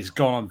movie is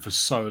gone on for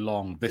so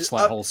long. This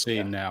like whole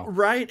scene now,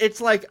 right? It's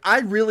like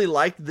I really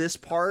like this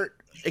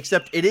part,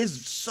 except it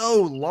is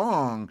so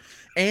long.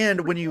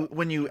 And when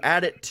you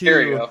add it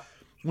to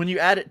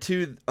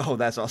oh,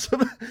 that's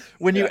awesome.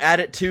 When you add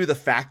it to the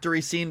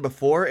factory scene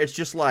before, it's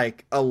just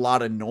like a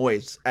lot of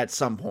noise at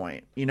some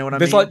point. You know what I mean?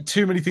 There's like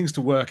too many things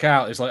to work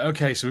out. It's like,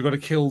 okay, so we've got to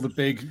kill the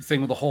big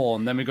thing with the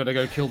horn, then we've got to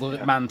go kill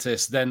the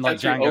mantis, then like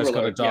Jango's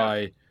got to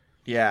die.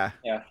 Yeah.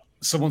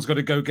 Someone's got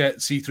to go get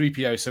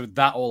C-3PO, so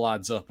that all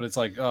adds up. And it's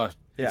like,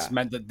 it's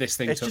meant that this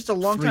thing it's took just a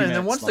long time. And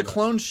then once longer. the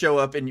clones show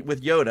up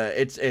with Yoda,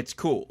 it's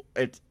cool.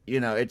 It's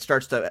it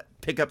starts to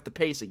pick up the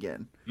pace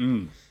again.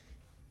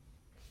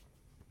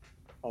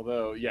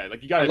 Although,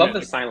 like you got. I love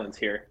the silence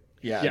here.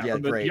 Yeah,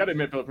 great. You got to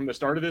admit, from the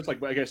start of this,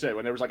 like I said,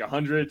 when there was like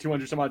 100,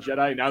 200 some odd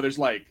Jedi, now there's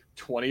like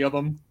 20 of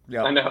them.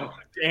 Yeah, I know.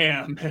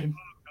 Damn, man.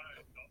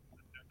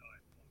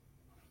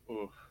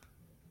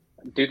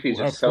 Dooku's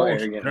just so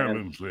arrogant,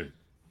 man.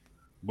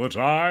 But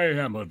I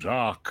am a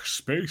dark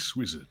space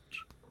wizard.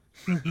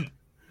 You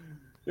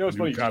know what's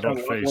funny? You sound more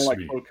like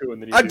Plo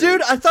Koon than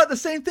dude, I thought the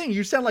same thing.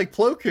 You sound like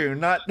Plo Koon,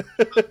 not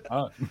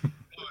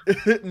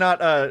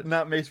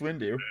not Mace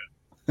Windu.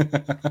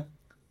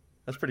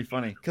 That's pretty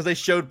funny because they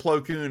showed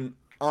Plo Koon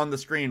on the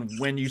screen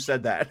when you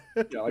said that.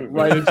 Yeah, like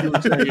right as you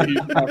were saying it, he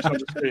pops on the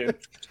screen.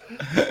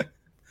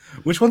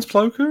 Which one's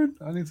Plo Koon?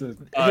 I need to.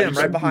 Him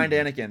right behind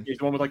Anakin. He's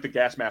the one with like the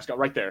gas mask on,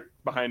 right there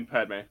behind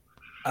Padme.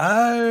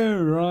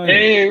 Oh right.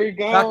 Hey, here we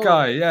go. That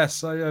guy.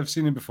 Yes, I've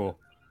seen him before.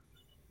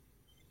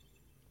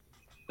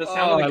 The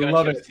sound of the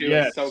gunships too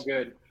is so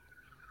good.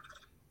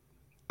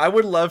 I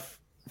would love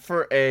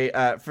for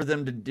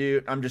them to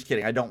do. I'm just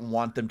kidding. I don't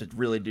want them to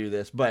really do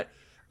this, but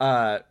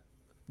they're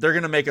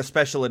gonna make a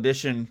special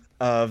edition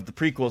of the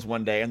prequels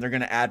one day, and they're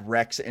gonna add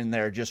Rex in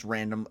there just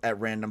at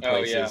random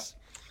places.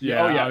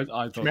 Yeah.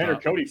 I Commander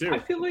Cody too. I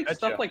feel like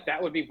stuff like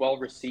that would be well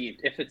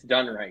received if it's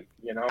done right.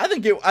 You know. I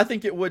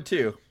think it would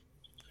too.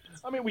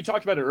 I mean, we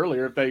talked about it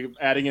earlier. If they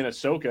adding in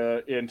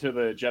Ahsoka into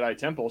the Jedi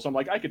Temple, so I'm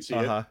like, I could see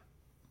it.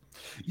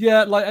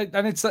 Yeah, like,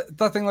 and it's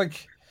that thing.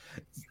 Like,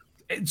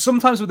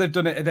 sometimes when they've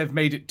done it, they've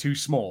made it too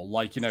small.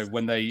 Like,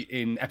 when they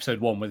in episode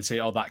 1, where they say,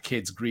 "Oh, that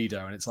kid's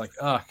Greedo," and it's like,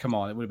 "Oh, come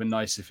on, it would have been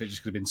nice if it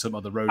just could have been some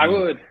other road." I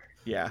would.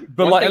 Yeah,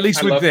 but like at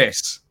least with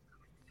this.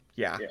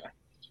 Yeah.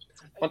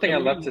 One thing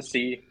I'd love to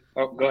see.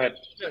 Oh, go ahead.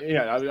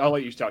 Yeah, I'll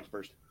let you talk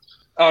first.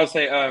 I would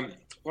say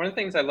one of the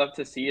things I love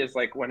to see is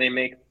like when they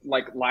make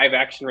like live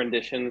action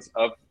renditions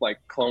of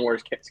like Clone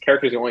Wars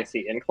characters you only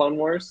see in Clone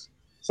Wars.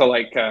 So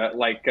like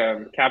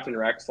Captain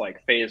Rex,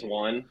 like Phase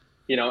 1,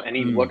 and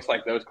he looks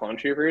like those clone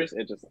troopers.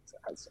 It just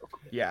that's so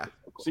cool. Yeah. So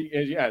cool.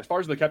 See, as far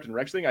as the Captain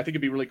Rex thing, I think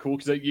it'd be really cool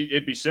because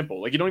it'd be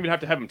simple. Like you don't even have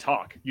to have him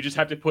talk. You just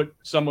have to put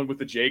someone with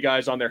the J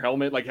guys on their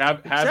helmet. Like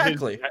have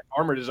his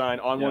armor design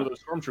on one of those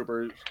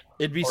stormtroopers.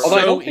 It'd be Although so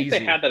I don't think easy.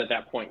 they had that at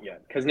that point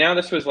yet, because now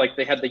this was like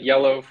they had the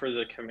yellow for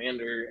the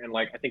commander, and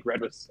like I think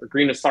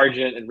green was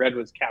sergeant, and red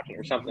was captain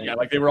or something. Yeah,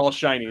 like they were all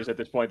shinies at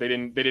this point. They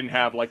didn't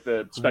have like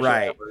the special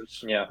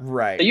numbers. Yeah,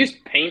 right. They used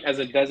paint as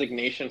a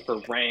designation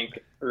for rank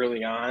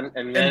early on,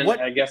 and then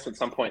I guess at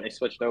some point they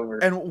switched over.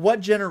 And what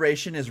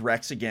generation is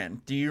Rex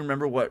again? Do you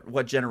remember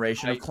what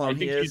generation of clone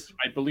he is?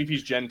 I believe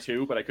he's Gen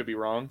 2, but I could be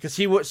wrong. Because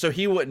he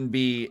wouldn't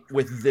be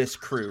with this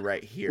crew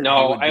right here.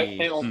 No, I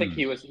don't think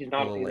he was. He's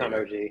not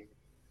OG.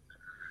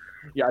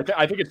 Yeah,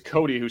 I think it's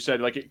Cody who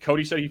said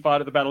Cody said he fought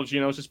at the Battle of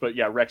Geonosis, but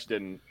Rex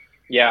didn't.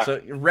 Yeah. So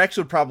Rex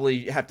would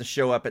probably have to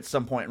show up at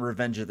some point in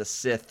Revenge of the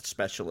Sith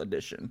Special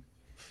Edition.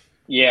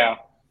 Yeah.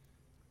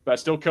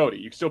 But still Cody.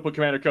 You can still put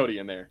Commander Cody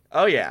in there.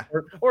 Oh yeah.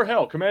 Or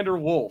hell, Commander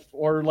Wolf,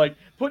 or like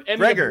put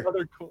any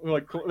other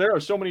there are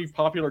so many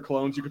popular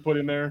clones you could put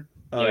in there.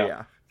 Oh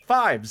yeah.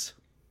 Fives.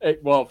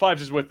 Well,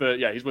 Fives is with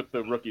he's with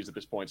the rookies at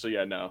this point. So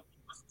no.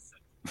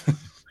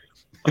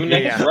 I mean,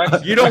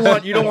 Rex. You don't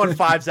want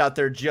Fives out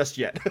there just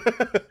yet.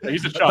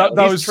 He's a child.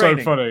 That was training.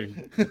 So funny.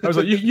 I was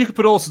like, you could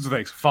put all sorts of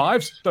things.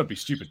 Fives? Don't be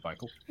stupid,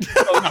 Michael.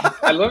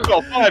 I love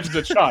Fives is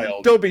a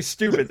child. Don't be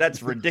stupid.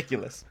 That's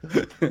ridiculous.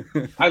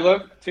 I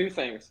love two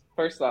things.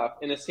 First off,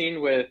 in a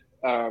scene with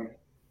Pog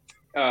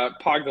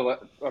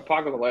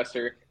the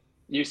Lesser,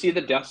 you see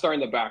the Death Star in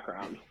the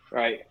background,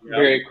 right? Yep.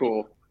 Very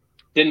cool.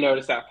 Didn't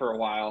notice that for a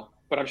while,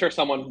 but I'm sure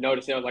someone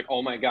noticed it. I was like,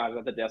 oh my God, is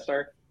that the Death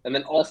Star? And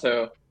then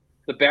also,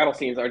 the battle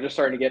scenes are just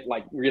starting to get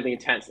like really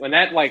intense. When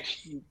that like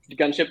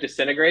gunship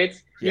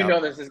disintegrates, you know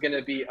this is going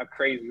to be a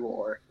crazy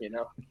war.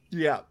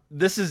 Yeah,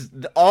 this is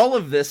all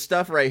of this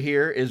stuff right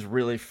here is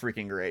really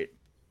freaking great.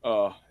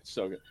 Oh, it's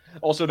so good.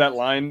 Also, that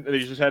line that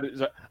he just had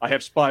is, I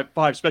have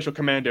 5 special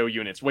commando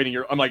units waiting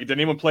here. I'm like, did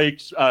anyone play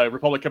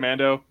Republic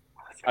Commando?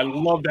 I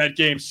love that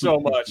game so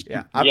much.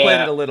 Yeah, I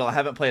played it a little. I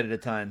haven't played it a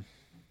ton.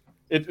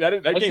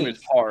 That game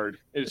is hard.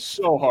 It is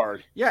so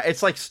hard. Yeah,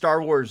 it's like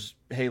Star Wars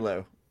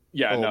Halo.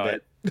 Yeah, no,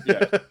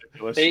 yeah,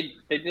 they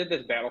did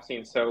this battle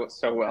scene so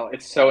well.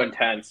 It's so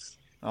intense.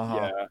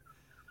 Yeah,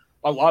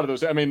 a lot of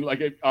those. I mean,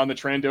 like on the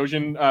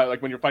Trandoshan,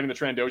 like when you're fighting the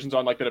Trandoshans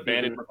on like that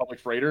abandoned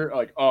Republic freighter,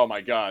 like oh my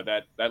god,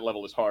 that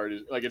level is hard.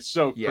 Like it's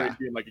so crazy,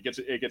 and like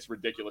it gets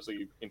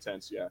ridiculously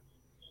intense. Yeah,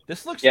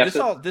 this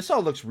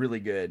all looks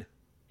really good.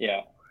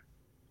 Yeah,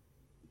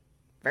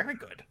 very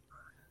good.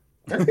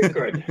 Very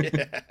good.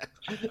 Yeah.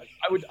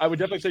 I would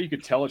definitely say you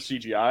could tell it's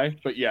CGI,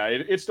 but yeah,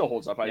 it still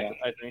holds up. I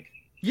think.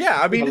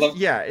 Yeah, I mean,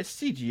 it's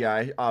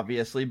CGI,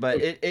 obviously,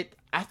 but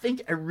I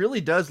think it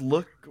really does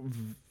look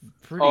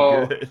pretty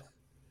good.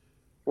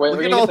 Wait,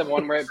 look at the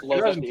one where it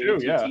blows up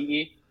the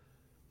AT-TE.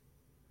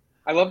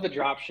 I love the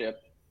dropship.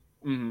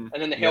 Mm-hmm.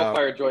 And then the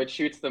Hailfire droid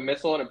shoots the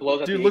missile and it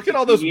blows up the AT-TE. Dude, look at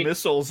all those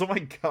missiles. Oh my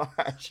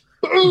gosh.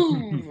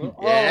 Boom!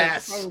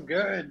 Yes. Oh, so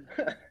good.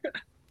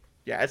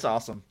 Yeah, it's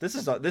awesome. This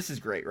is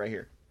great right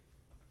here.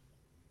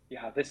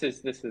 Yeah, this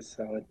is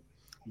solid.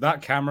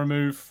 That camera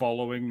move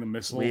following the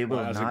missile we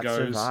will as not it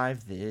goes.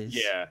 Survive this.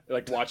 Yeah,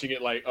 like watching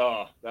it, like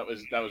that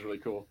was really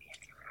cool.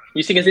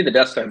 You can see the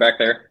Death Star back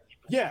there.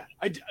 Yeah,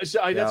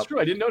 that's true.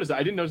 I didn't notice that.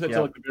 I didn't notice that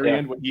until like the very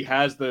end when he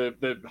has the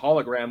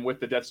hologram with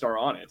the Death Star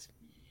on it.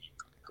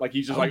 Like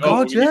he's just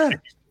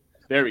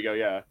there we go.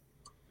 Yeah.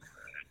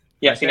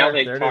 Yeah. See, now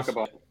they talk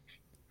about.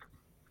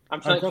 I'm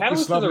telling you,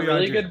 Catalyst is a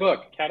really good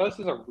book. Catalyst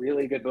is a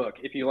really good book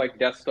if you like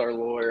Death Star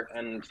lore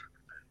and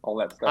all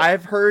that stuff.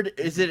 I've heard.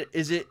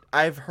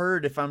 I've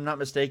heard, if I'm not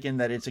mistaken,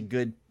 that it's a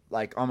good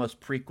like almost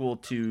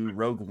prequel to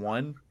Rogue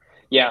One.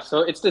 Yeah.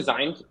 So it's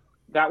designed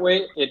that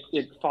way.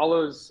 It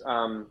follows.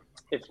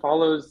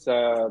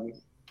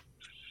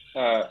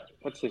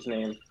 What's his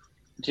name?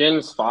 Jyn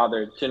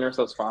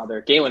Erso's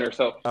father, Galen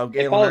Erso. Oh,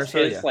 Galen it follows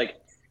Erso, his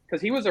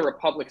because he was a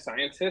Republic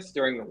scientist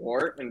during the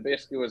war and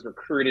basically was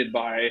recruited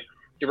by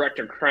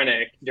Director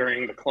Krennic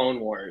during the Clone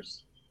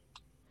Wars.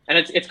 And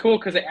it's cool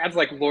because it adds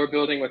like lore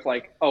building with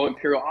like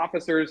Imperial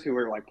officers who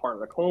were like part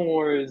of the Clone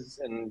Wars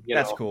and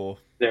that's cool.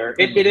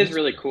 It is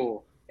really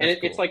cool, and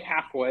it's like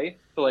halfway.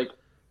 So like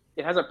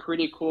it has a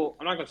pretty cool.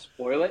 I'm not gonna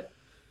spoil it,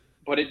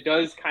 but it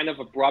does kind of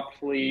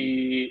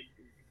abruptly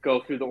go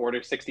through the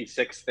Order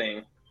 66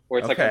 thing, where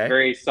it's like a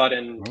very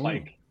sudden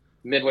like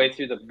midway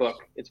through the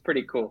book. It's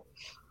pretty cool.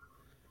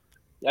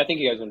 I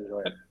think you guys would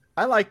enjoy it.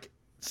 I like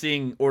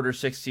seeing Order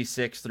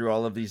 66 through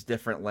all of these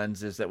different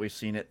lenses that we've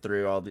seen it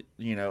through all the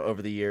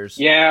over the years.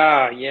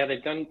 Yeah,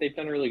 they've done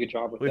a really good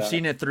job with We've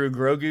seen it through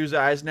Grogu's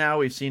eyes now.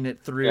 We've seen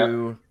it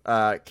through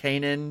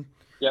Kanan.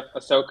 Yep,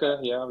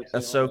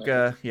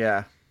 Ahsoka.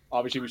 Yeah.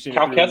 Obviously, we've seen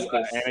Cal it through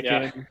Kestis,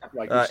 Anakin.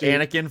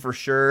 Anakin for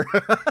sure.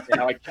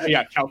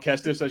 Cal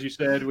Kestis, as you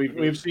said.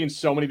 We've seen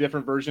so many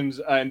different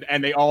versions,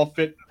 and they all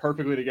fit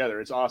perfectly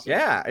together. It's awesome.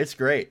 Yeah, it's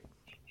great.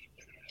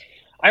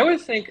 I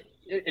always think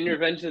in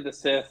Revenge of the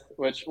Sith,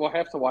 which we'll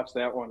have to watch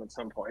that one at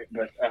some point,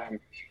 but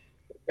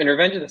in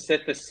Revenge of the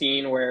Sith, the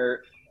scene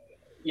where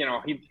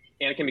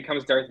Anakin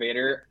becomes Darth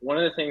Vader, one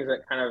of the things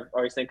that kind of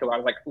always think about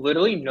is like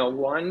literally no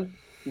one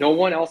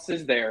else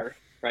is there,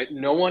 right?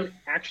 No one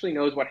actually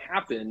knows what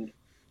happened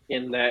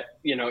in that,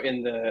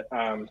 in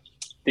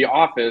the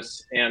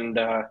office, and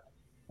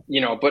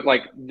but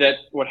like that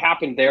what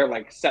happened there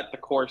like set the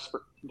course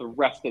for the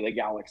rest of the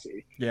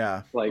galaxy.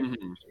 Yeah, like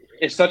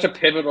it's such a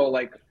pivotal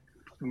like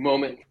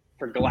moment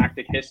for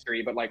galactic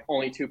history, but like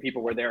only 2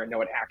 people were there and know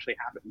what actually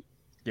happened.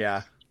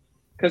 Yeah,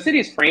 because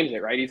Sidious frames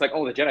it right. He's like,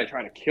 oh, the Jedi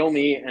tried to kill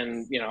me,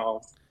 and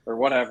or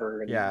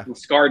whatever, and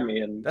scarred me.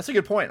 And that's a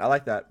good point. I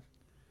like that.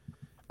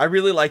 I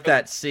really like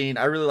that scene.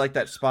 I really like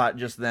that spot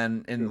just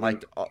then in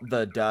like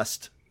the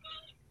dust.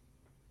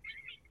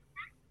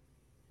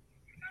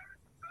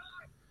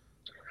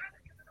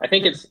 I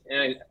think it's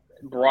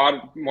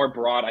more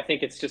broad. I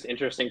think it's just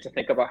interesting to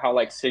think about how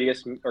like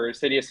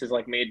Sidious has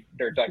like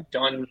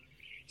done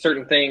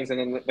certain things, and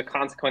then the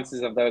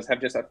consequences of those have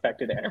just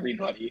affected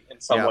everybody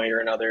in some way or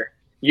another,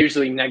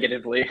 usually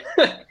negatively.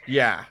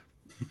 Yeah.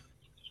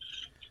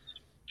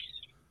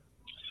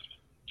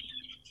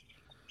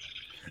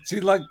 See,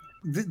 like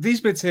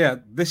these bits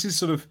here, this is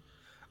sort of.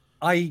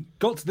 I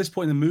got to this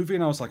point in the movie,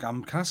 and I was like,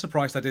 I'm kind of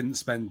surprised I didn't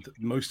spend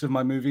most of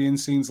my movie in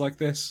scenes like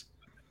this,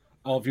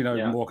 of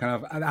more kind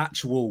of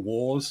actual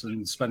wars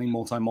and spending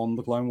more time on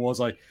the Clone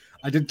Wars.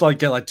 I did like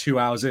get like 2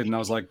 hours in, and I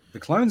was like, the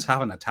clones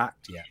haven't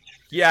attacked yet.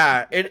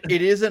 Yeah, it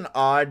is an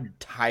odd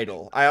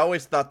title. I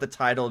always thought the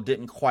title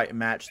didn't quite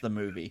match the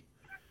movie.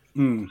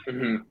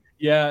 Mm-hmm.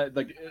 Yeah,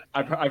 like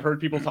I've heard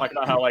people talk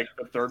about how like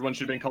the third one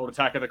should have been called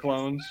Attack of the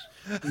Clones,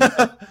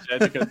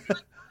 because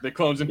the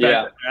clones in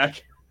fact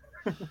attack.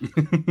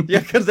 Yeah,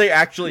 because they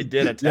actually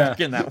did attack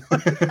in that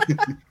one.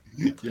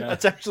 Yeah,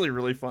 that's actually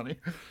really funny.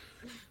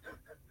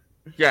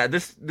 Yeah,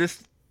 this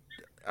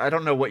I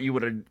don't know what you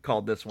would have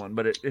called this one,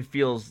 but it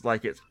feels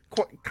like it's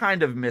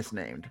kind of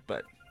misnamed,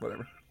 but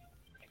whatever.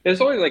 There's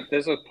always like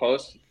there's a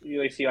post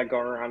you see like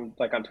going around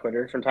like on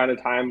Twitter from time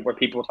to time where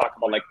people talk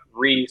about like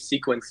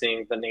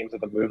re-sequencing the names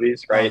of the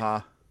movies,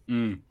 right?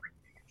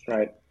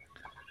 Right.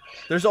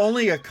 There's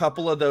only a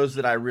couple of those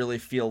that I really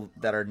feel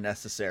that are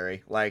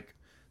necessary. Like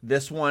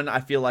this one, I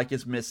feel like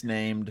is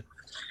misnamed,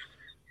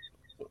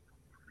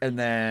 and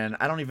then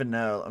I don't even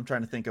know. I'm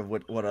trying to think of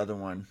what other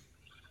one.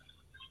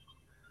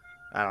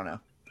 I don't know.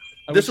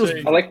 This was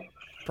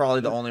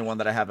probably the only one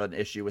that I have an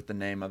issue with the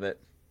name of it.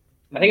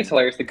 I think it's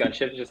hilarious. The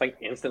gunship is just like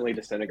instantly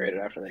disintegrated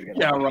after they get.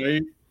 Yeah,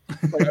 right.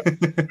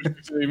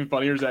 What's even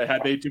funnier is that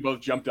had they two both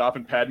jumped off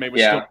and Padme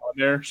was still on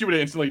there, she would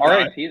have instantly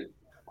died.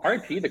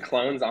 R.I.P. the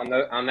clones on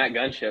that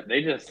gunship.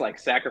 They just like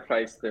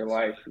sacrificed their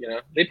life. You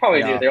know, they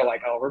probably do. They're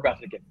like, oh, we're about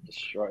to get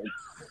destroyed.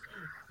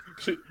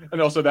 And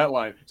also that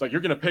line, it's like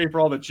you're gonna pay for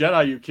all the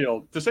Jedi you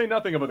killed. To say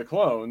nothing about the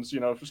clones, you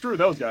know, screw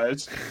those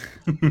guys.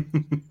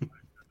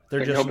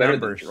 They're just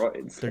numbers.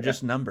 They're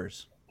just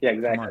numbers. Yeah,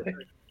 exactly.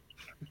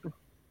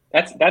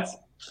 That's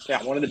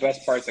one of the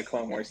best parts of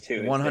Clone Wars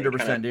too.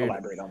 100%, dude.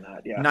 Elaborate on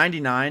that. Yeah.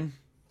 99.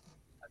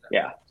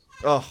 Yeah.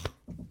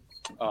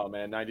 Oh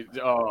man, 90.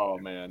 Oh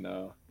man,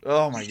 no.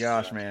 Oh my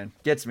gosh, man,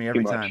 gets me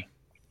every time.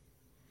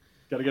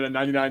 Gotta get a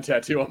 99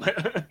 tattoo on my.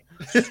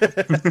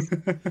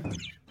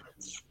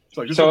 It's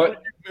like,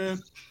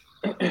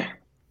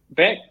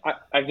 man.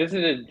 I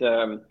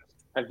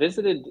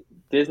visited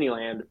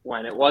Disneyland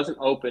when it wasn't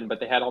open, but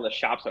they had all the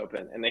shops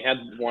open, and they had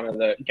one of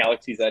the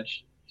Galaxy's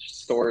Edge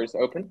stores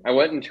open. I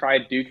went and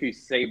tried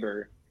Dooku's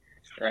saber,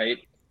 right?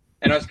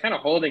 And I was kind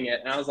of holding it,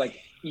 and I was like,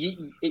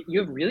 you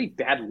have really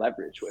bad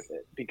leverage with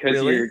it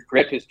because your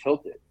grip is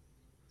tilted.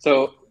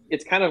 So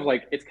it's kind of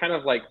like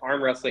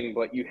arm wrestling,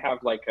 but you have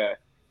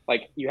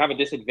you have a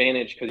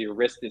disadvantage because your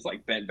wrist is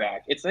like bent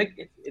back. It's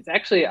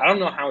actually, I don't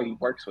know how he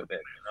works with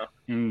it.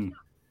 You know?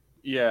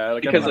 Yeah,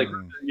 because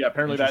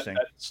apparently that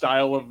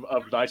style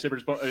of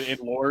lightsabers in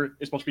lore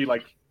is supposed to be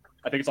like,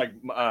 I think it's like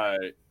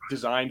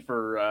designed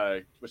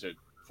for what's it,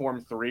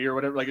 Form 3 or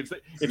whatever. Like it's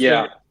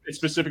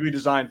specifically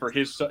designed for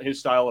his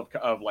style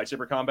of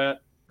lightsaber combat.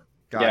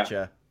 Gotcha.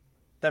 Yeah.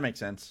 That makes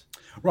sense.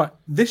 Right.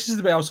 This is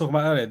the bit I was talking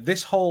about earlier.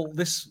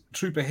 This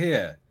trooper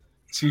here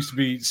seems to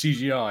be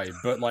CGI,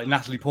 but like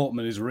Natalie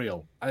Portman is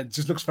real. And it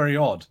just looks very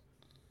odd.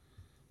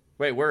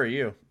 Wait, where are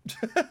you?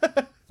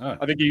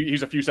 I think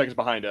he's a few seconds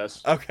behind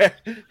us. Okay.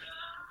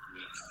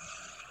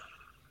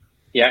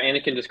 Yeah,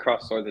 Anakin just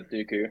crossed swords with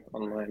Dooku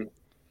online.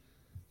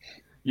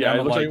 Yeah,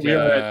 it looks like we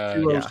are at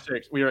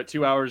 2:06. We are at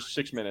 2 hours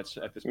 6 minutes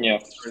at this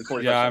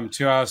point. Yeah, I'm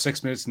 2 hours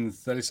 6 minutes and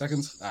 30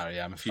 seconds. Oh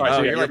yeah, I'm a few.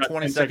 You're like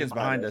 20 seconds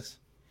behind us.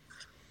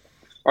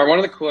 All right, one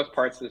of the coolest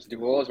parts of this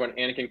duel is when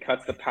Anakin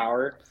cuts the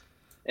power,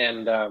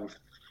 and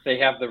they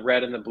have the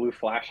red and the blue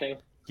flashing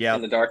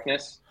in the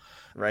darkness.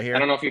 Right here. I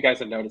don't know if you guys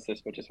have noticed this,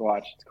 but just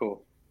watch. It's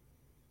cool.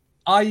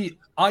 I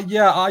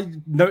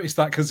noticed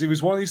that because it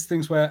was one of these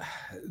things where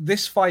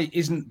this fight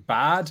isn't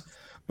bad,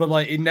 but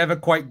like it never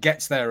quite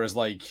gets there as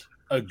like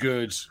a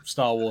good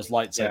Star Wars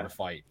lightsaber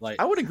fight. Like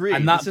I would agree.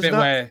 And that bit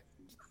where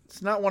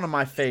it's not one of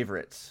my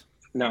favorites.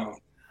 No.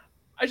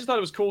 I just thought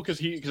it was cool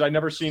because I'd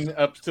never seen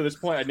up to this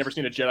point. I'd never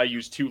seen a Jedi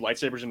use two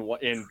lightsabers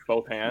in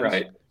both hands.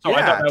 Right. So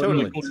I thought that was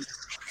really cool.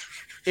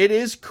 It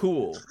is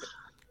cool,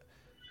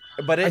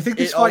 but I think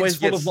this fight's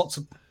full of lots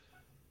of.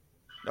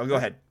 Oh, go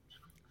ahead.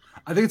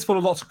 I think it's full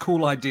of lots of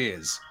cool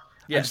ideas.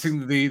 Yes. I just think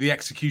that the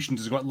execution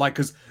does like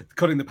because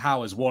cutting the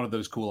power is one of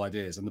those cool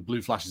ideas, and the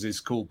blue flashes is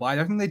cool, but I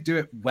don't think they do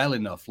it well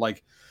enough.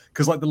 Like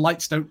because like the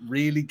lights don't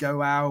really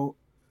go out.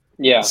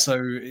 Yeah.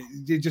 So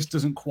it just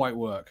doesn't quite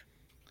work.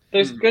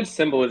 There's good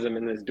symbolism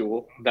in this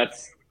duel.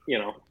 That's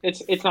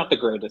it's not the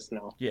greatest,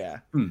 no. Yeah.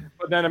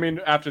 But then I mean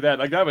after that,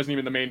 like that wasn't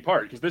even the main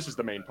part because this is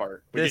the main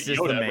part. This is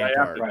the main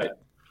part, right?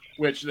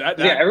 Which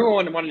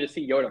everyone wanted to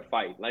see Yoda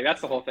fight. Like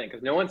that's the whole thing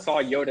because no one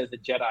saw Yoda the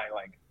Jedi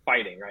like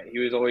fighting, right? He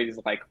was always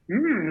like,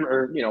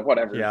 or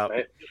whatever. Yeah.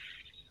 Right?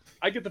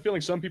 I get the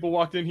feeling some people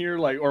walked in here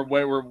like, or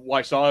where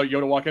I saw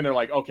Yoda walk in, they're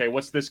like, okay,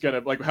 what's this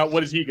gonna like?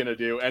 What is he gonna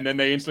do? And then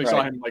they instantly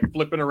saw him like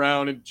flipping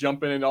around and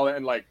jumping and all that,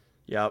 and like,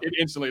 it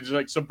instantly just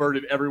like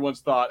subverted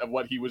everyone's thought of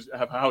what he was,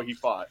 of how he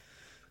fought.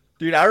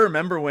 Dude, I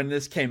remember when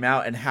this came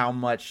out and how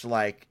much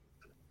like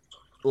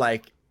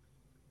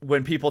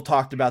when people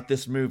talked about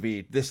this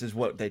movie, this is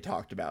what they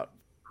talked about.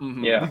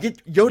 Mm-hmm. Yeah, we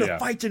get Yoda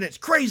fights and it's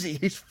crazy.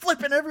 He's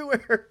flipping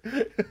everywhere.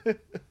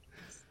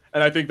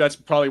 And I think that's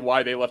probably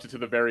why they left it to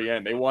the very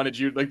end. They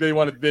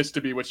wanted this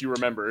to be what you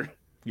remember.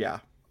 Yeah.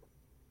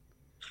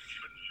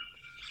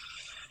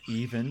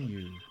 Even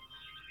you.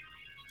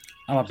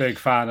 I'm a big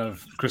fan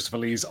of Christopher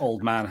Lee's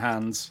old man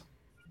hands.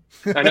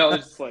 I know,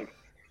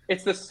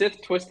 it's the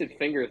Sith twisted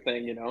finger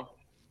thing, you know.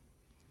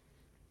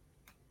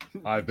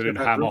 I've been in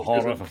Hammer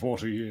horror for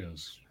 40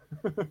 years.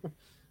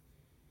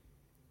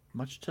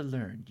 Much to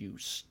learn, you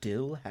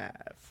still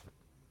have.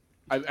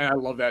 I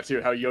love that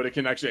too. How Yoda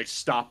can actually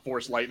stop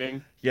Force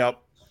lightning. Yep.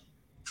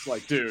 It's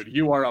like, dude,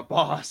 you are a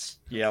boss.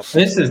 Yep.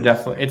 This is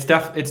definitely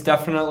it's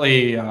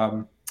definitely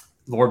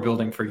lore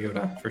building for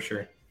Yoda for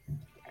sure.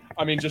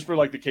 I mean, just for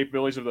like the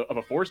capabilities of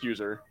a Force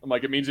user, I'm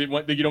like, it means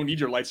that you don't need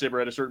your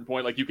lightsaber at a certain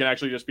point. Like, you can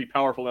actually just be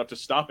powerful enough to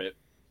stop it.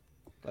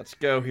 Let's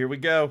go. Here we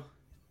go.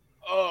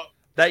 I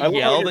That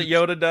yell that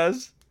Yoda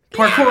does.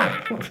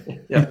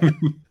 Parkour. Yeah.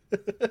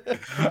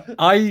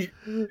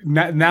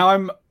 Now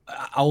I'm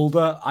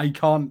older. I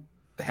can't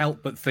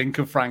help but think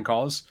of Frank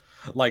Oz,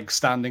 like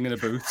standing in a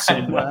booth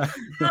somewhere.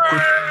 All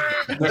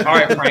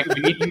right, Frank,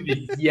 we need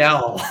you to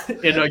yell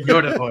in a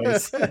Yoda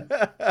voice.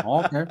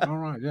 Okay, all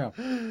right, yeah.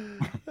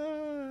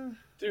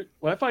 Dude,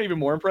 what I find even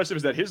more impressive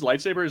is that his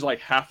lightsaber is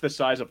like half the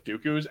size of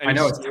Dooku's. And I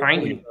know, he's it's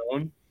tiny.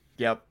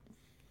 Yep.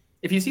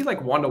 If you see like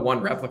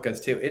 1-to-1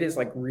 replicas too, it is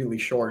like really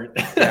short.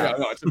 Yeah,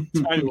 no, it's a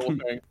tiny little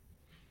thing.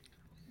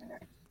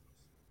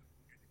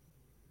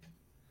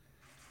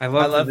 I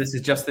love that this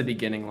is just the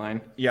beginning line.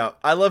 Yeah,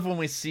 I love when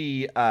we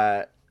see.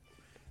 I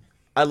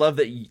love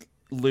that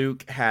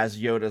Luke has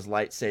Yoda's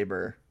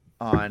lightsaber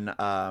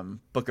on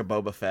Book of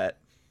Boba Fett.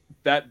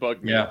 That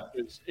bugged me. Yeah.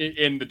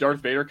 In the Darth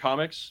Vader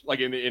comics,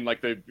 like in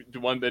like the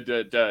one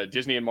that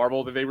Disney and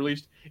Marvel that they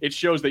released, it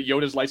shows that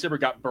Yoda's lightsaber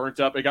got burnt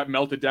up. It got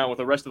melted down with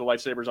the rest of the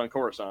lightsabers on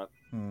Coruscant.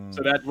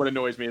 So that's what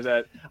annoys me is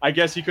that I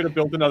guess he could have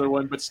built another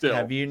one, but still.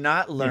 Have you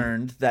not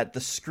learned that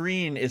the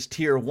screen is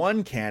tier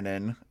 1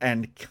 canon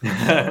and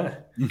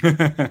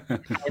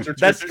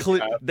that's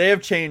clear? They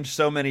have changed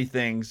so many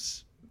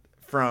things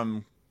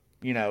from,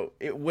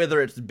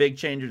 whether it's big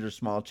changes or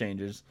small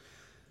changes.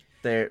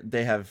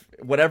 They have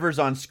whatever's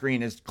on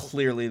screen is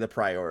clearly the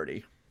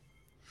priority.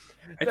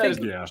 I think,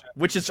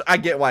 which is I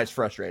get why it's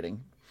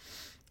frustrating.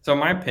 So in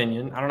my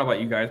opinion, I don't know about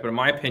you guys, but in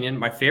my opinion,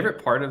 my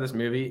favorite part of this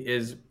movie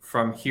is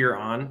from here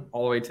on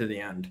all the way to the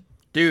end.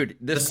 Dude,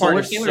 this part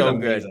is so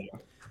good.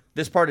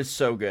 This part is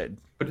so good.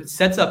 But it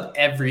sets up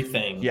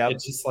everything. Yep.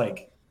 It's just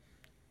like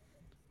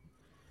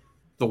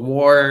the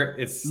war.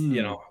 It's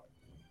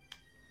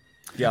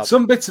Yeah,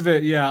 some bits of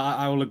it,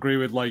 I will agree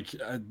with. Like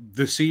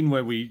the scene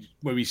where we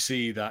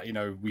see that,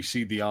 we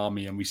see the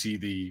army and we see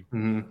the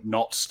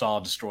not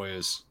Star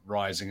Destroyers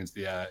rising into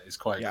the air is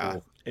quite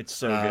cool. It's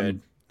so good.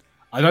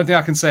 I don't think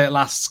I can say it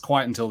lasts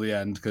quite until the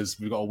end because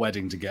we've got a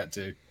wedding to get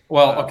to.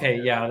 Well,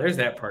 okay, there's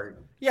that part.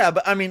 Yeah,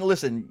 but I mean,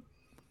 listen,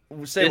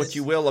 say what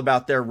you will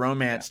about their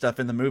romance stuff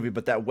in the movie,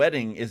 but that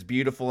wedding is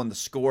beautiful, and the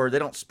score, they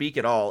don't speak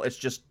at all. It's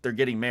just they're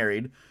getting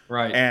married.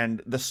 Right.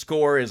 And the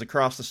score is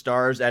Across the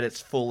Stars at its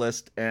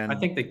fullest, and I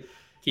think they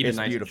keep it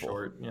nice beautiful. And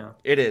short. Yeah.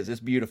 It is.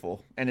 It's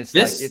beautiful. And it's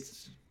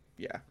This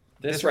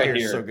right here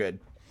is so good.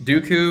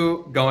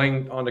 Dooku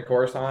going onto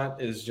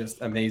Coruscant is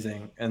just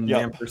amazing. And the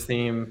Emperor's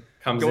theme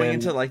comes going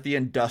into like the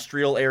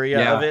industrial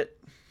area of it.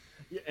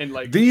 Yeah, and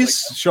like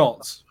these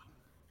shots.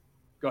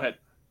 Go ahead.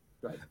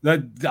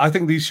 I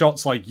think these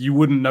shots, like, you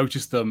wouldn't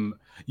notice them.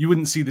 You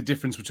wouldn't see the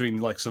difference between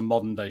like some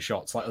modern day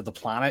shots, like of the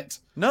planet.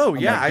 No,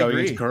 and, I going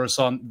agree. into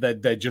Coruscant,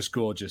 they're just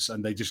gorgeous,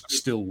 and they just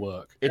still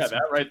work. It's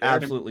that right there,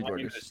 absolutely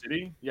gorgeous. The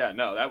city,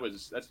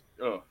 that's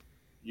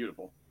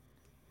beautiful.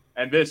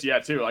 And this,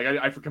 too. Like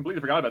I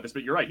completely forgot about this,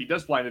 but you're right. He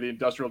does fly into the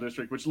industrial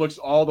district, which looks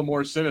all the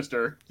more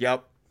sinister.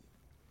 Yep.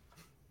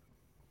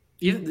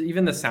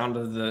 Even the sound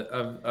of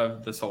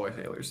the solar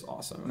sailors is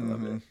awesome. I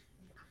love it.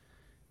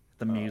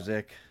 The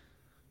music.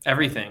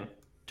 Everything.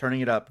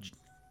 Turning it up.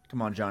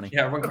 Come on, Johnny.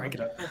 Yeah, everyone crank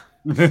it up.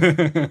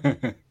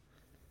 I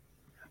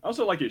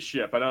also like his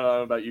ship. I don't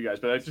know about you guys,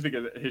 but I just think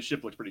his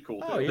ship looks pretty cool.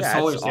 Oh, too. yeah, the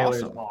solar sailor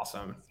is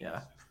awesome.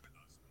 Yeah.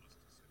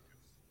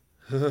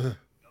 Master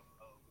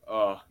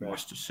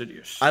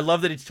Sidious. I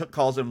love that he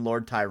calls him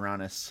Lord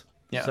Tyrannus.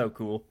 Yeah. So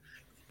cool.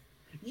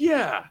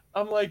 Yeah,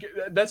 I'm like,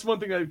 that's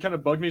one thing that kind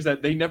of bugged me is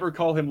that they never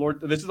call him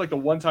Lord. This is like the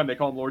one time they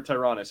call him Lord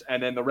Tyrannus,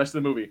 and then the rest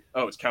of the movie,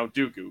 it's Count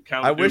Dooku.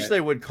 I wish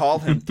they would call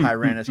him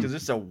Tyrannus because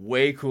it's a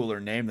way cooler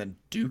name than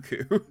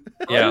Dooku.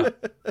 Yeah.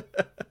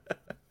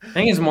 I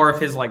think it's more of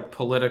his like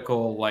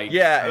political I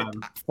get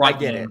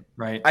it.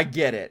 Right. I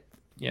get it.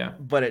 Yeah.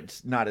 But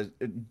it's not as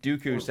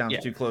Dooku sounds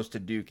too close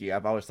to Dookie.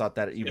 I've always thought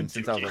that even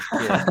since I was a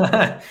kid.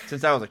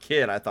 Since I was a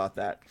kid, I thought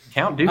that.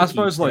 Count Dookie. I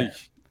suppose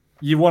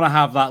you want to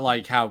have that,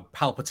 like how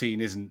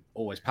Palpatine isn't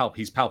always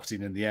he's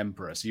Palpatine in the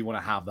Emperor, so you want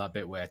to have that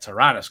bit where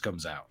Tyrannus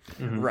comes out,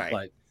 right?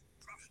 Like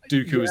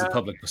Dooku is the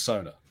public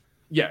persona.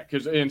 Yeah,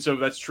 so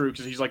that's true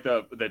because he's like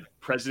the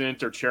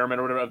president or chairman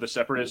or whatever of the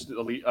Separatist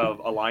elite of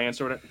Alliance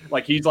or whatever.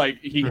 Like he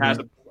has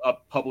a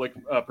public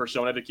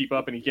persona to keep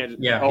up, and he can't.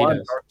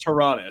 I'm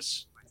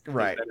Tyrannus.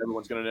 Right. That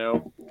everyone's gonna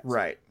know.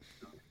 Right.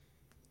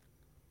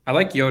 I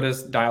like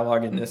Yoda's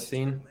dialogue in this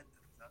scene,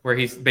 where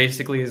he's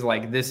basically is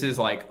like, "This is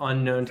like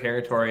unknown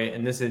territory,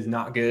 and this is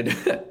not good."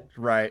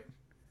 Right.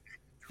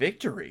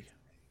 Victory.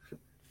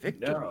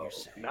 No,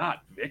 not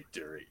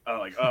victory.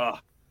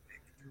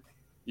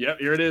 Yep,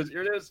 here it is.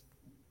 Here it is.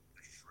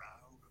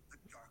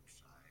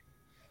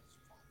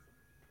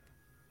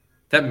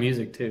 That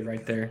music too,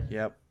 right there.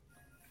 Yep.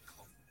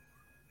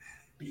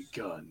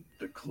 Begun.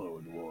 The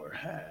Clone War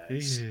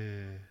has.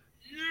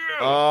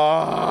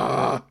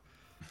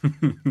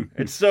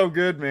 It's so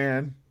good,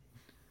 man.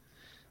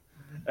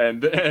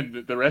 And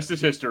the rest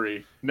is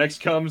history. Next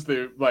comes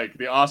the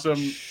awesome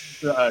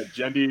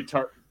Genndy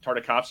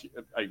Tartakovsky.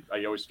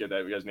 I always get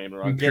that guy's name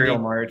wrong. Imperial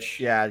March.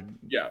 Yeah.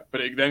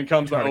 But then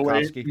comes the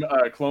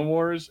Tartakovsky. Clone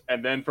Wars,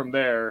 and then from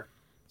there,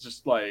 it's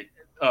just like,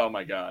 oh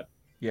my god.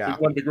 Yeah. It's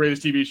one of the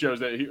greatest TV shows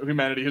that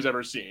humanity has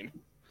ever seen.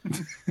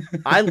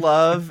 I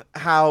love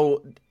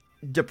how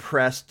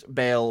depressed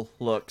Bale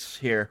looks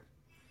here.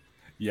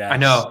 Yeah, I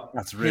know.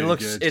 That's really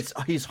good.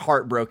 He's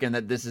heartbroken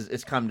that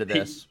it's come to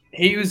this.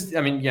 He was,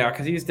 I mean, yeah,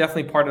 because he's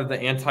definitely part of the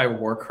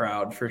anti-war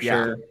crowd for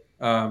sure.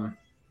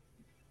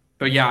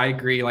 But yeah, I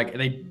agree. Like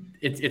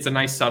it's a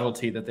nice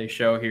subtlety that they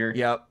show here.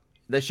 Yep.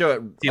 They show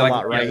it a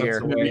lot right here.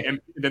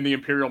 And then the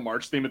Imperial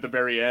March theme at the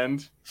very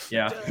end.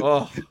 Yeah.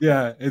 Oh.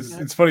 Yeah,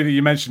 it's funny that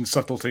you mentioned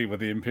subtlety when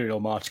the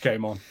Imperial March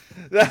came on.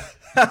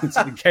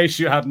 In case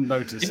you hadn't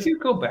noticed. If you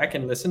go back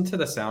and listen to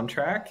the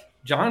soundtrack,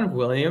 John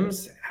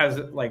Williams has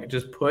like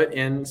just put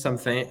in some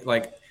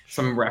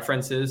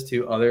references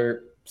to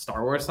other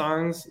Star Wars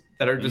songs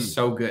that are just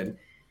so good.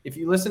 If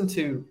you listen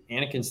to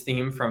Anakin's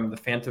theme from The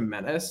Phantom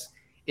Menace,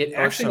 it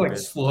actually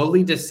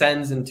slowly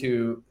descends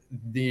into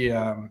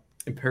the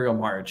Imperial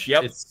March.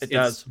 Yep, it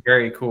does.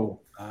 Very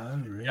cool.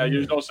 Really?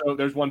 Yeah,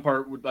 there's one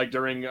part like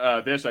during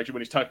this actually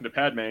when he's talking to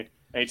Padme and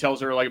he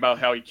tells her like about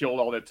how he killed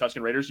all the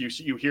Tusken Raiders.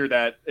 You hear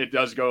that it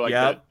does go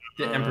like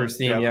the Emperor's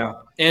theme,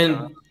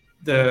 and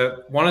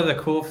one of the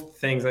cool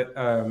things that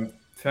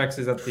Fex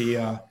is that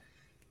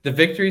the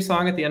victory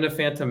song at the end of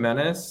Phantom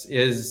Menace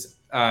is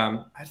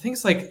I think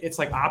it's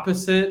like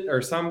opposite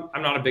or some.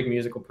 I'm not a big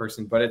musical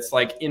person, but it's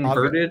like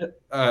inverted.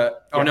 No,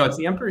 it's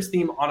the Emperor's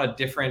theme on a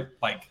different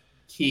like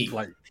key.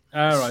 Right.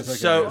 Okay.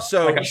 So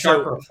like a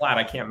sharp or a flat,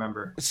 I can't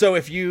remember. So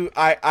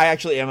I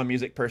actually am a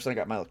music person. I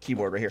got my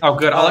keyboard right here. Oh,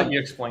 good. I'll let you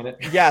explain it.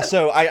 Yeah,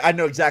 so I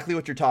know exactly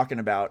what you're talking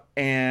about,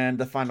 and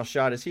the final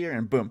shot is here,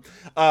 and boom.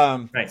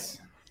 Nice.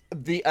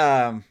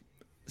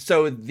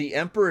 So the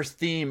Emperor's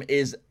theme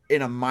is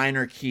in a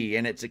minor key,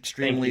 and it's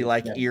extremely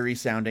eerie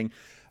sounding,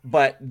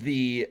 but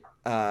the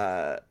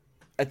at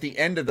the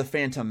end of the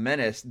Phantom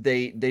Menace,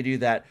 they do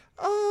that.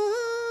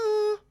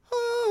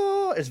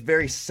 It's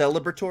very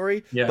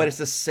celebratory, but it's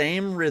the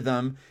same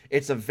rhythm.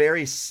 It's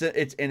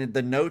and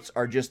the notes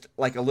are just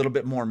like a little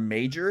bit more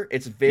major.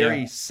 It's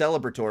very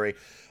celebratory,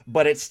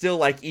 but it's still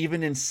like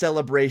even in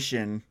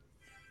celebration,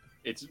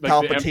 it's like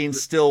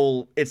Palpatine's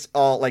still. It's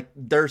all like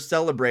they're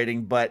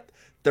celebrating, but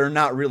they're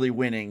not really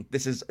winning.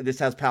 This has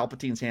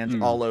Palpatine's hands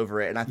all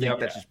over it, and I think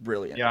that's just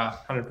brilliant. Yeah,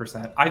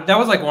 100%. That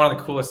was like one of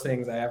the coolest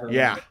things I ever.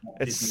 Yeah,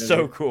 it's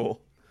so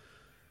cool.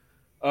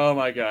 Oh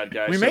my god,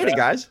 guys! We made it,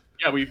 guys.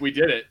 Yeah, we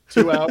did it.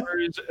 2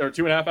 hours or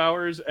 2.5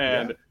 hours,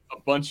 and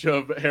a bunch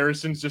of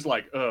Harrison's just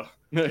like,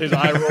 his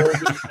eye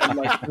rolls and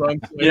like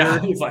grunts. Yeah,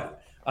 he's like,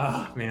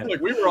 oh man.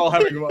 Like we were all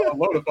having a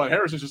load of fun.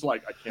 Harrison's just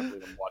like, I can't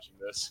believe I'm watching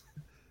this.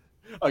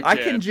 I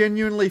can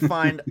genuinely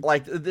find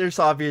like there's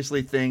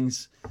obviously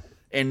things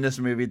in this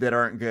movie that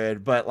aren't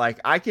good, but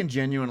like I can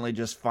genuinely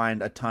just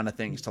find a ton of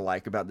things to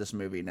like about this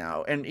movie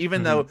now. And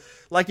even though,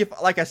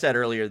 like I said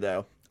earlier,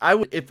 though. I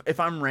would if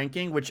I'm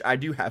ranking, which I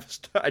do have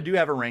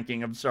a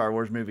ranking of Star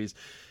Wars movies.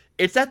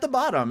 It's at the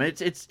bottom.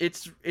 It's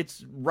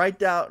right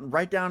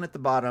down at the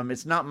bottom.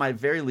 It's not my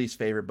very least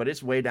favorite, but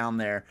it's way down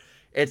there.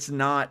 It's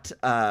not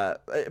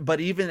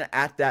but even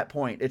at that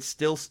point, it's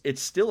still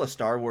a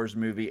Star Wars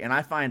movie, and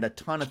I find a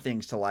ton of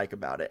things to like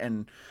about it.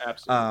 And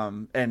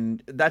absolutely.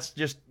 And that's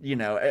just,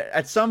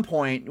 at some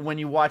point when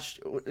you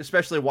watch,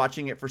 especially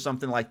watching it for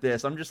something like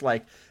this, I just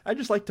like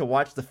to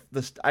watch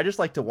I just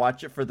like to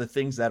watch it for the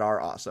things that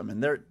are awesome,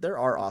 and there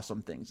are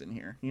awesome things in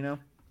here,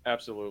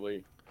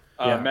 Absolutely.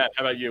 Matt,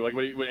 how about you? Like,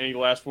 any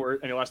last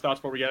thoughts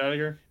before we get out of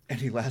here?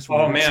 Any last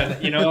words? Oh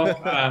man,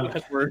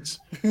 last words.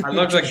 I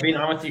love like being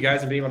on with you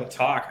guys and being able to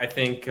talk. I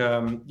think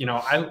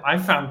I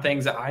found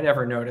things that I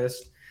never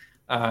noticed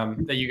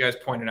that you guys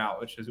pointed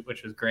out, which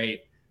is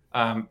great.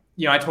 I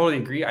totally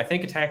agree. I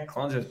think Attack of the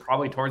Clones is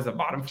probably towards the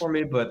bottom for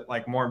me, but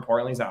like more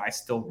importantly is that I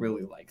still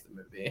really like the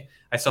movie.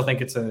 I still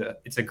think it's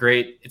a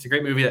great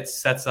movie that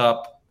sets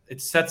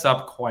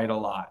up quite a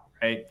lot.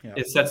 Right. Yeah.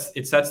 It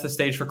sets the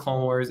stage for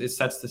Clone Wars. It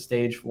sets the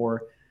stage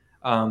for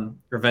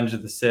Revenge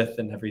of the Sith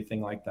and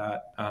everything like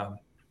that.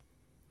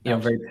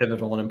 Very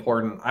pivotal and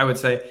important. I would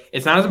say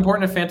it's not as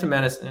important as Phantom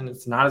Menace, and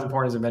it's not as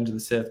important as Revenge of the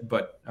Sith,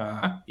 but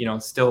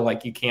still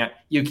like you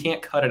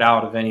can't cut it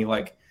out of any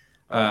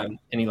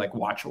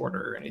watch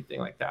order or anything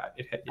like that.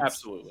 It's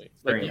absolutely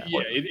very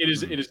important.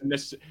 It is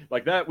necessary.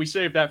 Like that, we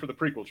saved that for the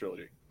prequel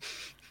trilogy.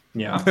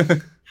 Yeah.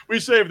 We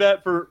saved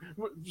that for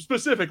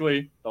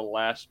specifically The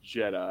Last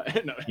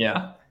Jedi. No.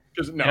 Yeah.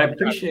 Because I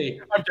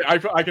appreciate.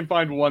 I can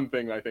find one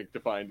thing I think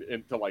to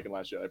like in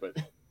Last Jedi, but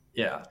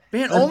yeah,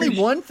 man, only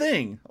one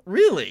thing,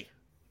 really.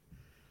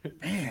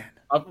 Man,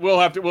 we'll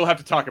have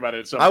to talk about it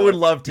at some point. I would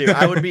love to.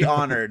 I would be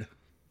honored.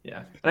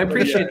 Yeah, and I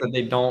appreciate that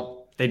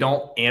they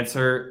don't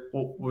answer,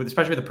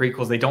 especially with the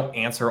prequels. They don't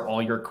answer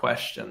all your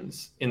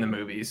questions in the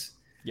movies.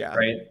 Yeah.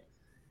 Right.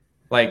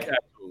 Like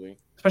absolutely.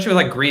 Especially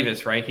with like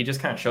Grievous, right? He just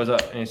kind of shows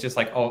up and it's just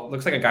like, oh, it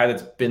looks like a guy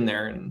that's been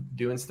there and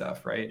doing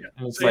stuff, right? Yeah.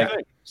 And it's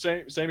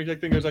same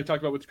exact thing as I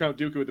talked about with Count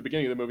Dooku at the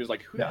beginning of the movie. Is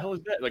like, who the hell is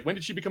that? Like, when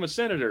did she become a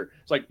senator?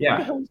 It's like, yeah, who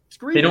the hell is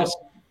Grievous?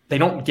 They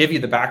don't give you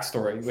the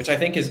backstory, which I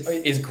think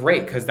is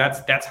great because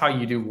that's how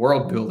you do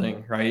world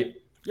building, right?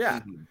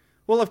 Yeah.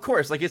 Well, of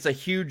course, like it's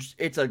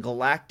a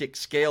galactic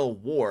scale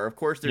war. Of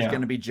course, there's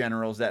going to be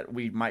generals that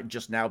we might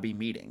just now be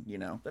meeting.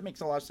 That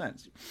makes a lot of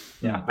sense.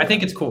 Yeah, I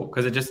think it's cool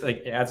because it just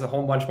it adds a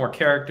whole bunch more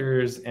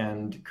characters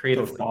and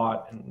creative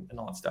thought and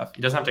all that stuff.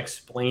 He doesn't have to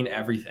explain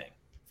everything.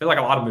 I feel like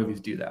a lot of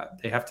movies do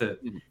that. They have to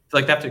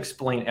they have to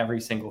explain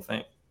every single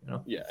thing.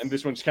 Yeah, and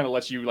this one just kind of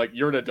lets you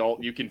you're an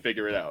adult, you can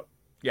figure it out.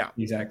 Yeah,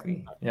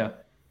 exactly. Yeah.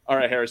 All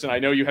right, Harrison. I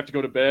know you have to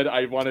go to bed.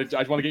 I just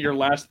want to get your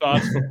last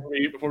thoughts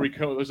before we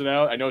close it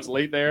out. I know it's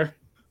late there.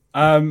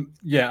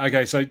 Yeah.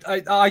 Okay. So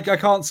I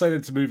can't say that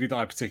it's a movie that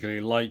I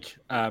particularly like.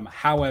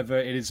 However,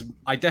 it is.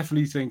 I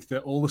definitely think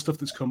that all the stuff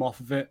that's come off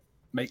of it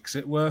makes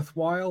it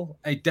worthwhile.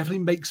 It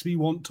definitely makes me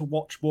want to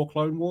watch more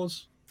Clone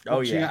Wars.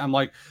 Oh yeah. I'm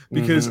like,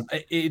 because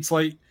it's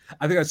like,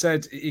 I think I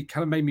said it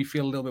kind of made me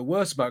feel a little bit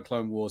worse about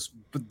Clone Wars,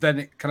 but then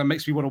it kind of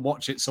makes me want to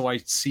watch it so I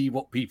see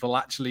what people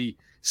actually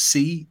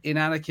see in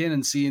Anakin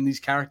and see in these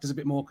characters a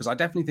bit more, because I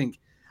definitely think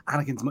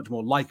Anakin's much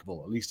more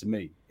likable, at least to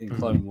me, in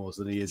Clone Wars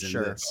than he is in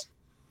this.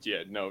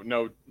 Yeah,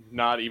 no,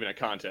 not even a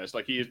contest.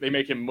 Like they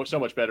make him so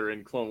much better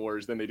in Clone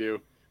Wars than they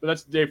do. But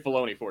that's Dave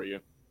Filoni for you.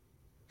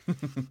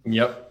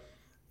 Yep.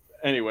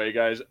 Anyway,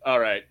 guys, all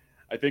right.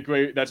 I think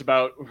that's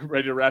about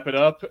ready to wrap it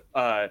up.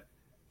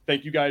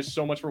 Thank you guys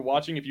so much for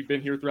watching. If you've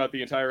been here throughout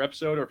the entire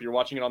episode, or if you're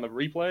watching it on the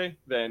replay,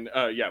 then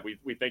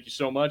we thank you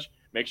so much.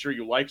 Make sure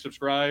you like,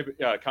 subscribe,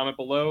 comment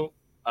below.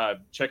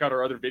 Check out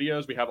our other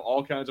videos. We have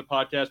all kinds of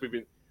podcasts.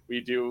 We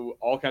do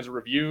all kinds of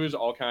reviews,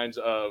 all kinds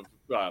of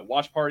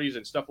watch parties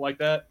and stuff like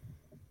that.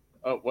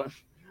 Oh, what?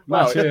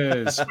 Wow.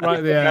 Cheers. Right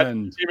at the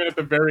end. Even at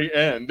the very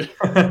end.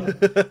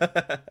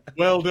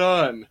 Well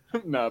done.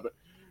 No,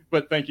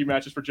 but thank you,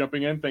 Matches, for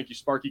jumping in. Thank you,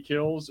 Sparky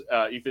Kills,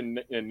 Ethan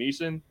and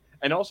Neeson.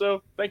 And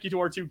also, thank you to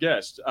our two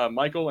guests,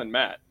 Michael and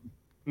Matt.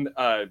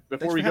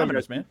 Before we go,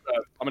 guys, man.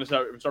 I'm going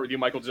to start with you,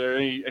 Michael. Is there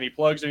any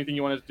plugs, anything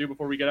you want to do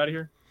before we get out of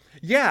here?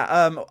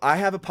 Yeah, I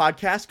have a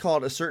podcast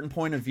called A Certain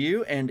Point of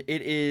View, and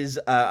it is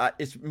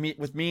it's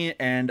with me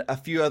and a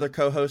few other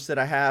co-hosts that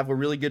I have. We're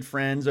really good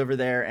friends over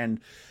there, and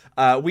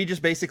we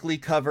just basically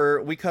cover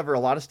a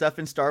lot of stuff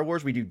in Star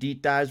Wars. We do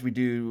deep dives, we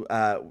do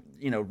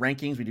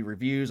rankings, we do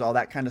reviews, all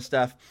that kind of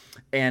stuff.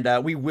 And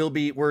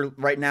we're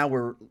right now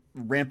we're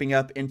ramping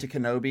up into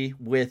Kenobi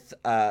with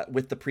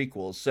the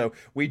prequels. So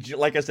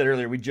like I said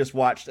earlier, we just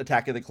watched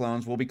Attack of the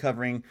Clones. We'll be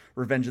covering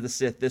Revenge of the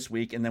Sith this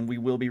week, and then we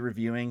will be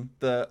reviewing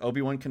the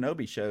Obi-Wan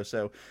Kenobi show.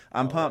 So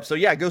I'm pumped. Right. So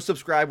yeah, go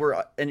subscribe.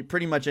 We're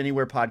pretty much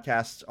anywhere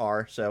podcasts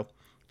are. So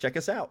check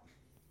us out.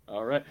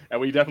 All right.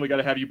 And we definitely got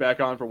to have you back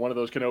on for one of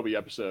those Kenobi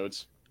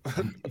episodes.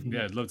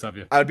 Yeah, I'd love to have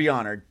you. I'd be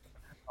honored.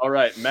 All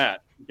right,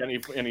 Matt,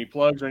 any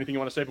plugs or anything you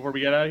want to say before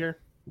we get out of here?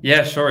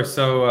 Yeah, sure.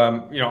 So,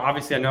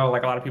 obviously I know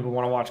like a lot of people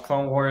want to watch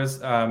Clone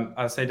Wars.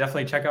 I'll say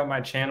definitely check out my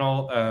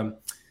channel.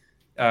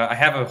 I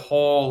have a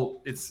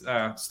whole,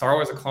 Star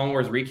Wars: A Clone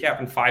Wars recap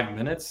in 5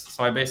 minutes.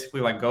 So I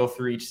basically go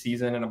through each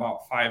season in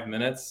about 5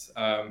 minutes.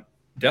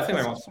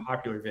 Definitely my most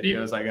popular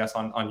videos, I guess,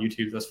 on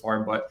YouTube thus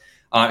far. But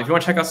if you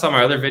want to check out some of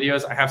my other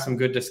videos, I have some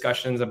good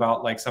discussions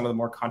about some of the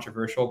more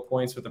controversial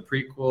points with the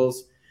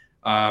prequels.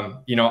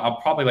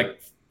 I'll probably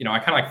I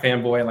kind of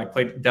fanboy and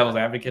play devil's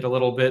advocate a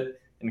little bit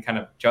and kind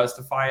of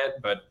justify it.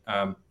 But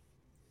I'm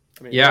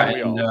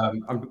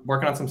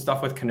working on some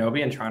stuff with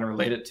Kenobi and trying to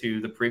relate it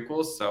to the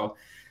prequels. So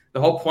the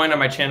whole point of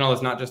my channel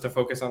is not just to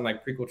focus on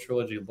prequel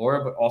trilogy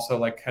lore, but also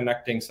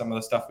connecting some of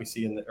the stuff we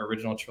see in the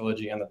original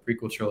trilogy and the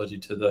prequel trilogy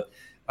to the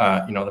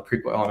the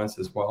prequel elements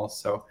as well.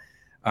 So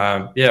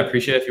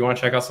appreciate it. If you want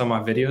to check out some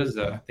of my videos,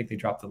 I think they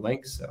dropped the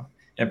link. So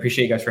I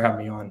appreciate you guys for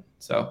having me on.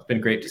 So it's been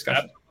a great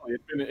discussion.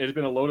 It's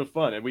been a load of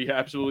fun, and we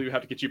absolutely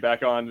have to get you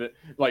back on,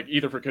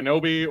 either for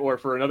Kenobi or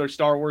for another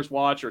Star Wars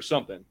watch or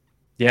something.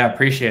 Yeah,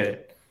 appreciate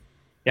it.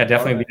 Yeah,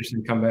 definitely be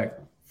interested to come back.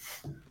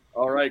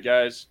 All right,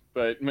 guys.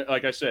 But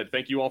like I said,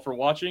 thank you all for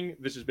watching.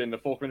 This has been the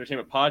Fulcrum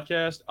Entertainment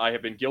Podcast. I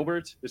have been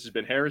Gilbert. This has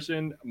been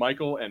Harrison,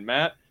 Michael, and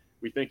Matt.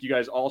 We thank you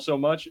guys all so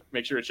much.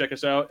 Make sure to check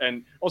us out.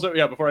 And also,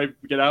 before I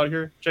get out of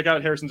here, check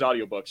out Harrison's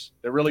audiobooks.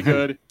 They're really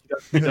good.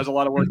 He does a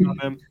lot of work on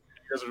them.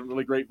 He has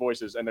really great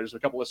voices, and there's a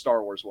couple of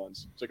Star Wars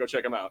ones. So go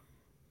check them out.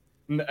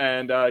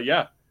 And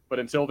but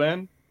until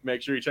then,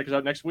 make sure you check us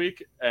out next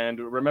week. And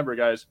remember,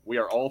 guys, we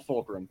are all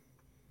Fulcrum.